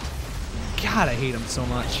 Ah! God, I hate him so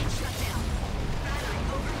much.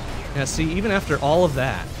 Yeah, see, even after all of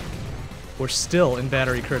that, we're still in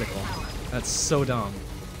battery critical. That's so dumb.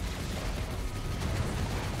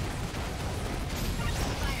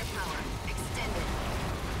 Firepower extended.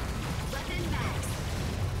 Weapon max.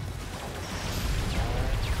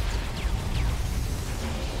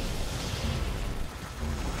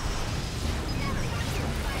 Battery here.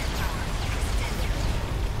 Firepower extended.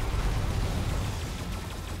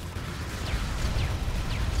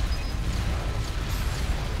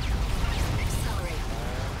 Accelerate.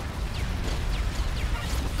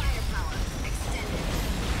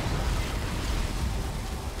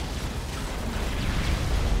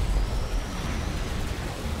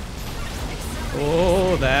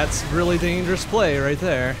 that's really dangerous play right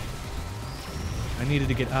there. I needed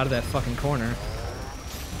to get out of that fucking corner.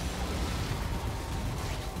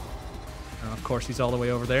 Of course, he's all the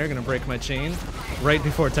way over there. Gonna break my chain. Right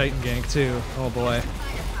before Titan gank, too. Oh boy.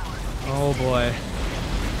 Oh boy.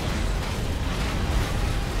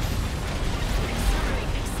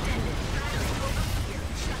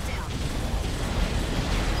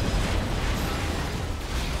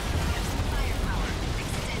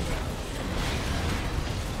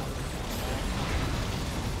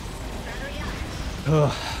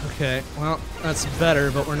 Ugh, okay, well, that's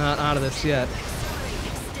better, but we're not out of this yet.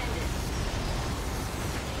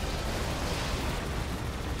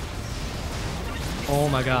 Oh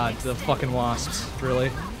my god, the fucking wasps, really?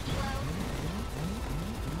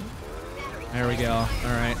 There we go,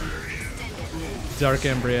 alright. Dark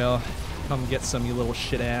Embryo, come get some, you little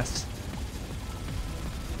shit ass.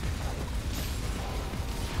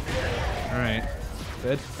 Alright,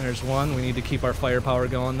 good, there's one. We need to keep our firepower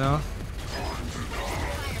going now.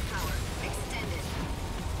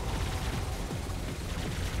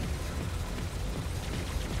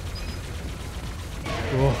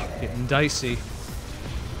 Oh, getting dicey.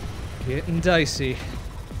 Getting dicey.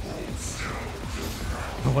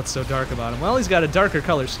 What's so dark about him? Well, he's got a darker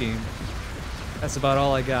color scheme. That's about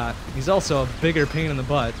all I got. He's also a bigger pain in the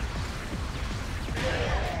butt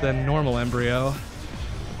than normal Embryo.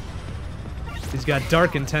 He's got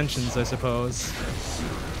dark intentions, I suppose.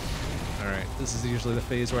 Alright, this is usually the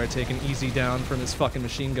phase where I take an easy down from his fucking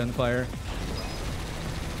machine gun fire.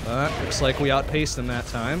 But looks like we outpaced him that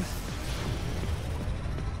time.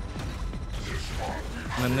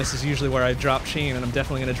 And then this is usually where I drop chain, and I'm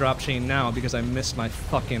definitely gonna drop chain now because I missed my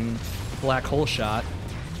fucking black hole shot.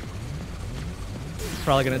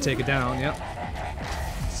 Probably gonna take it down, yep.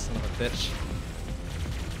 Son of a bitch.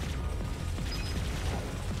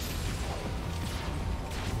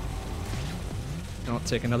 Don't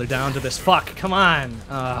take another down to this. Fuck, come on!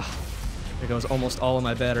 There goes almost all of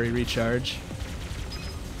my battery recharge.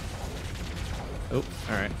 Oh,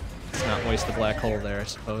 alright. Let's not waste the black hole there, I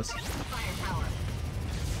suppose.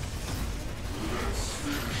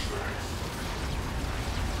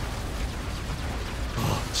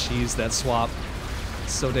 Jeez, that swap.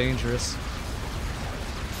 It's so dangerous.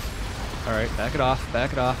 Alright, back it off,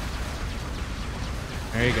 back it off.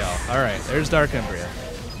 There you go. Alright, there's Dark Embryo.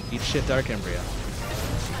 Eat shit, Dark Embryo.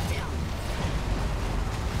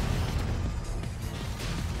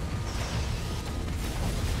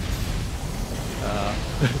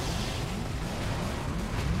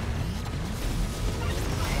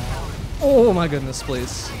 Oh my goodness,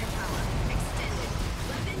 please.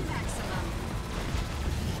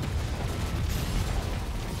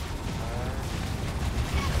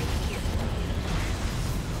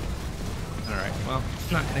 Well,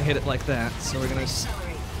 not gonna hit it like that, so we're gonna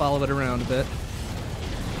follow it around a bit.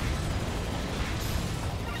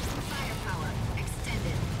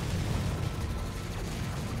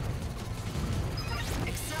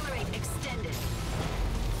 Accelerate extended.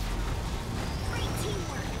 Great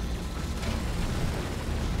teamwork.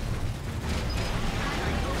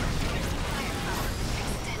 Firepower extended.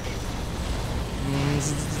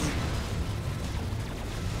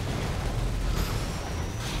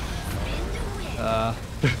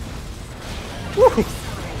 Woo!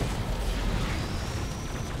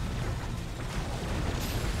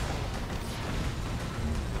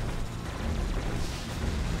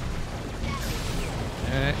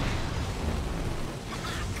 Alright.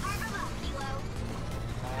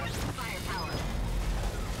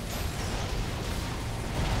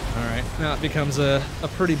 Alright, now it becomes a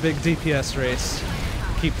pretty big DPS race.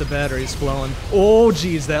 Keep the batteries flowing. Oh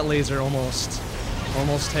geez, that laser almost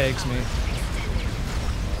tags me.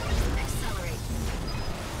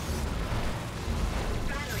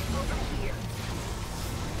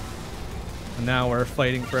 And now we're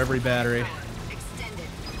fighting for every battery.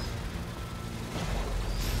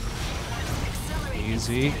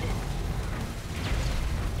 Easy.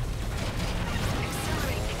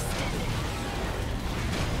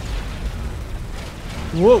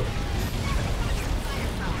 Whoa!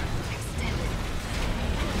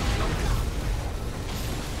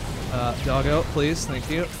 Doggo, please,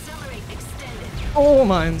 thank you. Oh,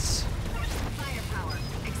 mines.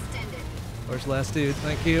 Where's the last dude?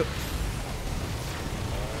 Thank you.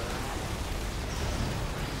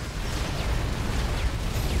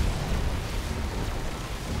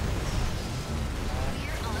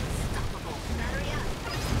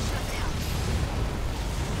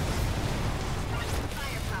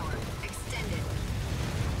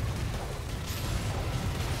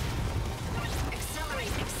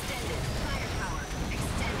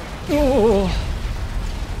 Oh.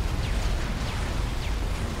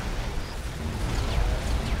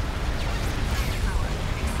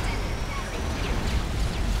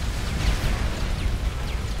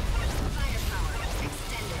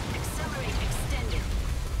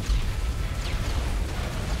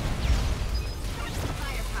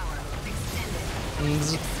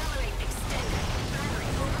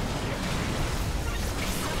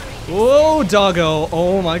 Whoa, doggo.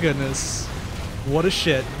 Oh my goodness. What a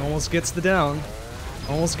shit. Almost gets the down.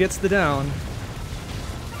 Almost gets the down.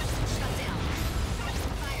 Shut down.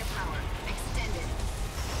 Firepower extended.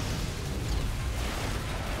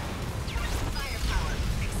 Firepower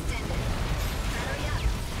extended. Battery up.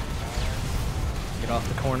 Get off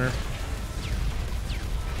the corner.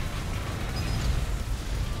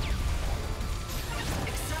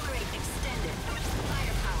 Accelerate extended.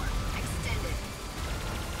 Firepower extended.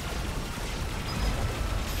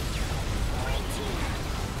 Great team.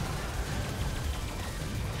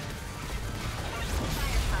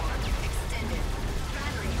 Firepower extended.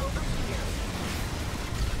 Battery over here.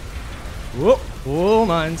 Whoa. Whoa,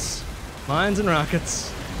 mines. Mines and rockets.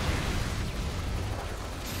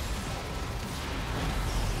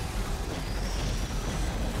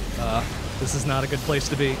 This is not a good place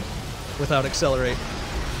to be without accelerate.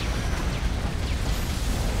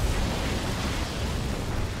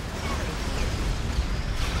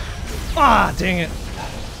 Ah, dang it.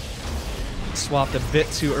 Swapped a bit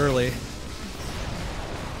too early.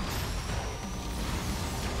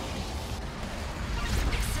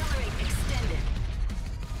 Accelerate extended.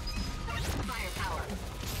 Firepower.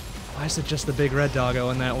 Why is it just the big red doggo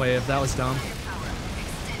in that wave? That was dumb. Firepower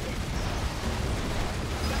extended.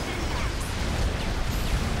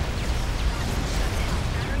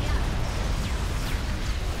 Battery up.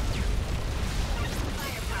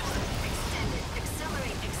 Firepower extended.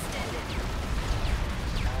 Accelerate extended.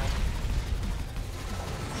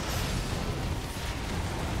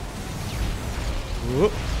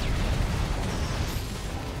 Whoop.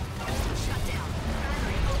 Shut down.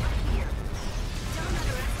 Battery over here. Don't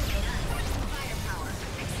underestimate us. Firepower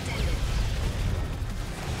extended.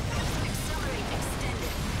 Accelerate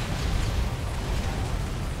extended.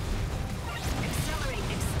 Accelerate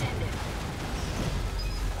extended.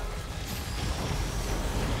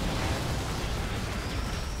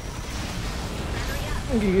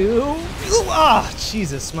 Battery up. Ah,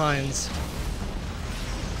 Jesus, mines. Accelerate.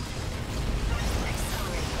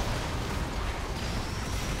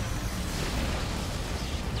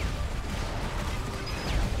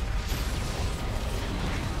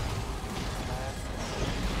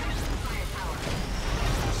 Firepower.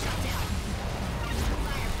 Shut down.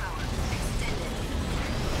 Firepower extended.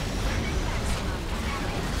 Burning maximum.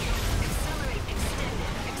 Accelerate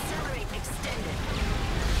extended. Accelerate extended.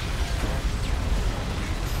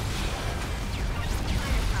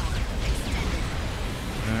 Firepower extended.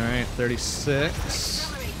 Alright, 36.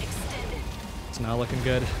 Accelerate extended. It's not looking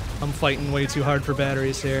good. I'm fighting way too hard for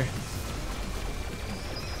batteries here.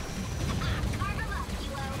 Carve up,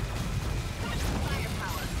 Kilo.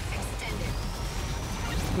 Firepower extended.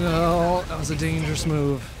 No, that was a dangerous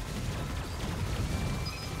move.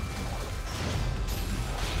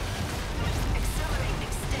 Accelerate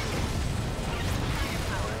extended.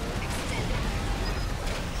 Firepower extended.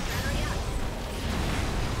 Battery up.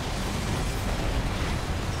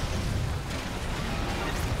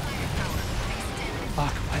 Firepower extended.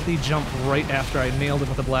 Fuck, why did he jump right after I nailed him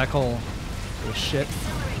with a black hole? Oh shit.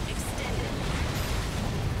 Accelerate extended.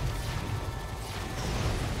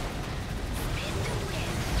 Spin to win.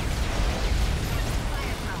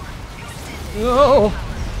 Firepower extended. No! Power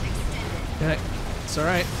extended. Okay, it's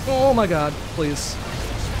alright. Oh my god, please.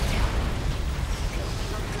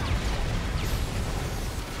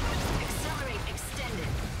 Accelerate extended.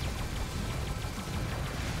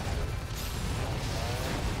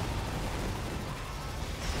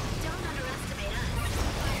 Don't underestimate us.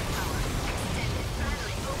 Firepower extended.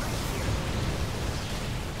 Battery over here.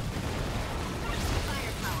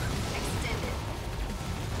 Firepower extended.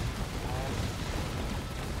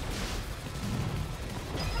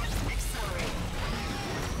 Accelerate.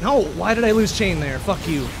 No, why did I lose chain there? Fuck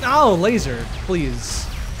you. No, laser, please.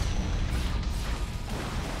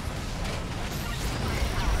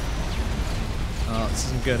 Oh, this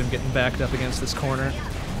isn't good. I'm getting backed up against this corner.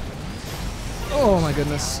 Oh my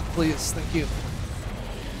goodness. Please, thank you.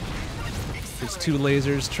 There's two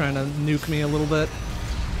lasers trying to nuke me a little bit.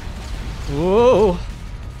 Whoa!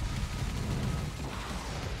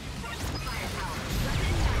 Firepower.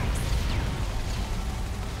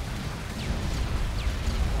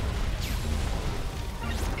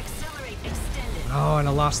 Weapon max. Accelerate extended. Oh, and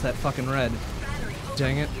I lost that fucking red. Battery over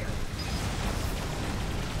Dang it. here.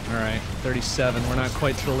 Alright, 37. We're not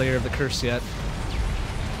quite to the layer of the curse yet.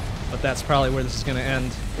 But that's probably where this is going to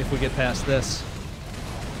end if we get past this.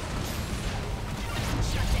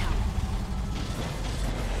 Shut down.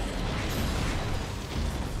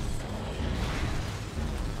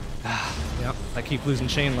 Yep, I keep losing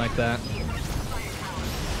chain like that. Firepower.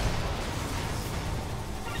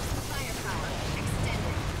 Firepower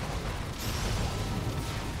extended.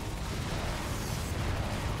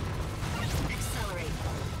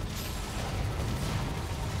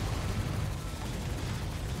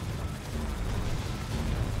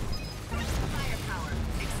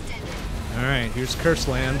 Alright, here's Curse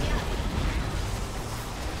Land.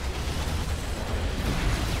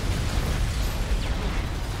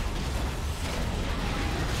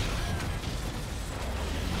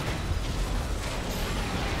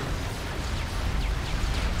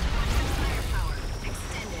 Firepower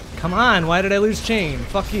extended. Come on, why did I lose chain?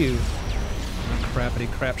 Fuck you. Oh,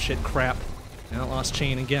 crappity crap shit crap. Now I lost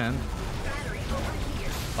chain again. Battery over here.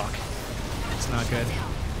 Fuck. It's not good.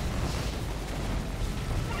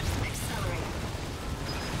 Accelerate.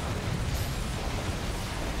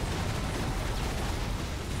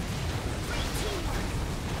 Great teamwork.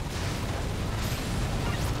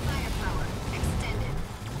 Firepower extended.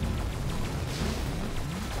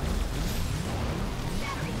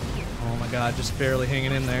 Battery here. Oh my god, just barely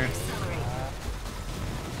hanging in there. Accelerate.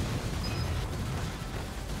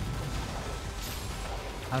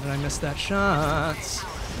 How did I miss that shot?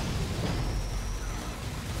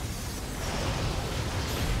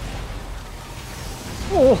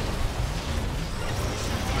 Oh!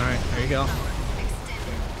 Alright, there you go. Extended.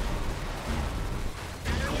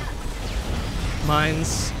 Battery up.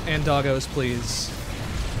 Mines and doggos, please.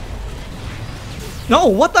 No,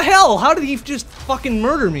 what the hell? How did he just fucking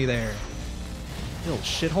murder me there? You little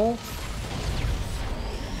shithole.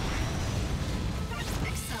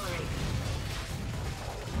 Accelerate.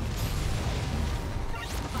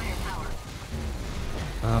 Firepower.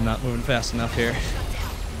 I'm not moving fast enough here. Shut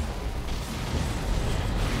down.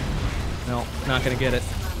 No, not gonna get it.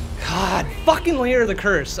 God, fucking Layer of the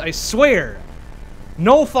Curse, I swear.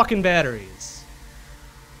 No fucking batteries.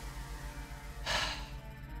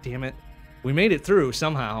 Damn it. We made it through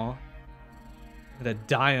somehow. Had to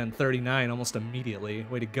die on 39 almost immediately.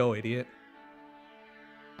 Way to go, idiot.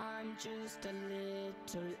 I'm just a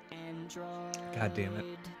little android. God damn it.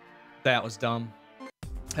 That was dumb.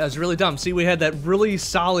 That was really dumb. See, we had that really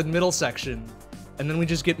solid middle section, and then we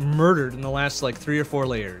just get murdered in the last, like, 3 or 4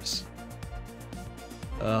 layers.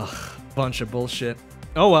 Ugh, bunch of bullshit.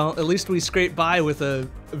 Oh well, at least we scraped by with a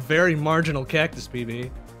very marginal Cactus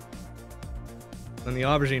PB. And the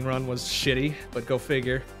Aubergine run was shitty, but go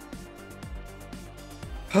figure.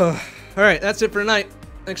 Alright, that's it for tonight.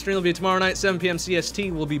 Next stream will be tomorrow night, 7 p.m.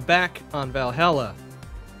 CST. We'll be back on Valhalla.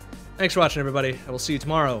 Thanks for watching, everybody. I will see you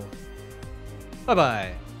tomorrow.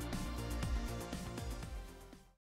 Bye-bye.